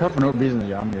 nigga. But they come for no reason,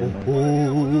 yeah, I'm getting it.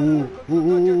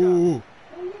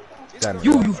 Damn it.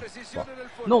 You.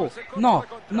 No.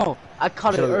 I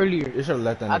caught it earlier. You should've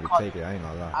let that I nigga caught- take it, I ain't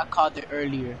gonna lie. I caught it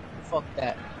earlier. Fuck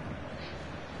that.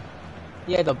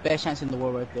 He had the best chance in the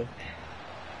world right there.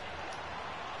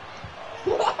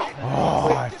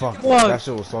 Oh, I fucked What? that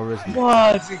shit was so risky.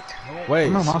 What? Wait,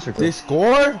 I'm a monster, they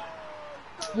scored?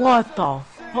 What the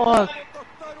fuck?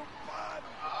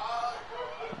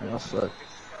 That sucks.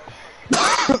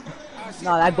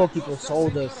 Nah, that goalkeeper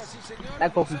sold us.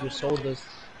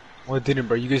 Well, it didn't,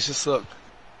 bro. You guys just suck.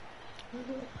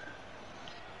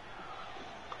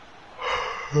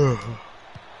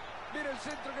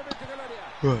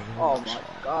 Oh my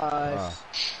gosh.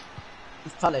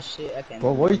 He's tall as shit. I can't.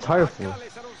 Bro, what are you tired for?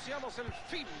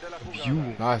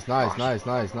 You. Nice.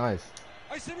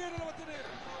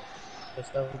 Good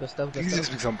stuff, good stuff, good He's stuff.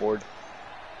 just because I'm bored.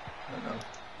 I don't know.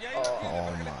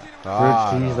 Oh my Bro,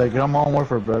 god. he's like, get on Modern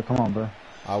Warfare, bro. Come on, bro.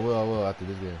 I will after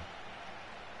this game.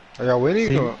 Are y'all winning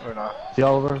See? or not? See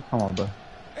Oliver? Come on, bro.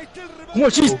 Come on,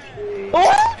 jeez.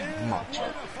 Oh!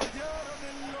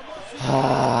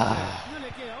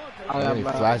 I'm getting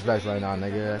flashbacks right now,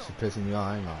 nigga. That shit pissing me off.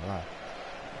 I ain't gonna lie.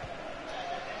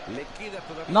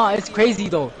 No, it's crazy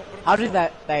though. How did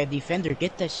that defender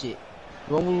get that shit?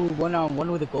 One on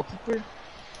one with the goalkeeper?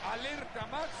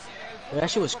 That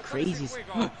shit was crazy.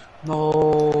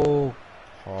 No.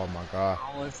 Oh my god.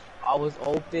 I was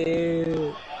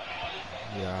open.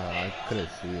 Yeah, I couldn't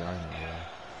see. I ain't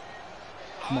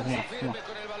gonna lie.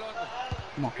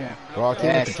 Come on. Bro, I can't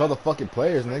even control the fucking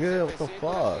players, nigga. What the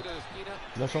fuck?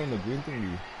 Not showing the green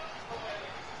thingy.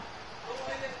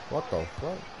 What the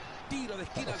fuck?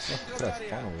 That's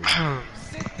funny.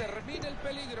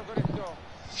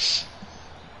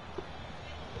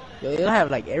 Yo, they have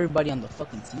like everybody on the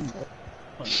fucking team, bro.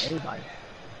 Everybody.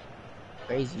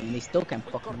 Crazy, and they still can't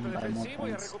fucking win by more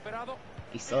points.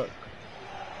 They suck.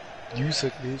 You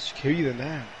suck, bitch. Carry the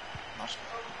man.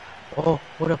 Oh,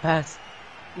 what a pass.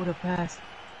 What a pass.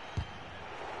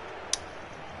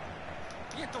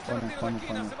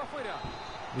 Corner.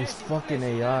 These fucking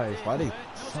AIs, why they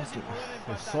fucking,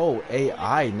 they're so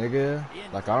AI, nigga.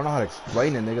 Like, I don't know how to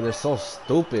explain it, nigga. They're so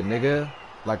stupid, nigga.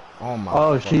 Like, oh my.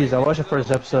 Oh, jeez, I watched the first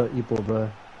episode of Evil,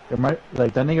 bro. It might,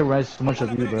 like, that nigga writes too much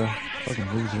of you, bro. Fucking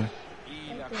loser.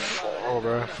 Oh,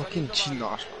 bro. Fucking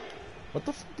Chinosh. What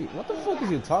the fuck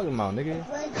is you talking about, nigga?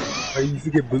 I used to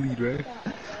get bullied, right?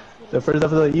 The first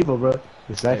episode of Evil, bro.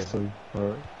 It's actually,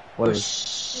 or whatever. Oh,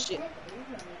 shit.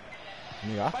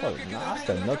 Nigga, I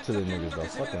stand up to the niggas, though.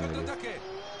 Fuck them niggas.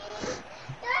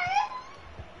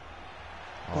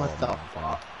 What the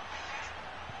fuck?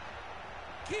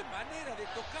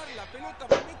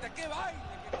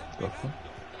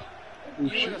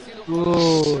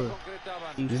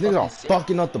 These niggas are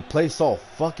fucking up the place so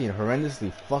fucking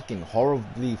horrendously, fucking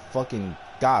horribly, fucking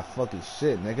god fucking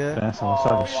shit, nigga. That's some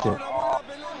fucking shit.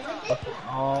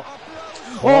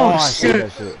 Oh, I shit. hate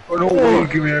that shit. Oh, no way.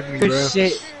 Give me everything, Good bro.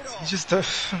 shit. He's just oh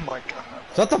my god.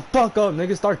 Shut the fuck up,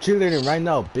 nigga. Start cheerleading right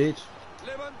now, bitch.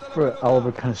 Bro,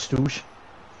 Oliver kind of stoosh.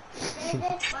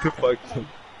 What the fuck?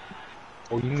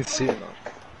 Oh, you need to see it now.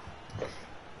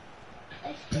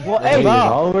 Well, Hey, hey, is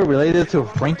Oliver related to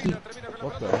Frankie?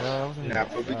 What the hell? Nah,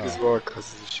 but because we're all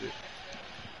cousins and shit.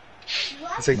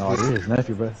 It's like No, it is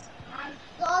nephew, bro.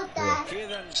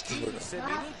 Quedan 15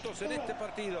 minutos en este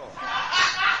partido.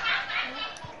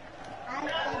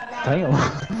 Damn.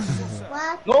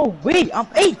 no, wait, I'm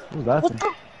 8. Who's laughing? What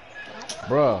the?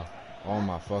 Bruh. Oh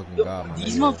my fucking god, man.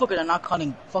 These motherfuckers are not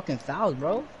calling fucking fouls,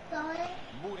 bro.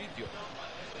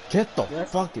 Get the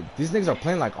fucking. These niggas are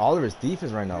playing like Oliver's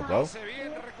defense right now, bro.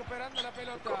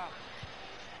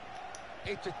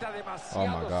 Oh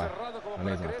my god. I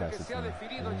need to pass it to me.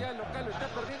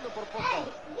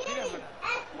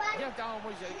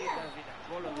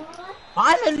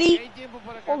 Finally!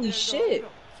 Holy shit!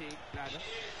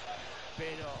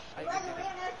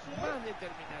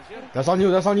 That's on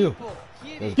you, that's on you.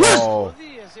 Let's go.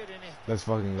 Let's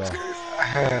fucking go.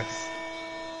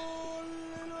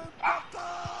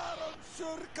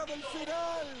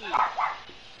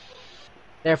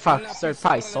 They're probably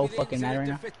so fucking mad right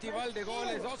now.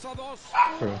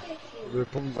 Bro, they're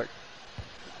probably like,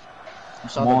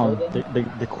 Come on,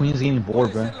 the queen's getting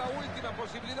bored, bro.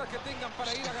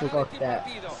 Look at that.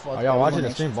 Are y'all watching the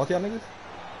stream? Both y'all niggas?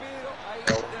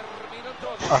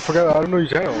 I forgot, I don't know your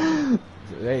channel.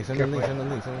 Hey, send the link, send the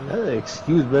link, send the link. That's an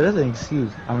excuse, bro. That's an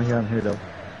excuse. I'm here though.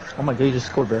 Oh my god, you just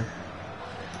scored, bro.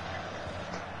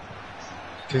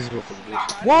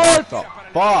 What the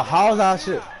fuck? How's that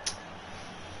shit?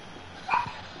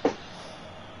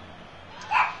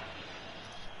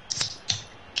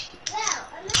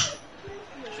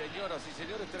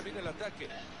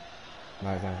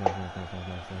 Nice.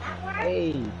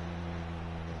 Hey.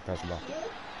 Pass the ball.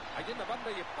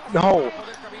 No.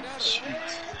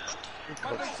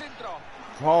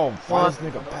 Oh, fuck this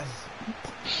nigga. Pass.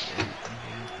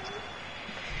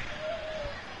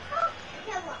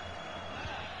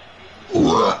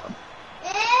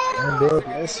 Bro,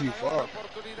 bless you, fuck.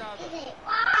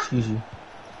 Excuse you.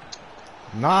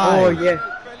 Nice. Oh yeah.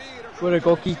 What a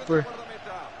goalkeeper.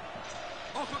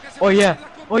 Oh yeah.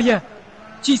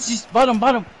 Jeez,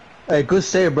 bottom. Hey, good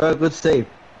save, bro. Good save.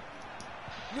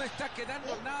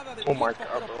 Oh my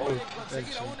god, bro.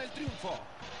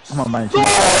 Come on, man.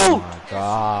 Oh my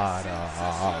god.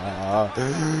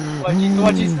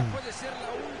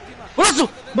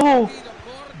 No.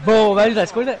 Bro, that is that.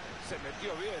 Score that.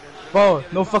 Bro,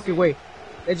 no fucking way.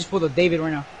 They just pulled a David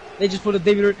right now. They just put a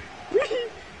David.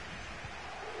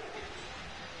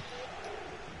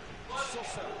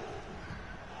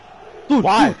 Dude,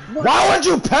 Why? dude, Why would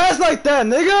you pass like that,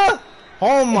 nigga?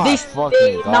 Oh my They fucking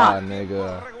stayed god, not.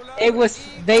 nigga. It was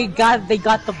they got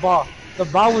the ball. The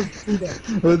ball was through there.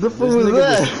 What the fuck This was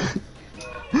nigga that?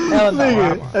 Hell no.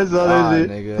 Nigga, that's all God, that is.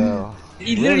 nigga.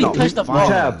 He literally touched the You ball.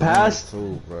 try to pass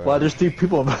Too, bro. while there's 3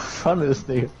 people in front of this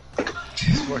nigga.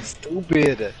 This was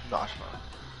stupid. Not fun.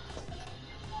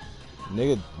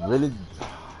 Nigga really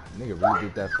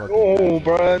did that fucking. Oh,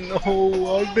 bro, no,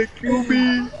 I'm the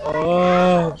QB.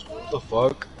 What the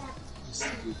fuck?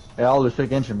 Hey, I'll just pick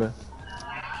Genshin, bro.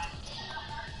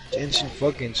 Genshin,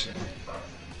 fuck Genshin.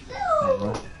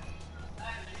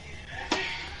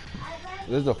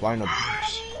 This is the final,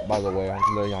 by the way. I'm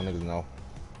just letting y'all niggas know.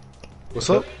 What's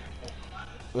up?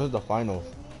 This is the final.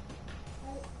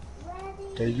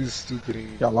 Yeah, you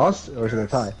stupid. Y'all lost or is it a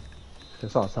tie?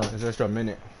 It's all tie. It's extra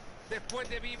minute. Después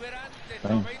de vibrantes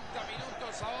Damn. 90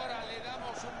 minutos, ahora le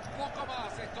damos un poco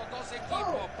más a estos dos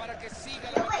equipos para que siga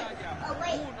la batalla.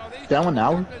 Uno de ellos That 1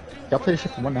 hour? buscando el triunfo Y'all play this de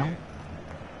shit for 1 hour?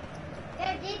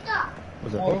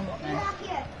 Was it Oh, fake? man.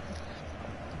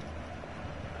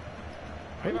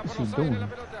 Ahí va What is por he los aires doing? la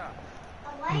pelota.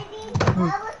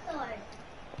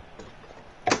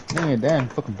 Man, damn,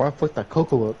 fucking bar fucked that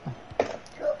Coco up.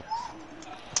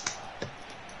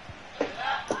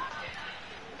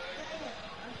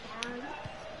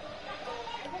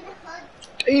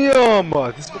 Damn!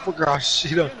 This motherfucker got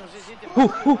shit up.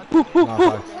 Nah,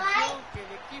 fuck.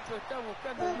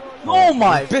 Oh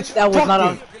my! Bitch, That was not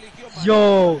on. fucking-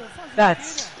 Yo,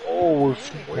 that's. Oh,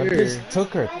 That bitch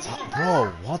took her bro,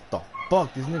 what the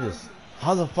fuck? These niggas.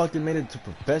 How the fuck they made it to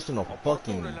professional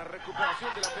fucking. En la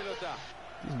recuperación de la pelota.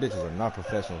 These bitches are not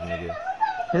professionals, nigga.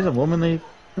 There's a woman league.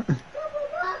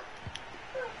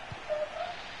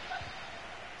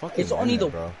 Fucking It's only women, the.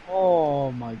 bro.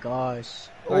 Oh my gosh.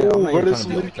 Like, I'm not what even is trying to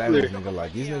be a somebody feminist, nigga.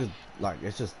 Like, these niggas, like,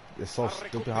 it's so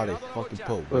stupid how they fucking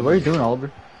put. Wait, what are you doing,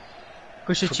 Oliver?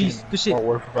 Good shit, cheese. Good shit. I'm Come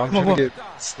on, trying come to get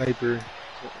sniper.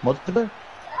 Multiplayer?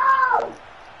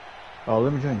 Oh,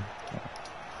 let me join you.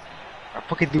 I'm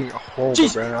fucking doing a horrible,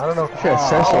 Jeez. bro. I don't know. Shit,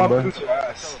 Cecil, bro. Beat your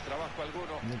ass. Trabajo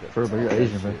alguno. Nigga, For, but you're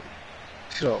Asian, bro.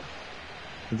 Shut up.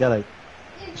 You got like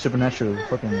supernatural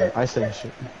fucking eyesight and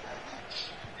shit.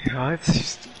 Yeah, that's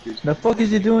stupid. The fuck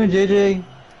is you doing, JJ?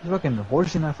 You fucking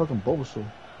horsing that fucking Bulbasaur.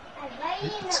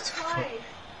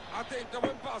 Atento,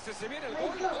 buen pase. Se viene el gol.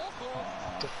 Ojo.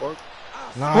 What the fuck?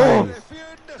 nice.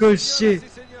 Defiende. Good shit. Sí,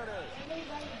 señores.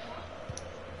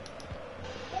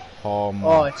 Oh my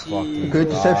Oh, fucking jeez. Good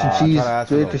deception, God. cheese. I thought I asked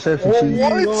Good for deception, Oh, cheese.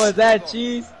 what was that,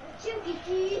 cheese?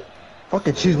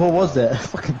 Fucking cheese, what was that?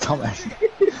 Fucking dumbass.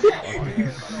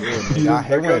 Nigga, I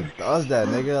hate when it does that,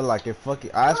 nigga. Like, it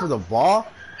fucking. I asked for the ball,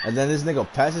 and then this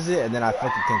nigga passes it, and then I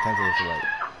fucking can't cancel it. So, like,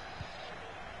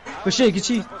 Good shit, good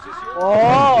cheese.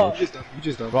 Oh, You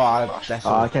just done. bro, that's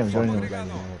I can't join you.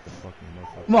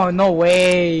 come on, no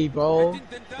way, bro.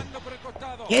 Intentando por el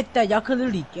costado. Get that, y'all could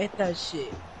literally get that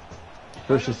shit.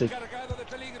 First and six. Cargado de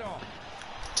peligro.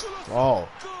 Oh.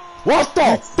 What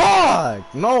the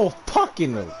fuck? No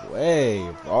fucking way,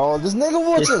 bro. This nigga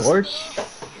was It just. scored?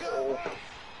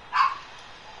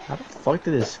 How the fuck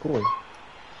did it score?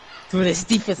 Dude, this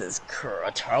defense is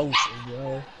atrocious,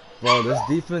 bro. Bro, this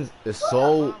defense is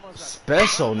so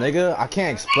special, nigga. I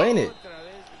can't explain it. Otra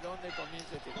vez, ¿dónde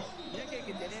comienza este juego? Mirá que hay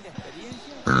que tener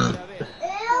experiencia para ver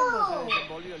cómo se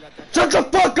desenvolvió el ataque. Shut the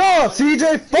fuck up,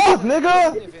 CJ. Fuck,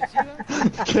 nigga.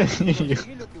 Defensiva, Can't hear you.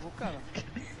 conseguir lo que buscaba.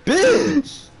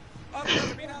 Bitch.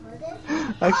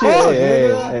 Actually, Fuck, hey,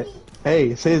 nigga.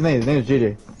 hey, say his name. His name is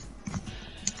JJ.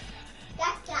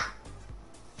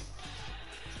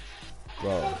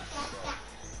 Bro.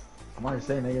 I'm already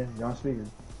saying, nigga. You're on speaker.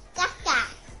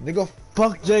 Nigga,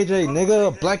 fuck JJ,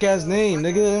 nigga. Black ass name,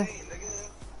 nigga.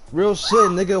 Real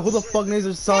shit, nigga. Who the fuck names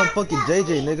their son fucking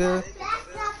JJ, nigga?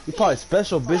 You probably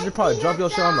special, bitch. You probably drop your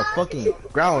shit on the fucking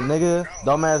ground, nigga.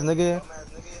 Dumbass nigga.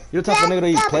 You're the type of nigga that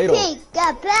eat Play-Doh.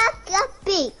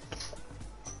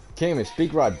 Can't even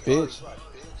speak right, bitch.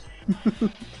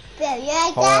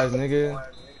 Hard ass nigga.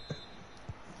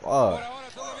 Fuck. Ahora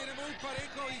todo viene muy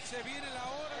parejo y se viene la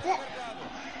hora de verdad.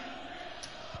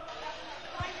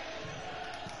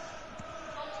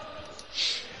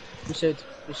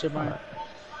 Good shit, man.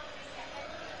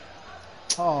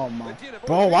 Oh my.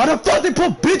 Bro, why the fuck they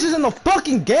put bitches in the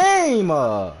fucking game?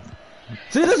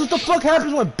 See, this is what the fuck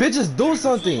happens when bitches do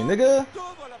something, nigga.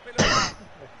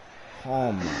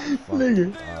 Oh my fucking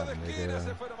Nigga. god,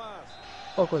 nigga.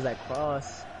 Fuck was that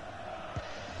cross?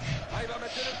 Ahí va a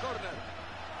meter el córner.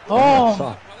 Oh,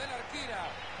 Padel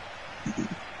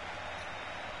Arquera.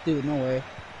 dude, no way.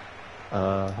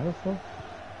 How the fuck?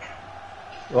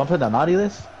 You wanna play the naughty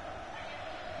list?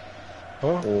 Huh?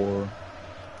 Or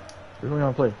which one you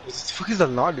wanna play? What the fuck is the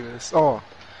naughty list? Oh.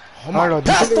 Oh my, I don't know.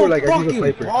 that's These the were like I need to fucking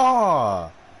play for.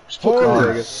 ball. Holy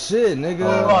Holy shit, nigga.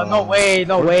 Oh, no way,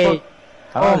 no way.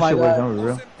 I don't Oh know my shit works god. on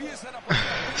real.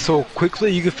 So quick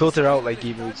play, you can filter out like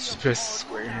game modes. Just press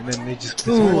square, and then they just.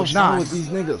 Ooh, What's nah. wrong with these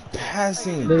niggas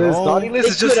passing, This bro? naughty list They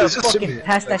is just, could it's have just fucking shit.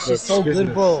 passed that shit so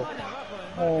good, bro.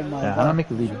 Oh my Yeah, I'm god. gonna make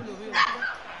a leader.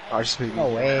 I just make No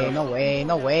way, no way,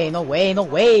 no way, no way, no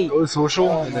way. Go to social,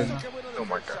 Oh and my then. God. Oh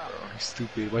my god, bro. You're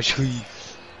stupid. Why'd you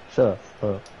leave? Shut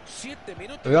up.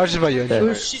 Maybe I'll just buy you a Good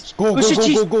new shit. Go, Good go, shit, go,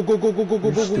 cheese. go, go, go, go, go, go,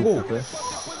 go, go, Stupid, go, bro. go.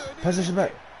 Pass that shit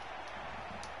back.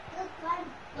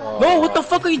 No, what the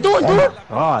fuck are you doing, dude?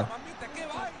 God.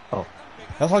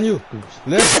 That's on you.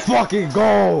 Let's fucking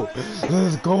go.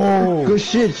 Let's go. Good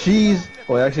shit, cheese.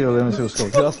 Oh, actually, let me see what's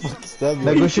going on. That's fucking stab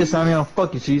That me. good shit sound me on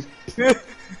fuck you, cheese.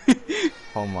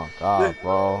 Oh my god,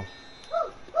 bro.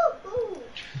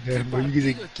 Yeah, bro, you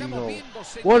get a game on.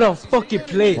 What a fucking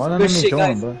play. Why not Good let me shit, join,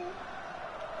 guys. bro?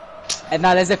 And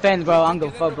now let's defend, bro. I'm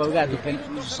gonna fuck, bro. We gotta defend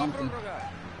or something.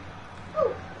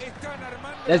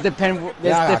 Let's defend. Let's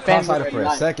Yeah, I got defend. cross-eyed for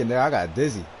a second there. I got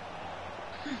dizzy.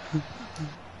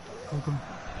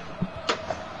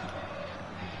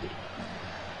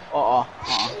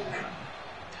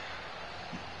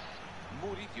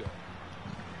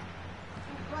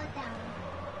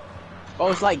 Oh,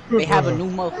 it's like they have a new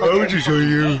motherfucker. I would just show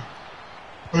you.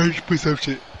 I just put some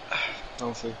shit.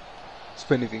 Honestly.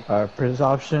 Spend anything. Prison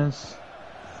options.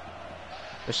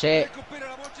 Good shit.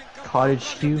 Cottage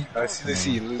queue. I see, they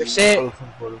see. Good shit.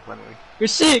 Finally. Good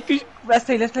shit. Good. Let's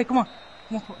play. Let's play. Come on.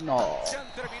 Come on. No.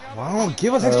 Why don't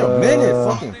give us extra minute?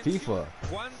 Fucking FIFA.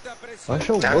 Why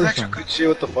show That's actually Warzone? good shit.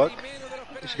 What the fuck?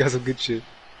 She got some good shit.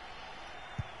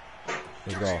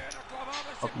 Let's go.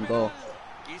 Fucking go.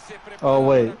 Oh,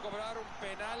 wait.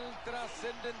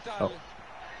 Oh.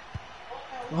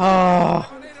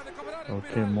 Ah.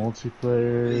 Okay,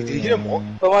 multiplayer. Did you get a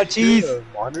um, Come on, cheese.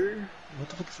 monitor? What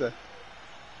the fuck is that?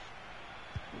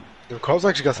 The Carl's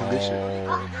actually got some good shit.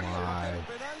 Oh my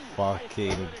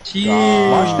fucking Cheese.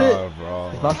 god, Watched it? bro.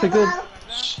 Is Monster good?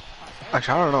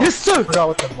 Actually, I don't know. Yes, sir. I forgot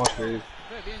what the monitor is.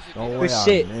 No way Good I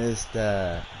shit. missed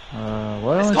that. What am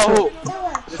Let's I go.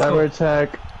 Cyber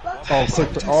attack. Oh, click.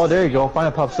 Oh, there you go.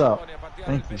 Finally pops out.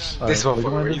 Thank you. This Alright, what do you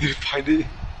motherfucker, wanna you do? didn't find it. It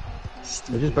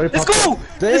just barely Let's popped go. out.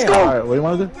 Let's Damn. go. Alright, what do you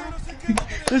wanna do?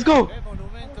 Let's go.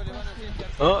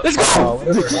 Let's go.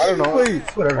 Whatever, I don't know. Wait.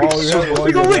 Whatever. Oh, yeah,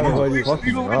 We go win. yeah,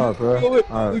 Fucking god, bro.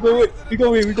 We go Alright. win. We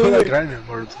go win. We go Put that win. granite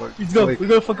more, it's like- Let's go. like- We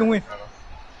go fucking win.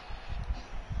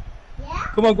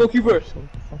 Come on, goalkeeper.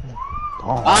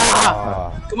 Oh,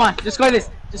 Ah. Come on. Just score this.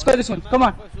 Just score this one. Come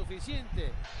on.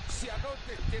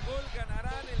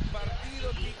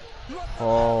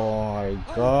 Oh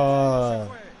my god.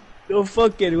 No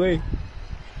fucking way.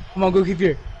 Come on,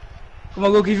 goalkeeper. Come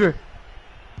on, goalkeeper.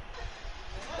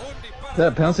 is that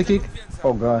a penalty kick?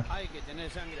 Oh god.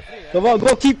 Come on,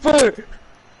 goalkeeper.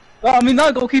 Oh, I mean,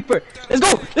 not goalkeeper. Let's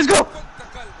go. Let's go.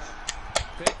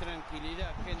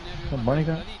 What money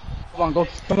got? Come on, go.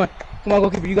 Come on. Come on,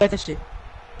 goalkeeper. You got that shit.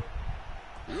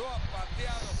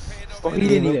 Oh, he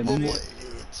didn't even move.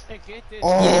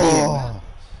 Oh.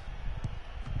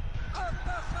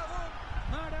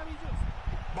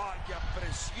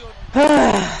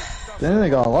 Then they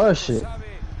got a lot of shit.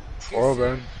 Oh,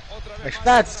 man.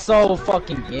 That's so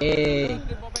fucking gay.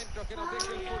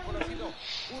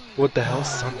 What the hell,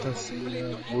 Santos?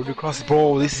 Border cross,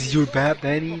 bro. This is your bad,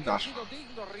 Danny. Nah,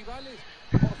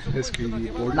 that's crazy.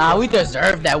 Border Nah, we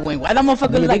deserve that win. Why the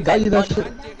motherfuckers like got you that that?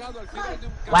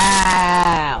 shit.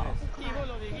 Wow.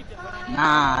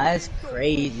 Nah, that's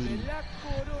crazy.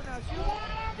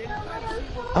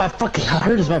 I fucking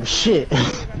heard this map shit.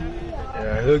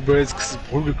 Yeah, look, bro. It's 'cause it's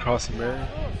border crossing, man.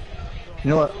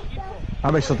 You know what?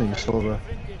 I'll make something useful, bro.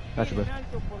 Gotcha, bro.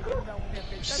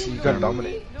 You gotta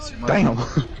dominate. Damn.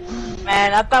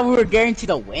 Man, I thought we were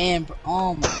guaranteed a win, bro.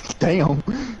 Oh my. Damn.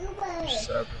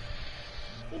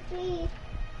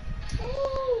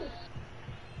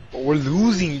 But we're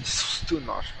losing. It's still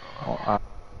not. Oh,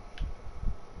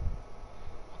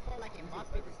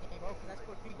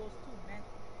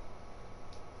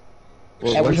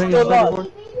 And we what still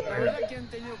lost.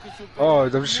 Oh,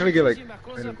 I'm just trying to get like.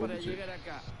 random goal shit.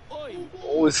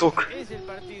 Oh, it's so crazy.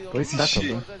 Where's that Shit.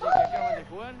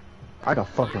 bro? I got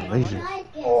fucking lazy.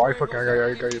 Oh, I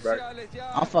got you back.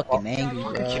 I'm fucking angry,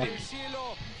 bro.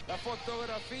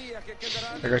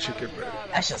 I got you, kid, bro.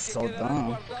 That's just so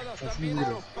dumb.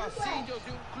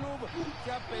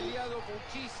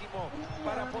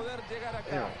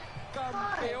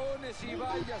 Campeones y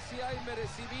vaya si hay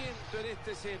merecimiento en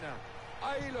esta escena.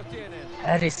 Ahí los tienen.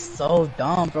 That is so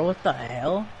dumb, bro. What the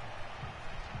hell?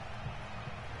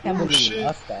 Can't believe we shit.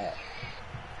 lost that.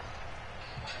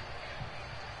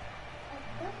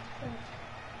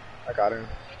 I got him.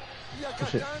 Y acá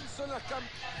Shit. están, son las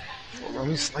I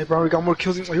mean, sniper already got more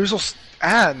kills. Like, you're so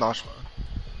Nash, man.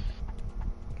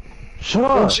 Shut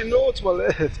Oh, up! she know to my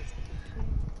left.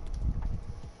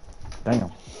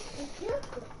 Damn.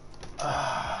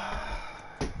 I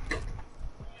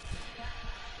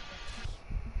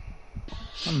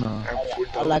don't know.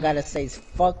 All I gotta say is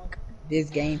fuck this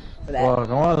game for that. Well,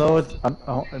 I want to know what.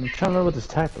 I'm trying to learn what this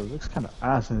type of. It looks kind of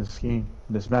ass in this game.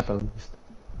 This map at least.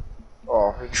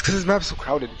 Oh, it's because this map's so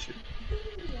crowded and shit.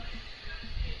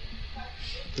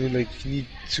 I mean, like, you need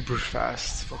super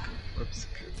fast fucking weapons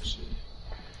and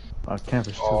shit.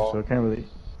 Campers too, Oh. so I can't really.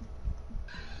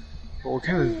 But we're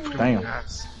kind of pretty Damn.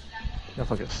 ass. I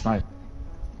fucking snipe.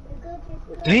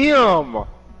 Damn!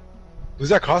 Was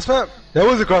that cross map? That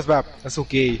was a cross map. That's so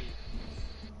gay.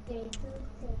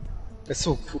 That's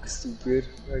so fucking stupid.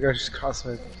 I got just cross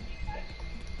map.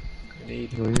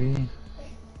 Grenade. Really?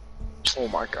 Oh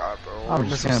my god, bro. I'm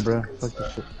just saying, bro. stupid. Fuck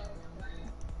this shit.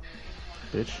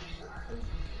 Bitch.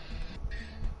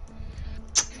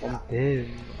 I'm dead.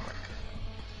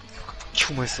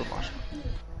 Kill myself.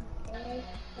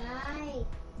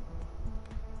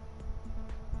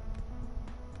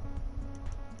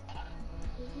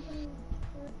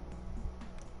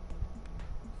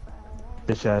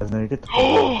 Bitch ass nigga, get the fuck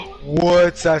out.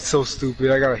 What? That's so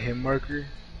stupid. I got a hit marker.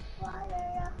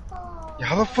 Yeah,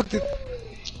 how the fuck did...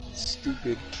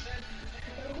 Stupid.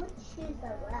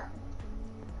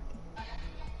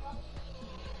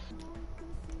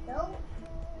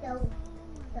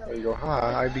 There you go.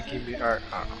 Hi, I became the... Alright,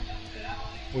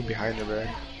 we're behind her,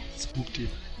 man. Spooked you.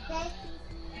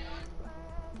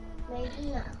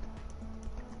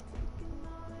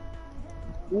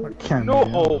 I can't No,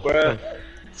 man. man.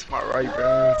 It's my right,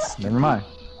 man. Never mind.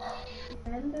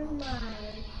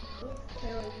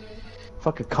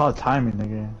 Fucking call timing,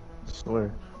 nigga. I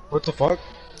swear. What the fuck?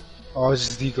 Oh, it's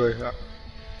just decoy.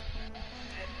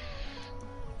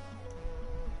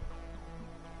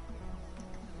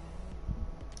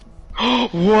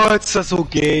 What? That's so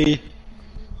gay.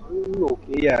 Ooh,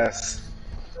 okay, yes.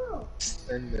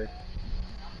 Stand there.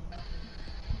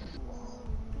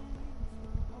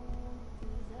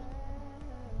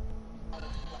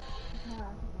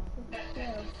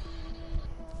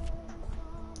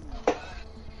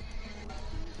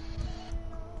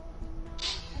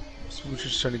 So we're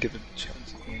just trying to get the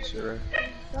chance and shit, right?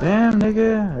 Damn,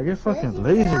 nigga. I get fucking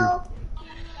lazy. Yeah,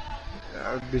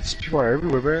 bitch, people are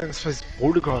everywhere, man. That's why it's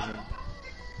border crossing.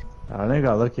 I nigga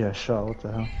got lucky I shot. What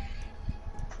the hell?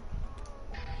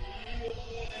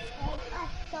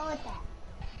 I saw that.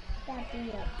 That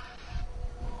video.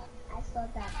 I saw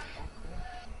that.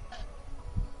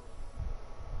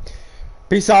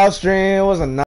 Peace out, stream. It was a nice.